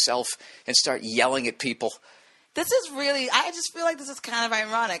by myself and start yelling at people. This is really, I just feel like this is kind of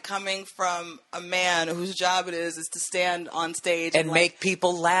ironic coming from a man whose job it is to stand on stage. And make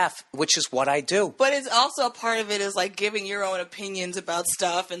people laugh, which is what I do. But it's also a part of it is like giving your own opinions about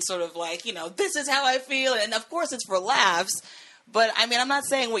stuff and sort of like, this is how I feel. And of course it's for laughs. But I mean, I'm not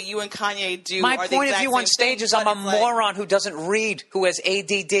saying what you and Kanye do. My point of view on stage is I'm a moron who doesn't read, who has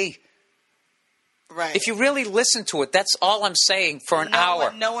ADD. Right. If you really listen to it, that's all I'm saying for an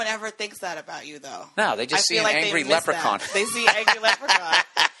hour. No one ever thinks that about you, though. No, they just see an angry leprechaun. They see an angry leprechaun.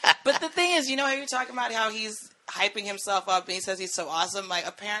 But the thing is, how you're talking about how he's hyping himself up and he says he's so awesome. Like,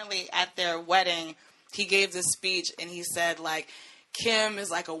 apparently at their wedding, he gave this speech and he said, like, Kim is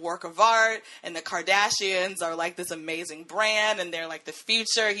like a work of art and the Kardashians are like this amazing brand and they're like the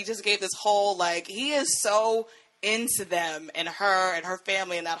future. He just gave this whole, like, he is so into them and her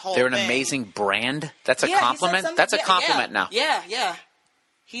family and that whole thing. They're an amazing brand? That's a compliment? That's a compliment now. Yeah.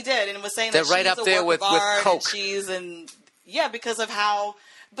 He did, and was saying they're that right up there with Coke. Because of how.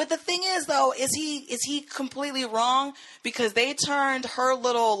 But the thing is, though, is he completely wrong? Because they turned her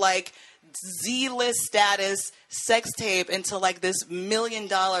little like Z-list status sex tape into like this $1 million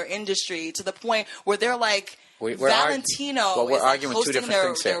industry to the point where they're like. Valentino we're is arguing hosting two different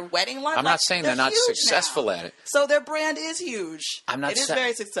things here. Their wedding lunch. I'm not saying they're not successful now. at it. So their brand is huge. It is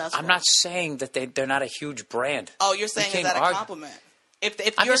very successful. I'm not saying that they're not a huge brand. Oh, you're saying is that a compliment?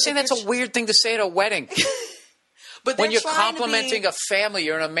 I'm just saying that's a weird thing to say at a wedding. But when you're complimenting a family,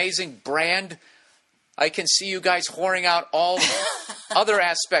 you're an amazing brand. I can see you guys whoring out all other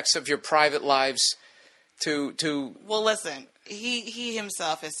aspects of your private lives to. Well, listen, he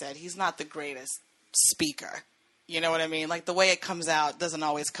himself has said he's not the greatest speaker. You know what I mean? Like, the way it comes out doesn't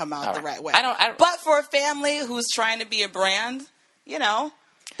always come out the right way. I don't. But for a family who's trying to be a brand, that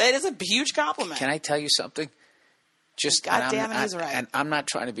is a huge compliment. Can I tell you something? Just goddamn, he's right. And I'm not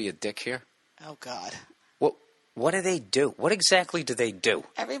trying to be a dick here. Oh God. What do they do? What exactly do they do?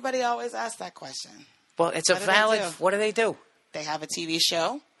 Everybody always asks that question. Well, it's a valid. What do they do? They have a TV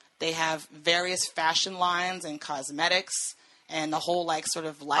show. They have various fashion lines and cosmetics. And the whole, like, sort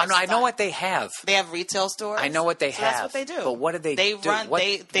of lifestyle. I know what they have. They have retail stores. I know what they have. That's what they do. But what do they do? What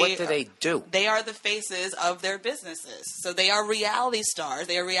do they do? They are the faces of their businesses. So they are reality stars.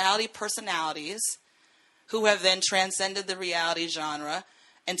 They are reality personalities who have then transcended the reality genre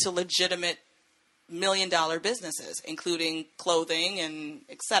into legitimate $1 million businesses, including clothing and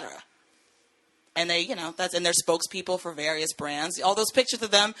et cetera. And they, and they're spokespeople for various brands. All those pictures of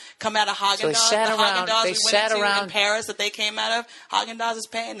them come out of Haagen-Dazs. So they sat around in Paris that they came out of. Haagen-Dazs is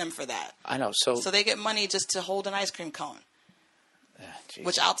paying them for that. I know. So they get money just to hold an ice cream cone,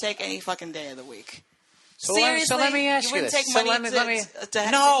 which I'll take any fucking day of the week. So seriously, let me ask you this. Take money to eat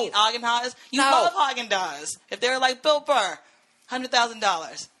Haagen-Dazs. You love Haagen-Dazs. If they're like Bill Burr,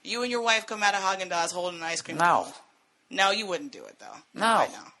 $100,000. You and your wife come out of Haagen-Dazs holding an ice cream cone. No, you wouldn't do it though. No. I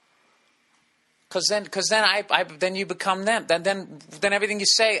know. Because then you become them. Then everything you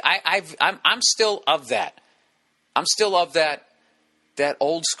say, I'm still of that. I'm still of that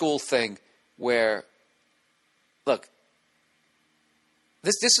old school thing where, look,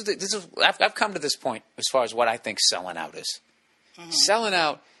 this is I've come to this point as far as what I think selling out is. Mm-hmm. Selling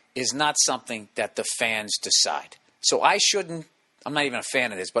out is not something that the fans decide. So I shouldn't. I'm not even a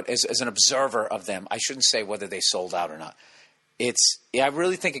fan of this, but as an observer of them, I shouldn't say whether they sold out or not. I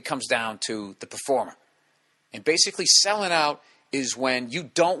really think it comes down to the performer. And basically selling out is when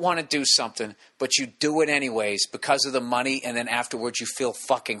you don't want to do something, but you do it anyways because of the money, and then afterwards you feel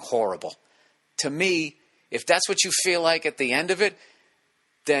fucking horrible. To me, if that's what you feel like at the end of it,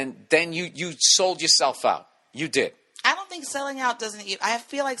 then you sold yourself out. You did. I don't think selling out doesn't even, I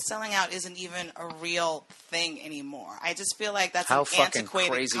feel like selling out isn't even a real thing anymore. I just feel like that's How an fucking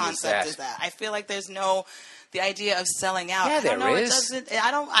antiquated crazy concept is that? I feel like there's no, the idea of selling out. Yeah, I don't know, there it is. doesn't,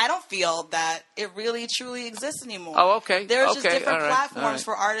 I don't feel that it really truly exists anymore. Oh, okay. There's just Okay, different all right, platforms all right.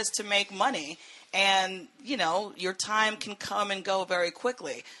 for artists to make money. And, you know, your time can come and go very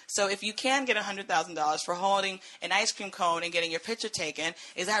quickly. So if you can get $100,000 for holding an ice cream cone and getting your picture taken,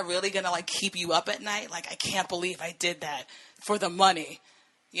 is that really going to, like, keep you up at night? Like, I can't believe I did that for the money,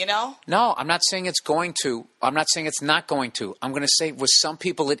 you know? No, I'm not saying it's going to. I'm not saying it's not going to. I'm going to say with some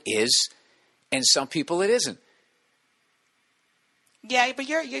people it is, and some people it isn't. Yeah, but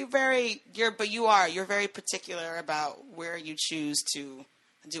you're very particular about where you choose to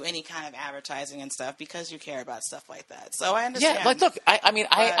do any kind of advertising and stuff because you care about stuff like that. So I understand. Yeah, but look,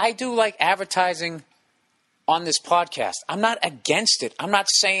 I do like advertising on this podcast. I'm not against it. I'm not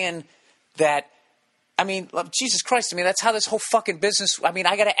saying that. I mean, Jesus Christ. I mean, that's how this whole fucking business. I mean,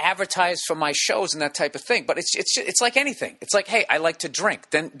 I got to advertise for my shows and that type of thing. But it's like anything. It's like, hey, I like to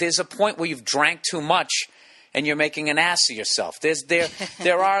drink. Then there's a point where you've drank too much and you're making an ass of yourself.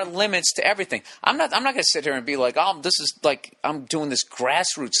 There are limits to everything. I'm not going to sit here and be like, oh, this is like I'm doing this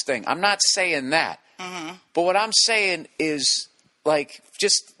grassroots thing. I'm not saying that. Mm-hmm. But what I'm saying is like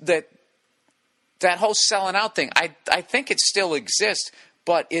just that whole selling out thing. I think it still exists,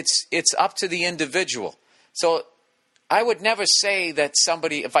 but it's up to the individual. So I would never say that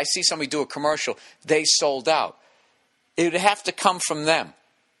somebody, if I see somebody do a commercial, they sold out. It would have to come from them.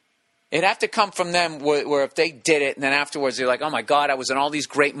 It'd have to come from them where if they did it and then afterwards they're like, oh, my God, I was in all these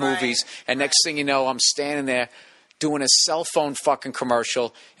great movies. Right. And next thing you know, I'm standing there doing a cell phone fucking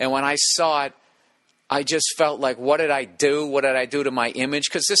commercial. And when I saw it, I just felt like, what did I do? What did I do to my image?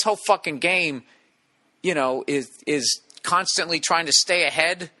 Because this whole fucking game, you know, is constantly trying to stay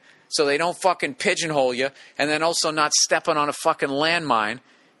ahead so they don't fucking pigeonhole you. And then also not stepping on a fucking landmine,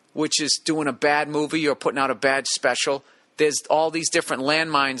 which is doing a bad movie or putting out a bad special. There's all these different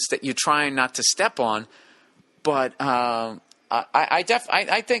landmines that you're trying not to step on, but I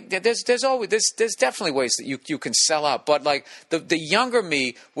think that there's definitely ways that you can sell out. But like the younger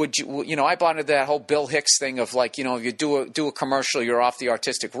me I bought into that whole Bill Hicks thing of like, you know, you do a commercial, you're off the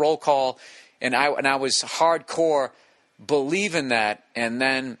artistic roll call, and I was hardcore believing that, and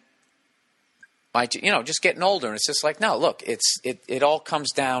then just getting older, and it's just like, no, look, it all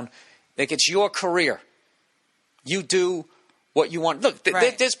comes down, like it's your career. You do what you want. Look,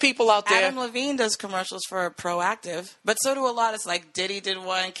 there's people out there. Adam Levine does commercials for Proactive, but so do a lot. It's like Diddy did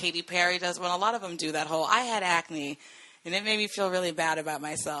one, Katy Perry does one. A lot of them do that whole, I had acne, and it made me feel really bad about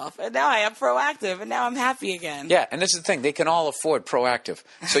myself. And now I am Proactive, and now I'm happy again. Yeah, and this is the thing. They can all afford Proactive.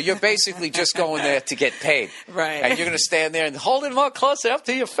 So you're basically just going there to get paid. Right. And you're going to stand there and hold it more closer up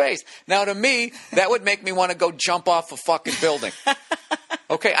to your face. Now, to me, that would make me want to go jump off a fucking building.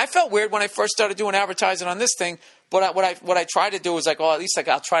 Okay, I felt weird when I first started doing advertising on this thing, but what I try to do is like, well, at least like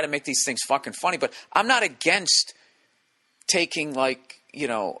I'll try to make these things fucking funny. But I'm not against taking like,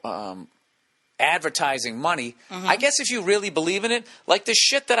 advertising money. Mm-hmm. I guess if you really believe in it, like the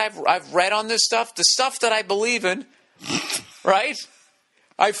shit that I've read on this stuff, the stuff that I believe in, right?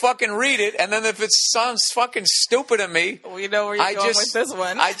 I fucking read it, and then if it sounds fucking stupid to me, well, you know where you're going with this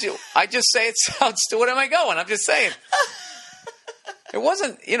one. I just say it sounds stupid. Where am I going? I'm just saying. It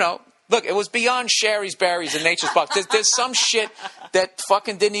wasn't, look, it was beyond Sherry's Berries and Nature's Box. There's some shit that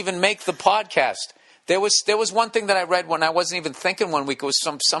fucking didn't even make the podcast. There was one thing that I read when I wasn't even thinking one week. It was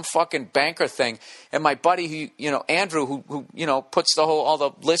some fucking banker thing. And my buddy, Andrew, who puts all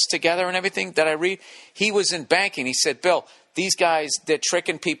the lists together and everything that I read, he was in banking. He said, Bill, these guys, they're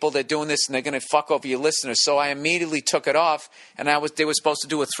tricking people. They're doing this and they're going to fuck over your listeners. So I immediately took it off, and they were supposed to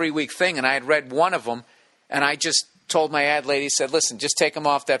do a 3-week thing, and I had read one of them, and I just told my ad lady, said, listen, just take them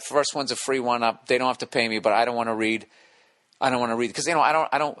off. That first one's a free one. They don't have to pay me, but I don't want to read. Because,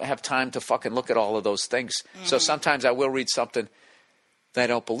 I don't have time to fucking look at all of those things. Mm-hmm. So sometimes I will read something that I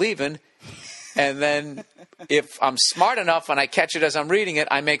don't believe in. And then if I'm smart enough and I catch it as I'm reading it,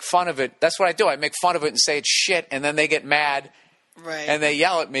 I make fun of it. That's what I do. I make fun of it and say it's shit. And then they get mad. Right. And they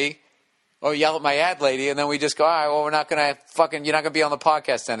yell at me or yell at my ad lady. And then we just go, all right, well, you're not going to be on the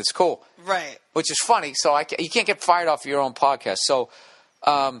podcast then. It's cool. Right. Which is funny. So you can't get fired off your own podcast. So,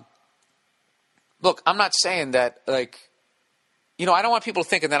 look, I'm not saying that, like, I don't want people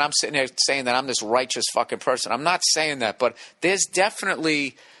thinking that I'm sitting there saying that I'm this righteous fucking person. I'm not saying that, but there's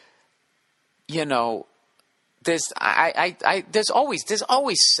definitely, there's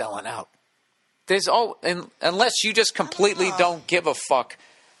always selling out. Unless you just completely don't give a fuck.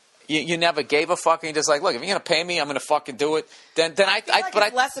 You never gave a fuck, and you're just like, look, if you're gonna pay me, I'm gonna fucking do it. Then I feel like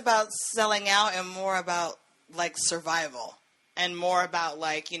it's less about selling out and more about like survival and more about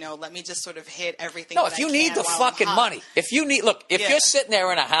like, you know, let me just sort of hit everything. No, that if you I need can the while fucking I'm hot. money, if you're sitting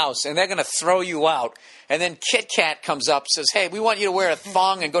there in a house and they're going to throw you out, and then Kit Kat comes up and says, hey, we want you to wear a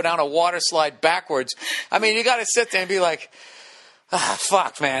thong and go down a water slide backwards. I mean, you got to sit there and be like,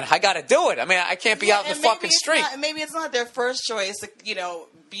 fuck, man, I got to do it. I mean, I can't be out in the fucking street. Maybe it's not their first choice to, you know,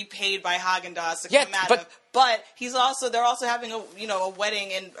 be paid by Haagen-Dazs to come out but, of. But they're also having a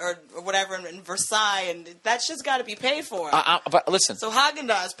wedding or whatever in Versailles, and that shit's got to be paid for. But listen. So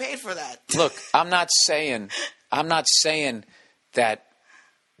Haagen-Dazs paid for that. Look, I'm not saying that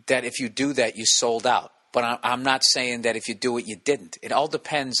if you do that, you sold out. But I'm not saying that if you do it, you didn't. It all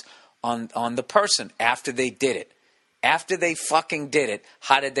depends on the person after they did it. After they fucking did it,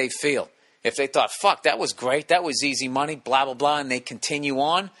 how did they feel? If they thought, fuck, that was great, that was easy money, blah, blah, blah, and they continue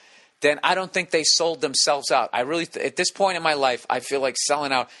on, then I don't think they sold themselves out. I really, at this point in my life, I feel like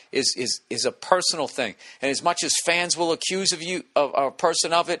selling out is a personal thing. And as much as fans will accuse of you, of a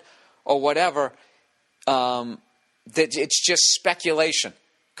person of it, or whatever, that it's just speculation.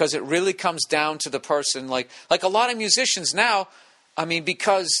 Because it really comes down to the person. Like a lot of musicians now, I mean,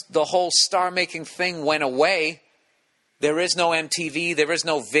 because the whole star-making thing went away, there is no MTV, there is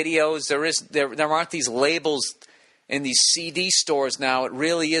no videos, there aren't these labels in these CD stores now. It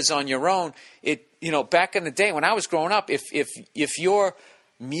really is on your own. Back in the day when I was growing up, if your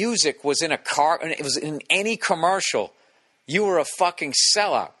music was in a car and it was in any commercial, you were a fucking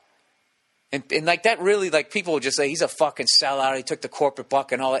sellout. And like that really, like people would just say, he's a fucking sellout, he took the corporate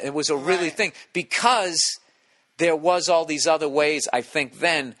buck and all that. It was a really thing because there was all these other ways, I think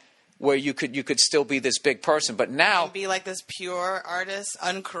then, where you could still be this big person. But now... And be like this pure artist,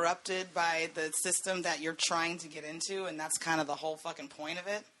 uncorrupted by the system that you're trying to get into, and that's kind of the whole fucking point of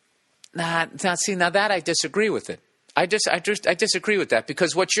it? Now that I disagree with it. I disagree with that,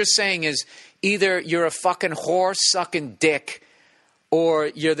 because what you're saying is either you're a fucking whore sucking dick or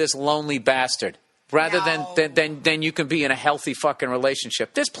you're this lonely bastard. Rather than you can be in a healthy fucking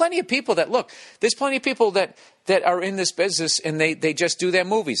relationship. There's plenty of people that are in this business and they just do their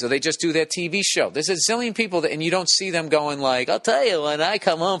movies or they just do their TV show. There's a zillion people and you don't see them going like, I'll tell you, when I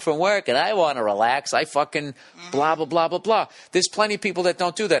come home from work and I want to relax, I fucking blah, blah, blah, blah, blah. There's plenty of people that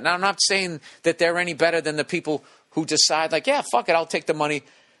don't do that. Now, I'm not saying that they're any better than the people who decide like, yeah, fuck it, I'll take the money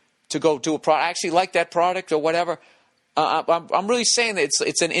to go do a product. I actually like that product or whatever. I'm really saying that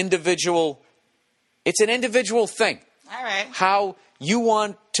it's an individual... It's an individual thing. All right. How you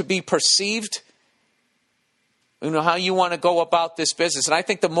want to be perceived, how you want to go about this business. And I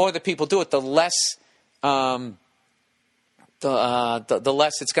think the more that people do it, the less the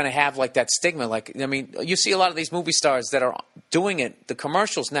less it's going to have like that stigma. Like, I mean, you see a lot of these movie stars that are doing it, the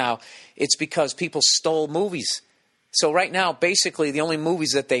commercials now, it's because people stole movies. So right now, basically, the only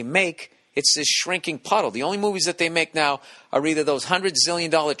movies that they make, it's this shrinking puddle. The only movies that they make now are either those $100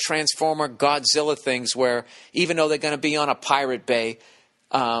 zillion Transformer Godzilla things where even though they're going to be on a pirate bay,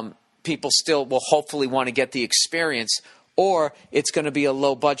 people still will hopefully want to get the experience, or it's going to be a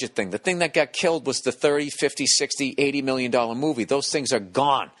low-budget thing. The thing that got killed was the $30, $50, $60, $80 million movie. Those things are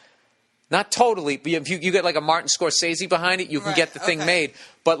gone. Not totally, but if you get like a Martin Scorsese behind it, you can get the thing made.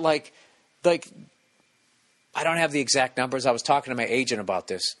 But like, I don't have the exact numbers. I was talking to my agent about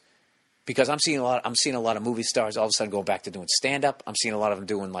this. Because I'm seeing a lot of movie stars all of a sudden going back to doing stand-up. I'm seeing a lot of them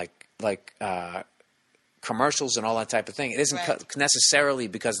doing like commercials and all that type of thing. It isn't necessarily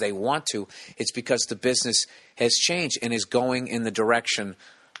because they want to. It's because the business has changed and is going in the direction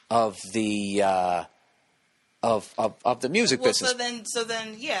of the of the music business. So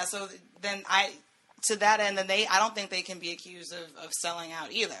then to that end, then I don't think they can be accused of selling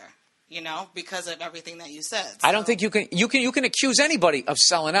out either. Because of everything that you said. So. I don't think you can accuse anybody of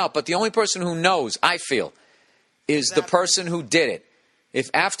selling out, but the only person who knows, I feel, is the person who did it. If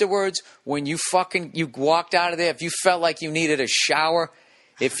afterwards, when you walked out of there, if you felt like you needed a shower,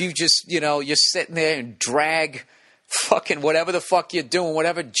 if you just, you're sitting there and drag fucking whatever the fuck you're doing,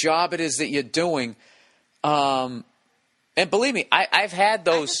 whatever job it is that you're doing, and believe me, I've had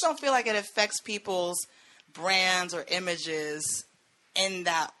those. I just don't feel like it affects people's brands or images in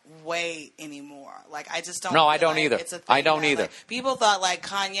that way anymore. Like, I just don't. No, I don't either. It's a thing I don't either. Like, people thought like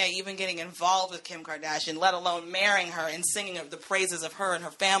Kanye even getting involved with Kim Kardashian, let alone marrying her and singing the praises of her and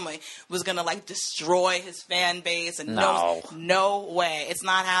her family, was gonna like destroy his fan base. And no way, it's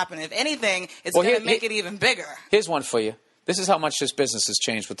not happening. If anything, it's gonna make it even bigger. Here's one for you. This is how much this business has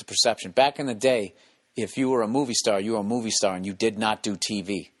changed with the perception. Back in the day, if you were a movie star, you were a movie star, and you did not do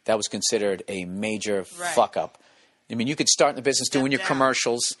TV. That was considered a major fuck up. I mean, you could start in the business doing your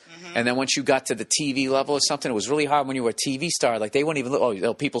commercials, and then once you got to the TV level or something, it was really hard when you were a TV star. Like, they wouldn't even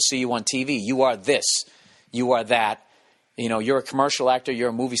look, people see you on TV. You are this. you are that. You know, you're a commercial actor, you're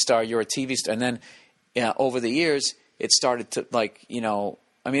a movie star, you're a TV star. And then over the years, it started to, like, you know,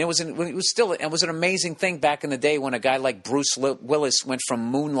 I mean, it was an amazing thing back in the day when a guy like Bruce Willis went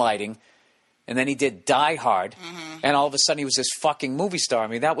from moonlighting, and then he did Die Hard, and all of a sudden he was this fucking movie star. I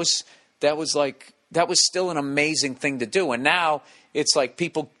mean, that was still an amazing thing to do. And now it's like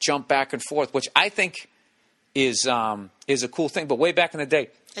people jump back and forth, which I think is a cool thing. But way back in the day,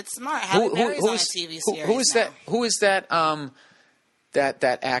 it's smart. Halle Berry's on a TV series. Who is that? Who is that?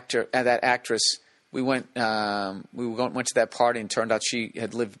 That actor, that actress. We went to that party, and turned out she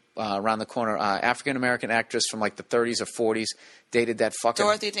had lived around the corner. African American actress from like the 30s or 40s, dated that fucking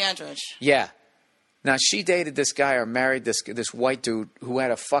Dorothy Dandridge. Yeah. Now she dated this guy or married this white dude who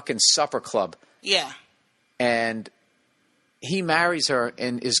had a fucking supper club. Yeah. And he marries her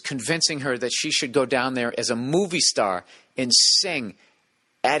and is convincing her that she should go down there as a movie star and sing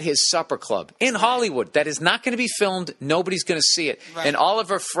at his supper club in Hollywood. That is not going to be filmed. Nobody's going to see it. Right. And all of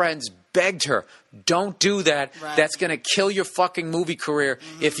her friends begged her, don't do that. Right. That's going to kill your fucking movie career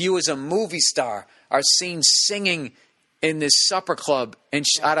if you as a movie star are seen singing in this supper club. And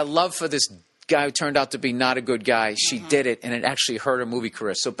out of love for this guy who turned out to be not a good guy, she did it, and it actually hurt her movie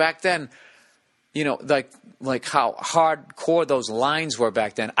career. So back then, you know, like how hardcore those lines were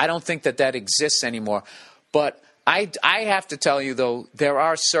back then, I don't think that exists anymore. But I have to tell you, though, there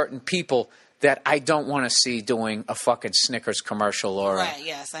are certain people that I don't want to see doing a fucking Snickers commercial or Right,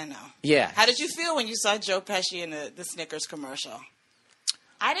 yes, I know. Yeah. How did you feel when you saw Joe Pesci in the Snickers commercial?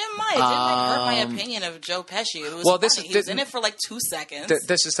 I didn't mind. It didn't hurt my opinion of Joe Pesci. It was funny. He was in it for like 2 seconds.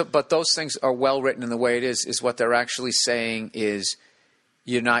 But those things are well written, and the way it is what they're actually saying is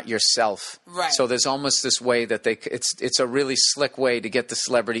you're not yourself. Right. So there's almost this way that it's a really slick way to get the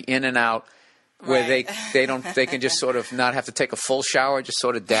celebrity in and out, where they can just sort of not have to take a full shower, just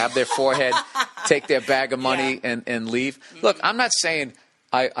sort of dab their forehead, take their bag of money and leave. Look, I'm not saying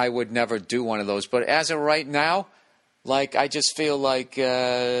I would never do one of those, but as of right now, like, I just feel like,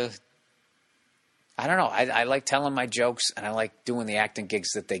 I don't know. I like telling my jokes, and I like doing the acting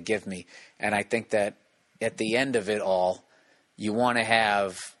gigs that they give me. And I think that at the end of it all, you want to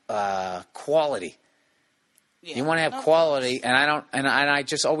have quality. Yeah, you want to have quality, and I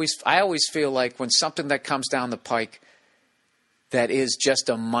always feel like when something that comes down the pike that is just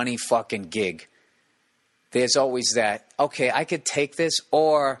a money fucking gig, there's always that, okay, I could take this,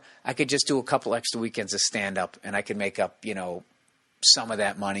 or I could just do a couple extra weekends of stand-up, and I could make up, you know, some of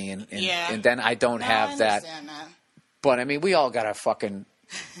that money, and then I don't have that. But, I mean, we all got our fucking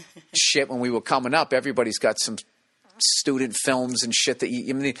shit when we were coming up. Everybody's got some student films and shit that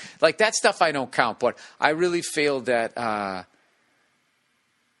I mean, like, that stuff I don't count. But I really feel that, at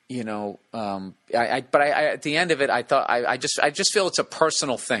the end of it, I just feel it's a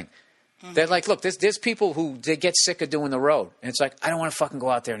personal thing. They're like, look, there's people who they get sick of doing the road, and it's like, I don't want to fucking go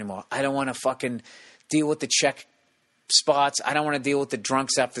out there anymore. I don't want to fucking deal with the check spots. I don't want to deal with the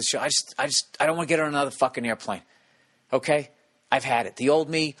drunks after the show. I don't want to get on another fucking airplane. Okay, I've had it. The old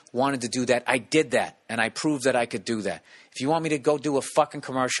me wanted to do that. I did that, and I proved that I could do that. If you want me to go do a fucking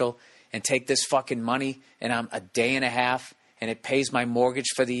commercial and take this fucking money, and I'm a day and a half, and it pays my mortgage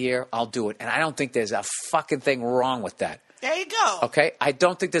for the year, I'll do it. And I don't think there's a fucking thing wrong with that. There you go. Okay? I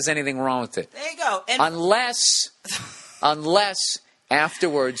don't think there's anything wrong with it. There you go. And unless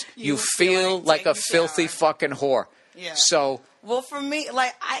afterwards you feel like a filthy fucking whore. Yeah. So. Well, for me,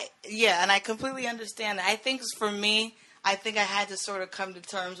 and I completely understand that. I think for me, I think I had to sort of come to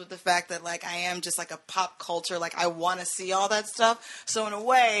terms with the fact that, like, I am just like a pop culture. Like, I want to see all that stuff. So in a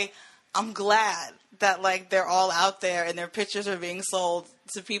way, I'm glad that, like, they're all out there and their pictures are being sold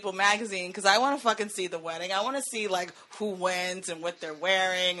to People magazine, because I want to fucking see the wedding. I want to see, like, who wins and what they're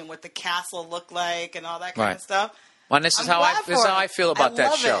wearing and what the castle looked like and all that kind of stuff. Well, this is how I feel about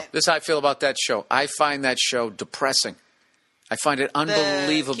that show. This is how I feel about that show. I find that show depressing. I find it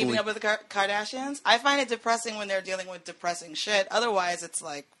unbelievably. Keeping Up with the Kardashians? I find it depressing when they're dealing with depressing shit. Otherwise, it's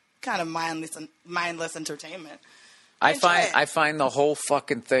like kind of mindless entertainment. I find the whole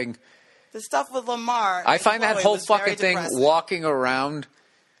fucking thing. The stuff with Lamar. I find that whole fucking thing, walking around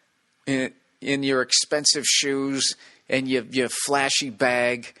in your expensive shoes and your flashy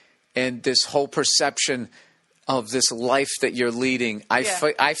bag and this whole perception of this life that you're leading.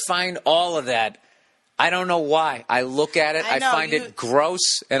 I find all of that. I don't know why. I look at it, I find it gross,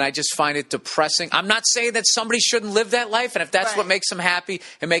 and I just find it depressing. I'm not saying that somebody shouldn't live that life, and if that's what makes them happy,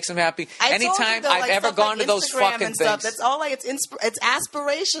 it makes them happy. Anytime I've ever gone to those fucking things. That's all, like, it's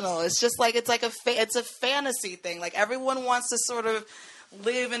aspirational. It's just like, it's a fantasy thing. Like, everyone wants to sort of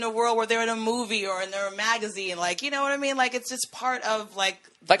live in a world where they're in a movie or in a magazine. Like, you know what I mean? Like, it's just part of like.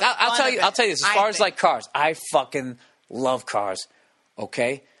 I'll tell you this. As far as like cars, I fucking love cars.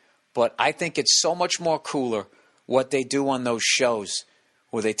 Okay, but I think it's so much more cooler what they do on those shows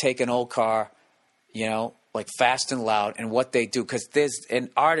where they take an old car, you know, like Fast and Loud, and what they do, because there's an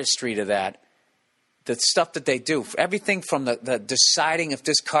artistry to that. The stuff that they do, everything from the deciding if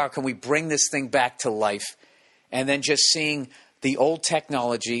this car, can we bring this thing back to life, and then just seeing the old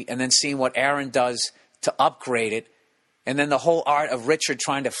technology, and then seeing what Aaron does to upgrade it, and then the whole art of Richard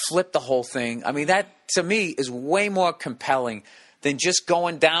trying to flip the whole thing. I mean, that to me is way more compelling than just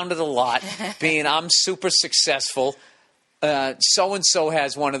going down to the lot, being I'm super successful. So-and-so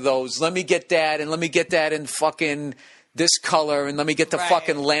has one of those. Let me get that, and let me get that in fucking this color, and let me get the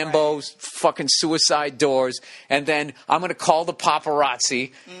fucking Lambo's fucking suicide doors, and then I'm going to call the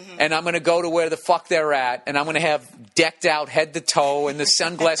paparazzi, and I'm going to go to where the fuck they're at, and I'm going to have decked out head to toe, and the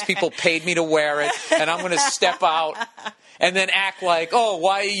sunglass people paid me to wear it, and I'm going to step out and then act like, oh,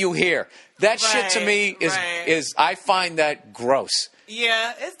 why are you here? That shit to me is I find that gross.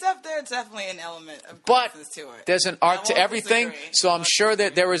 Yeah, there's definitely an element of but grossness to it. There's an art to everything, so I'm sure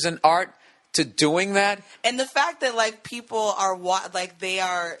that there is an art to doing that. And the fact that like people are like they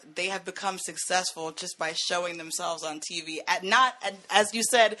have become successful just by showing themselves on TV, as you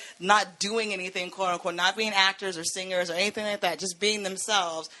said, not doing anything, quote unquote, not being actors or singers or anything like that, just being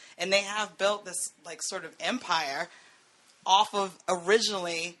themselves, and they have built this like sort of empire off of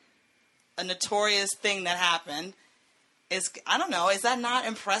originally a notorious thing that happened. I don't know. Is that not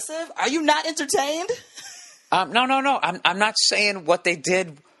impressive? Are you not entertained? No. I'm not saying what they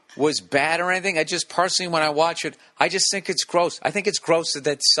did was bad or anything. I just personally, when I watch it, I just think it's gross. I think it's gross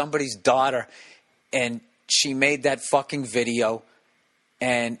that somebody's daughter, and she made that fucking video,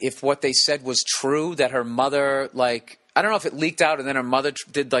 and if what they said was true, that her mother, like, I don't know if it leaked out and then her mother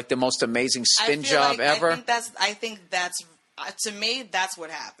did like the most amazing spin job ever. I think that's to me, that's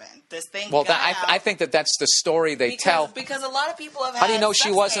what happened. This thing. Well, I think that's the story they tell. Because a lot of people have had. How do you know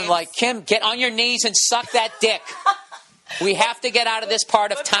she wasn't tapes. Like, Kim, get on your knees and suck that dick? We have to get out of this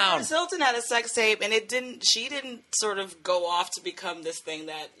part of town. Paris Hilton had a sex tape, and she didn't sort of go off to become this thing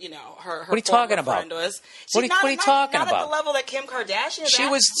that, you know, her what are you talking about? Was. What are you talking about? Not at the level that Kim Kardashian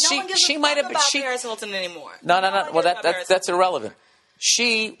is. She might have been Paris Hilton anymore. No. Well, that's irrelevant.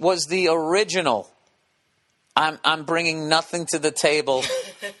 She was the original. I'm bringing nothing to the table.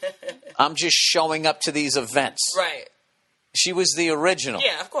 I'm just showing up to these events. Right. She was the original.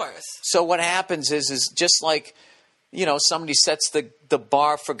 Yeah, of course. So what happens is just like, you know, somebody sets the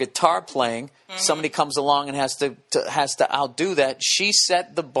bar for guitar playing. Mm-hmm. Somebody comes along and has to outdo that. She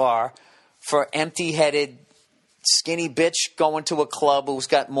set the bar for empty-headed, skinny bitch going to a club who's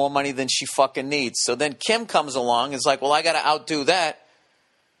got more money than she fucking needs. So then Kim comes along and is like, well, I got to outdo that.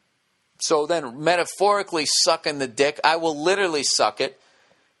 So then, metaphorically sucking the dick, I will literally suck it.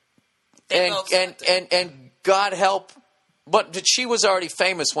 And God help, but she was already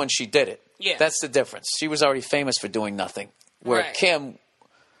famous when she did it. Yeah. That's the difference. She was already famous for doing nothing, where Kim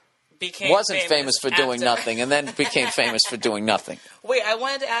wasn't famous for doing nothing, and then became famous for doing nothing. Wait, I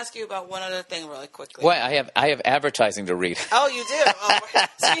wanted to ask you about one other thing really quickly. Wait, I have advertising to read. Oh, you do?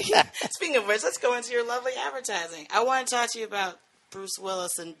 Oh, speaking of which, let's go into your lovely advertising. I want to talk to you about Bruce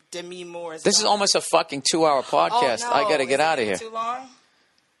Willis and Demi Moore's. This is almost a fucking 2-hour podcast. Oh, no. I got to get out of here. Too long?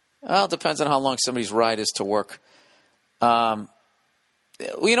 Well, it depends on how long somebody's ride is to work. Well,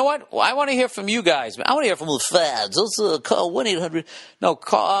 you know what? I want to hear from you guys. I want to hear from the fans. Let's call 1-800. No,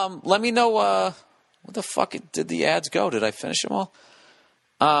 call. Let me know. What the fuck did the ads go? Did I finish them all?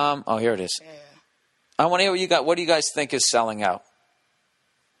 Oh, here it is. Yeah. I want to hear what you got. What do you guys think is selling out?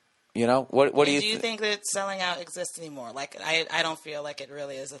 You know, what do you think that selling out exists anymore? Like, I don't feel like it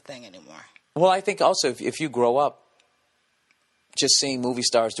really is a thing anymore. Well, I think also if you grow up just seeing movie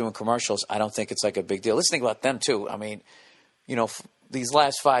stars doing commercials, I don't think it's like a big deal. Let's think about them too. I mean, you know, these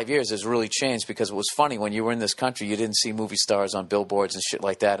last 5 years has really changed because it was funny when you were in this country, you didn't see movie stars on billboards and shit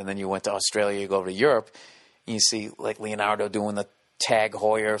like that, and then you went to Australia, you go over to Europe, and you see like Leonardo doing the Tag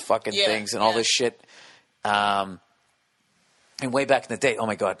Heuer fucking things and all this shit. And way back in the day, oh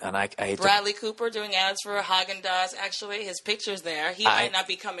my God, and I hate Bradley Cooper doing ads for Haagen-Dazs, actually. His picture's there. He might not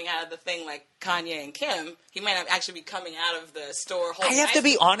be coming out of the thing like Kanye and Kim. He might not actually be coming out of the store holding I have to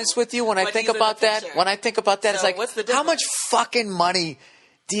be honest with you when I think about that. When I think about that, it's like, how much fucking money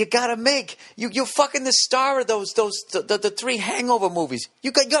do you got to make? You're fucking the star of the 3 Hangover movies.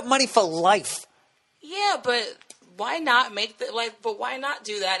 You got money for life. Yeah, but why not but why not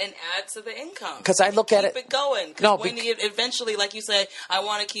do that and add to the income? Because I look at it. Keep it going. No, when you eventually, like you say, I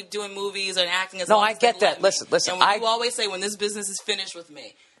want to keep doing movies and acting as No, long I as get they that. let me. Listen. And you always say, when this business is finished with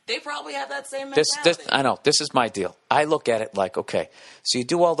me, they probably have that same mentality. I know. This is my deal. I look at it like, okay, so you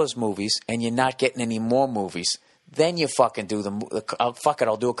do all those movies and you're not getting any more movies. Then you fucking do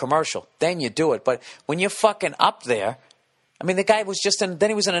I'll do a commercial. Then you do it. But when you're fucking up there, I mean, the guy was then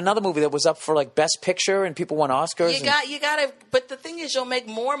he was in another movie that was up for like Best Picture and people won Oscars. You gotta, but the thing is, you'll make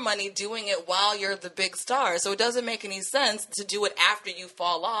more money doing it while you're the big star. So it doesn't make any sense to do it after you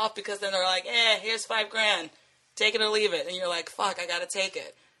fall off, because then they're like, here's $5,000. Take it or leave it. And you're like, fuck, I gotta take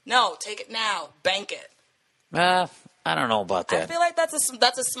it. No, take it now. Bank it. I don't know about that. I feel like that's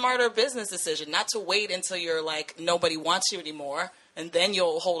a smarter business decision, not to wait until you're like, nobody wants you anymore, and then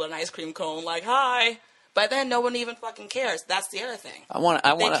you'll hold an ice cream cone like, hi. But then no one even fucking cares. That's the other thing. I want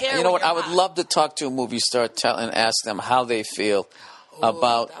to. You know what? I would love to talk to a movie star and ask them how they feel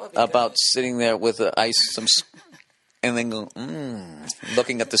about sitting there with and then go,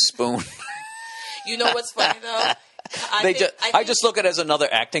 looking at the spoon. You know what's funny though? I just look at it as another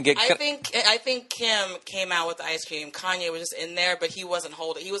acting gig. I think Kim came out with the ice cream. Kanye was just in there, but he wasn't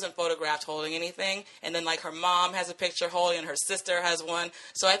photographed holding anything. And then like her mom has a picture holding, and her sister has one.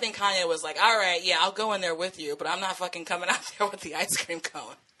 So I think Kanye was like, all right, yeah, I'll go in there with you, but I'm not fucking coming out there with the ice cream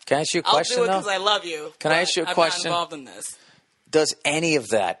cone. Can I ask you a question? I'll do it because I love you. Can I ask you a question? I'm not involved in this. Does any of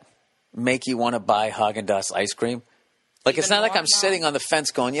that make you want to buy Haagen-Dazs ice cream? Like, it's not like I'm sitting on the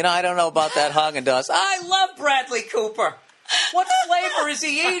fence going, I don't know about that Haagen-Dazs. I love Bradley Cooper. What flavor is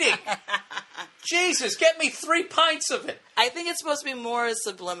he eating? Jesus, get me 3 pints of it. I think it's supposed to be more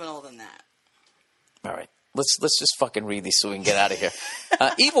subliminal than that. All right. Let's just fucking read these so we can get out of here.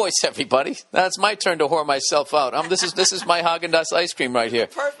 E-voice, everybody. Now it's my turn to whore myself out. This is my Haagen-Dazs ice cream right here.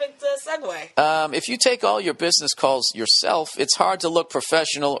 Perfect segue. If you take all your business calls yourself, it's hard to look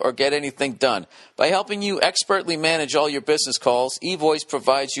professional or get anything done. By helping you expertly manage all your business calls, E-voice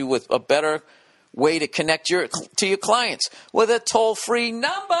provides you with a better way to connect to your clients with a toll-free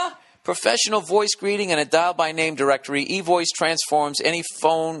number. Professional voice greeting and a dial-by-name directory, eVoice transforms any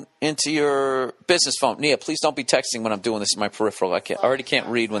phone into your business phone. Nia, please don't be texting when I'm doing this in my peripheral. I already can't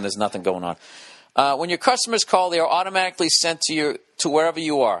read when there's nothing going on. When your customers call, they are automatically sent to wherever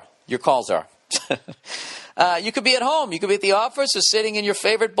you are. Your calls are. You could be at home. You could be at the office or sitting in your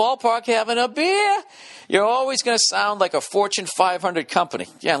favorite ballpark having a beer. You're always going to sound like a Fortune 500 company.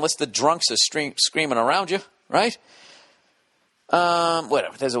 Yeah, unless the drunks are screaming around you, right?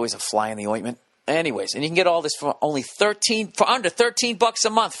 Whatever. There's always a fly in the ointment. Anyways, and you can get all this for under $13 a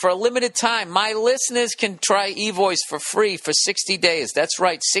month. For a limited time, my listeners can try eVoice for free for 60 days. That's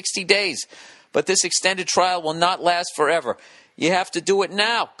right, 60 days. But this extended trial will not last forever. You have to do it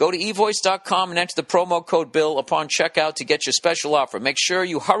now. Go to evoice.com and enter the promo code BILL upon checkout to get your special offer. Make sure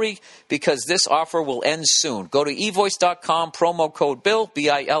you hurry because this offer will end soon. Go to evoice.com, promo code BILL,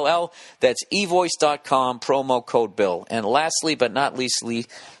 B-I-L-L. That's evoice.com, promo code BILL. And lastly but not leastly,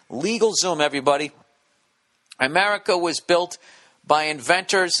 LegalZoom, everybody. America was built by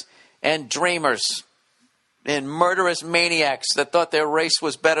inventors and dreamers and murderous maniacs that thought their race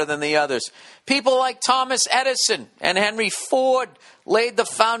was better than the others. People like Thomas Edison and Henry Ford laid the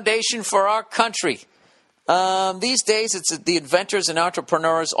foundation for our country. These days, it's the inventors and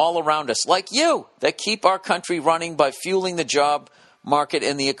entrepreneurs all around us, like you, that keep our country running by fueling the job market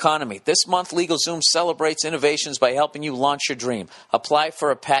and the economy. This month, LegalZoom celebrates innovations by helping you launch your dream. Apply for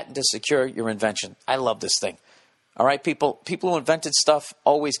a patent to secure your invention. I love this thing. All right, people who invented stuff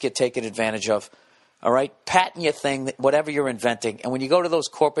always get taken advantage of. All right, patent your thing, whatever you're inventing. And when you go to those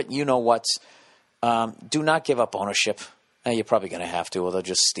corporate you-know-whats, do not give up ownership. You're probably going to have to, or they'll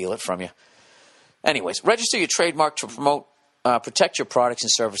just steal it from you. Anyways, register your trademark to promote, protect your products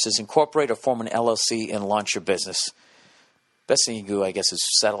and services, incorporate or form an LLC, and launch your business. Best thing you can do, I guess, is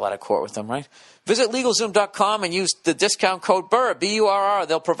settle out of court with them, right? Visit LegalZoom.com and use the discount code BURR, B-U-R-R.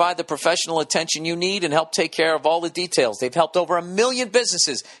 They'll provide the professional attention you need and help take care of all the details. They've helped over 1 million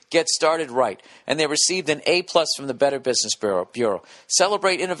businesses get started right, and they received an A+ from the Better Business Bureau.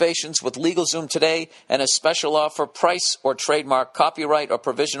 Celebrate innovations with LegalZoom today and a special offer, price or trademark, copyright or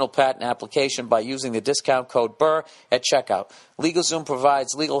provisional patent application by using the discount code BURR at checkout. LegalZoom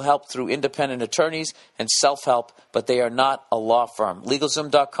provides legal help through independent attorneys and self-help, but they are not a law firm.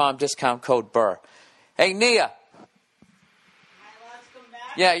 LegalZoom.com, discount code BURR. Hey, Nia.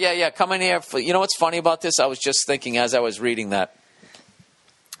 Yeah. Come in here. You know what's funny about this? I was just thinking as I was reading that,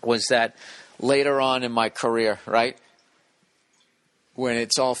 was that later on in my career, right? when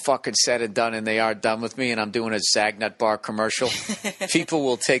it's all fucking said and done and they are done with me and I'm doing a Zagnut bar commercial, people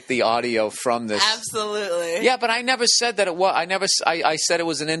will take the audio from this. Absolutely. Yeah, but I never said that it was. I said it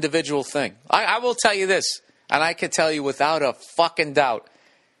was an individual thing. I will tell you this, and I can tell you without a fucking doubt,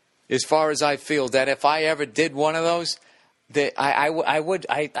 as far as I feel, that if I ever did one of those, that I would.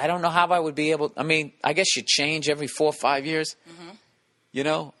 I don't know how I would be able. I mean, I guess you change every 4 or 5 years. Mm-hmm. You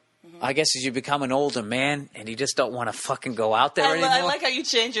know, I guess as you become an older man and you just don't want to fucking go out there anymore. I like how you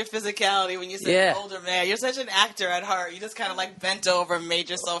change your phicality when you say an older man. You're such an actor at heart. You just kind of like bent over and made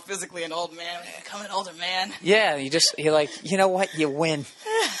yourself physically an old man. Become an older man. Yeah, you're like, you know what? You win.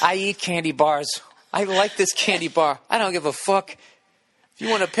 I eat candy bars. I like this candy bar. I don't give a fuck. If you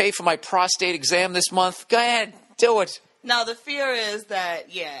want to pay for my prostate exam this month, go ahead, do it. Now, the fear is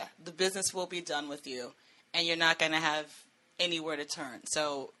that, the business will be done with you, and you're not going to have anywhere to turn.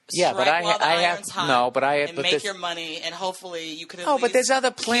 So, strike while the iron's hot and make your money, and hopefully you could at least but there's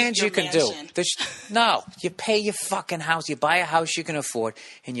other plans you can mansion. do. You pay your fucking house. You buy a house you can afford,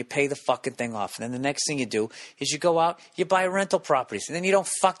 and you pay the fucking thing off. And then the next thing you do is you go out, you buy rental properties, and then you don't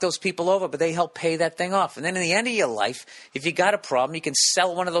fuck those people over, but they help pay that thing off. And then in the end of your life, if you got a problem, you can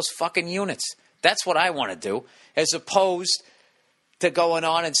sell one of those fucking units. That's what I want to do, as opposed to going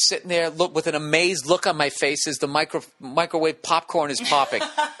on and sitting there with an amazed look on my face as the microwave popcorn is popping.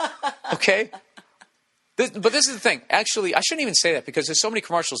 Okay? But this is the thing. Actually, I shouldn't even say that because there's so many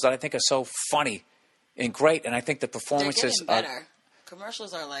commercials that I think are so funny and great, and I think the performances they're getting better.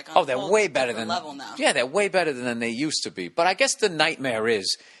 Commercials are like on they're way better than level now. Yeah, they're way better than they used to be. But I guess the nightmare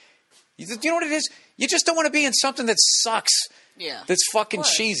is, you know what it is? You just don't want to be in something that sucks. Yeah. That's fucking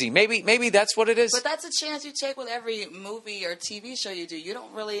cheesy. Maybe that's what it is. But that's a chance you take with every movie or TV show you do. You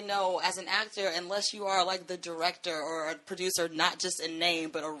don't really know as an actor unless you are like the director or a producer, not just in name,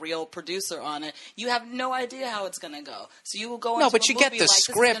 but a real producer on it. You have no idea how it's going to go. So you will go into but you movie get the like,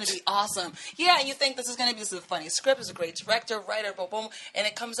 script. This is going to be awesome. Yeah, and you think this is a funny script, it's a great director, writer, boom, boom, and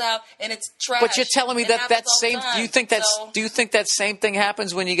it comes out and it's trash. But you're telling me that same do you think that same thing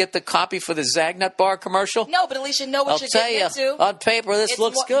happens when you get the copy for the Zagnut bar commercial? No, but at least you know what you're getting into. On paper, this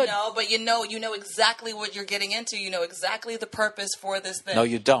looks good. No, but you know exactly what you're getting into. You know exactly the purpose for this thing. No,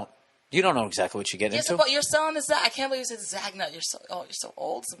 you don't. You don't know exactly what you're getting into. But you're selling the I can't believe you said Zagnut. You're so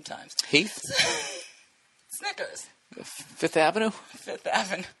old sometimes. Heath? Snickers. Fifth Avenue? Fifth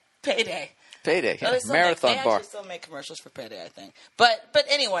Avenue. Payday. Yeah. Marathon bar. They actually still make commercials for Payday, I think. But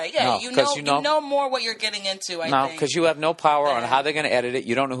anyway, you know more what you're getting into, I think. No, because you have no power on how they're going to edit it.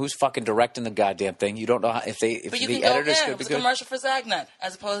 You don't know who's fucking directing the goddamn thing. You don't know if the editors could be good. It's a commercial for Zagnut,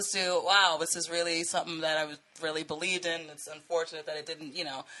 as opposed to, wow, this is really something that I really believed in. It's unfortunate that it didn't, you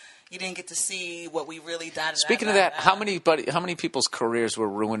didn't get to see what we really did. Speaking of that, how many people's careers were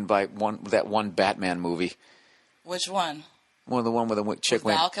ruined by that one Batman movie? Which one? The one where the chick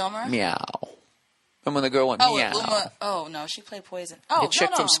went, Val Kilmer? Meow. And when the girl went, meow. No, she played Poison. The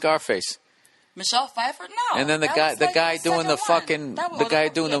chick from Scarface. Michelle Pfeiffer? No. And then the guy doing the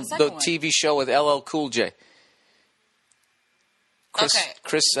TV show with LL Cool J. Chris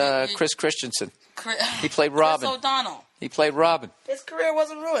Christensen. He played Robin. Chris O'Donnell. He played Robin. His career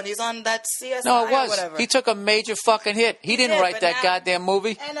wasn't ruined. He's on that CSI No, it was. Or whatever. He took a major fucking hit. He didn't write that goddamn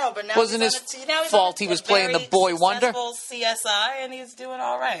movie. I know, but now wasn't his fault. He was playing the boy wonder. CSI, and he's doing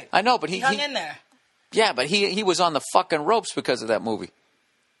all right. I know, but he hung in there. Yeah, but he was on the fucking ropes because of that movie.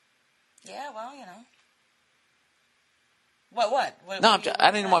 Yeah, well, What? No,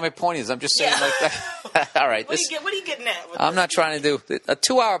 I didn't know what my point is. I'm just saying like that. All right. What are you getting at? I'm not trying to do a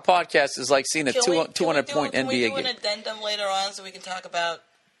 2-hour podcast is like seeing a 200-point NBA game. Can we do an addendum later on so we can talk about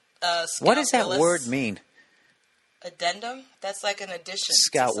what does that word mean? Addendum? That's like an addition.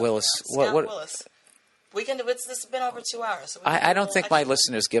 Scout Willis. Scout Willis. We can do this. This has been over 2 hours. So I don't think my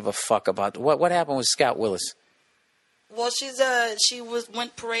listeners give a fuck about what happened with Scout Willis. Well, she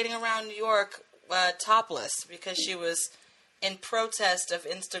went parading around New York topless because she was in protest of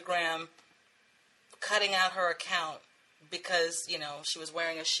Instagram cutting out her account because, she was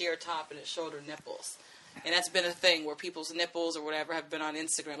wearing a sheer top and it showed her nipples. And that's been a thing where people's nipples or whatever have been on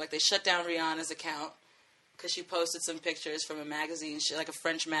Instagram. Like, they shut down Rihanna's account because she posted some pictures from a magazine, like a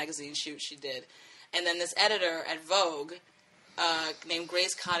French magazine shoot she did. And then this editor at Vogue named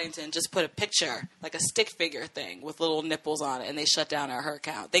Grace Coddington just put a picture, like a stick figure thing with little nipples on it, and they shut down her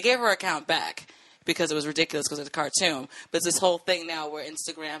account. They gave her account back because it was ridiculous because it's a cartoon. But it's this whole thing now where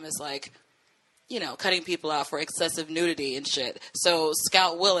Instagram is like, cutting people out for excessive nudity and shit. So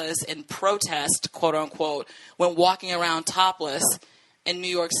Scout Willis, in protest, quote unquote, went walking around topless in New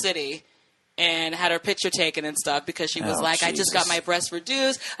York City and had her picture taken and stuff because she was like, Jesus. I just got my breasts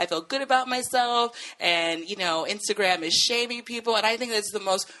reduced. I feel good about myself. And, Instagram is shaming people. And I think that's the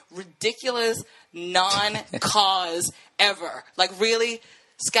most ridiculous non-cause ever. Like, really?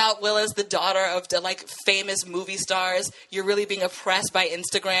 Scout Willis, the daughter of the famous movie stars, you're really being oppressed by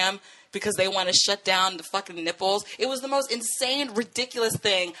Instagram because they want to shut down the fucking nipples. It was the most insane, ridiculous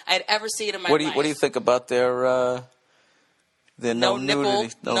thing I'd ever seen in my life. What do you think about their no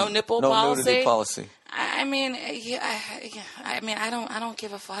nudity policy? I mean, I don't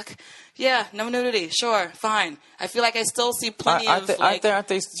give a fuck. Yeah, no nudity. Sure, fine. I feel like I still see plenty aren't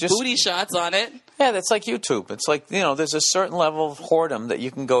they just booty shots on it. Yeah, that's like YouTube. It's like, there's a certain level of whoredom that you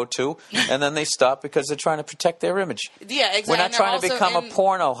can go to, and then they stop because they're trying to protect their image. Yeah, exactly. We're not trying to become a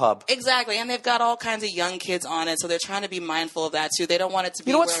porno hub. Exactly, and they've got all kinds of young kids on it, so they're trying to be mindful of that, too. They don't want it to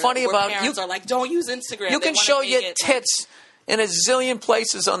be what's funny where about parents are like, don't use Instagram. You can show your tits in a zillion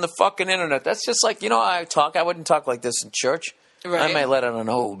places on the fucking internet. That's just like, I wouldn't talk like this in church. Right. I may let out an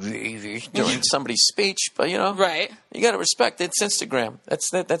during somebody's speech, but right. You got to respect it. It's Instagram.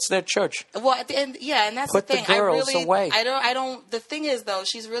 That's their church. Well, and that's Put the thing. The girls away. I don't. The thing is, though,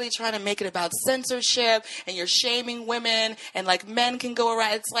 she's really trying to make it about censorship, and you're shaming women, and men can go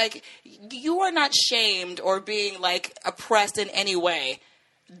around. It's like you are not shamed or being oppressed in any way.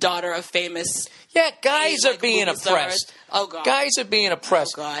 Daughter of famous. Yeah, guys are being oppressed. Oh, God. Guys are being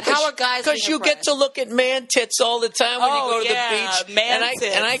oppressed. Oh, God. How are guys being Because you oppressed? get to look at man tits all the time when you go to the beach. Man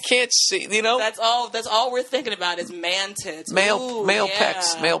tits. And I can't see, That's all we're thinking about is man tits. Male yeah.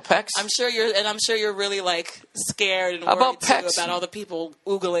 pecs. Male pecs. I'm sure you're really scared and How worried about pecs? too about all the people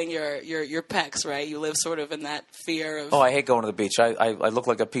oogling your pecs, right? You live sort of in that fear of. Oh, I hate going to the beach. I look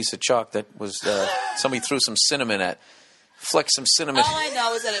like a piece of chalk that was somebody threw some cinnamon at. Flex some cinnamon. All I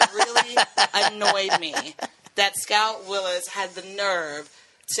know is that it really annoyed me that Scout Willis had the nerve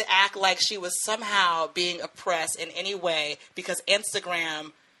to act like she was somehow being oppressed in any way because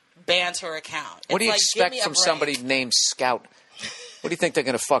Instagram banned her account. What do you expect from somebody named Scout? What do you think they're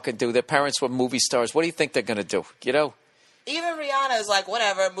going to fucking do? Their parents were movie stars. What do you think they're going to do? Even Rihanna is like,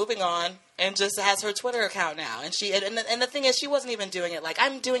 whatever, moving on, and just has her Twitter account now. And the thing is, she wasn't even doing it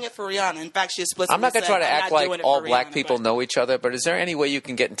I'm doing it for Rihanna. In fact, she explicitly I'm not going to try to act like all black Rihanna, people know each other, but is there any way you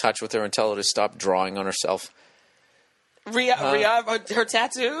can get in touch with her and tell her to stop drawing on herself? Rihanna, her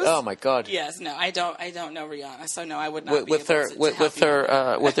tattoos? Oh my God! Yes, no, I don't know Rihanna, so no, I would not with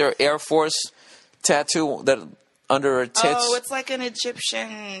her Air Force tattoo that under her tits. Oh, it's like an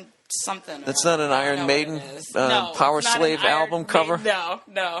Egyptian something. That's not an Iron Maiden Power Slave album cover.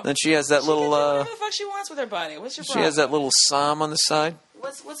 No. Then she has that little. Whatever the fuck she wants with her body. What's your problem? She has that little psalm on the side.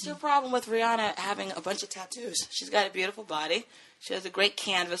 What's your problem with Rihanna having a bunch of tattoos? She's got a beautiful body. She has a great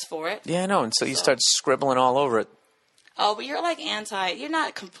canvas for it. Yeah, I know. And so you start scribbling all over it. Oh, but you're you're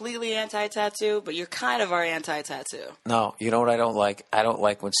not completely anti-tattoo, but you're kind of our anti-tattoo. No, you know what I don't like? I don't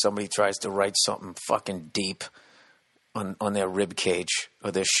like when somebody tries to write something fucking deep on their rib cage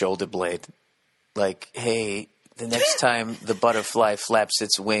or their shoulder blade. Like, hey, the next time the butterfly flaps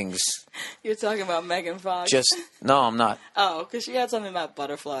its wings. You're talking about Megan Fox. No, I'm not. Oh, because she had something about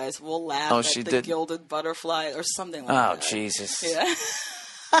butterflies. We'll laugh at the gilded butterfly or something like that. Oh, Jesus. Yeah.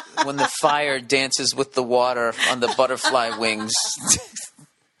 When the fire dances with the water on the butterfly wings.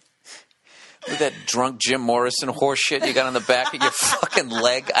 With that drunk Jim Morrison horse shit you got on the back of your fucking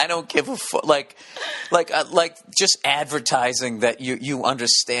leg. I don't give a fuck. Like just advertising that you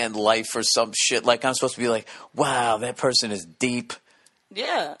understand life or some shit. Like I'm supposed to be like, wow, that person is deep.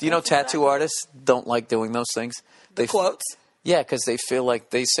 Yeah. Do you know tattoo artists don't like doing those things? The quotes? Yeah, because they feel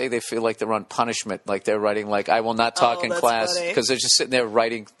like they're on punishment. Like they're writing I will not talk in class because they're just sitting there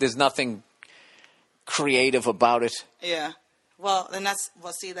writing. There's nothing creative about it. Yeah. Well, then that's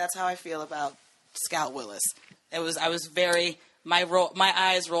how I feel about Scout Willis. My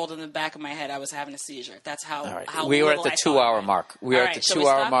eyes rolled in the back of my head. I was having a seizure. That's how. All right. How we were at the 2 hour mark. We are at the 2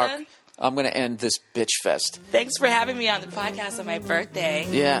 hour mark. Then? I'm going to end this bitch fest. Thanks for having me on the podcast on my birthday.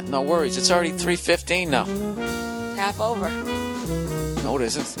 Yeah, no worries. It's already 3:15 now. Half over. No, it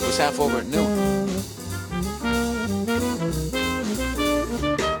isn't. It was half over at noon.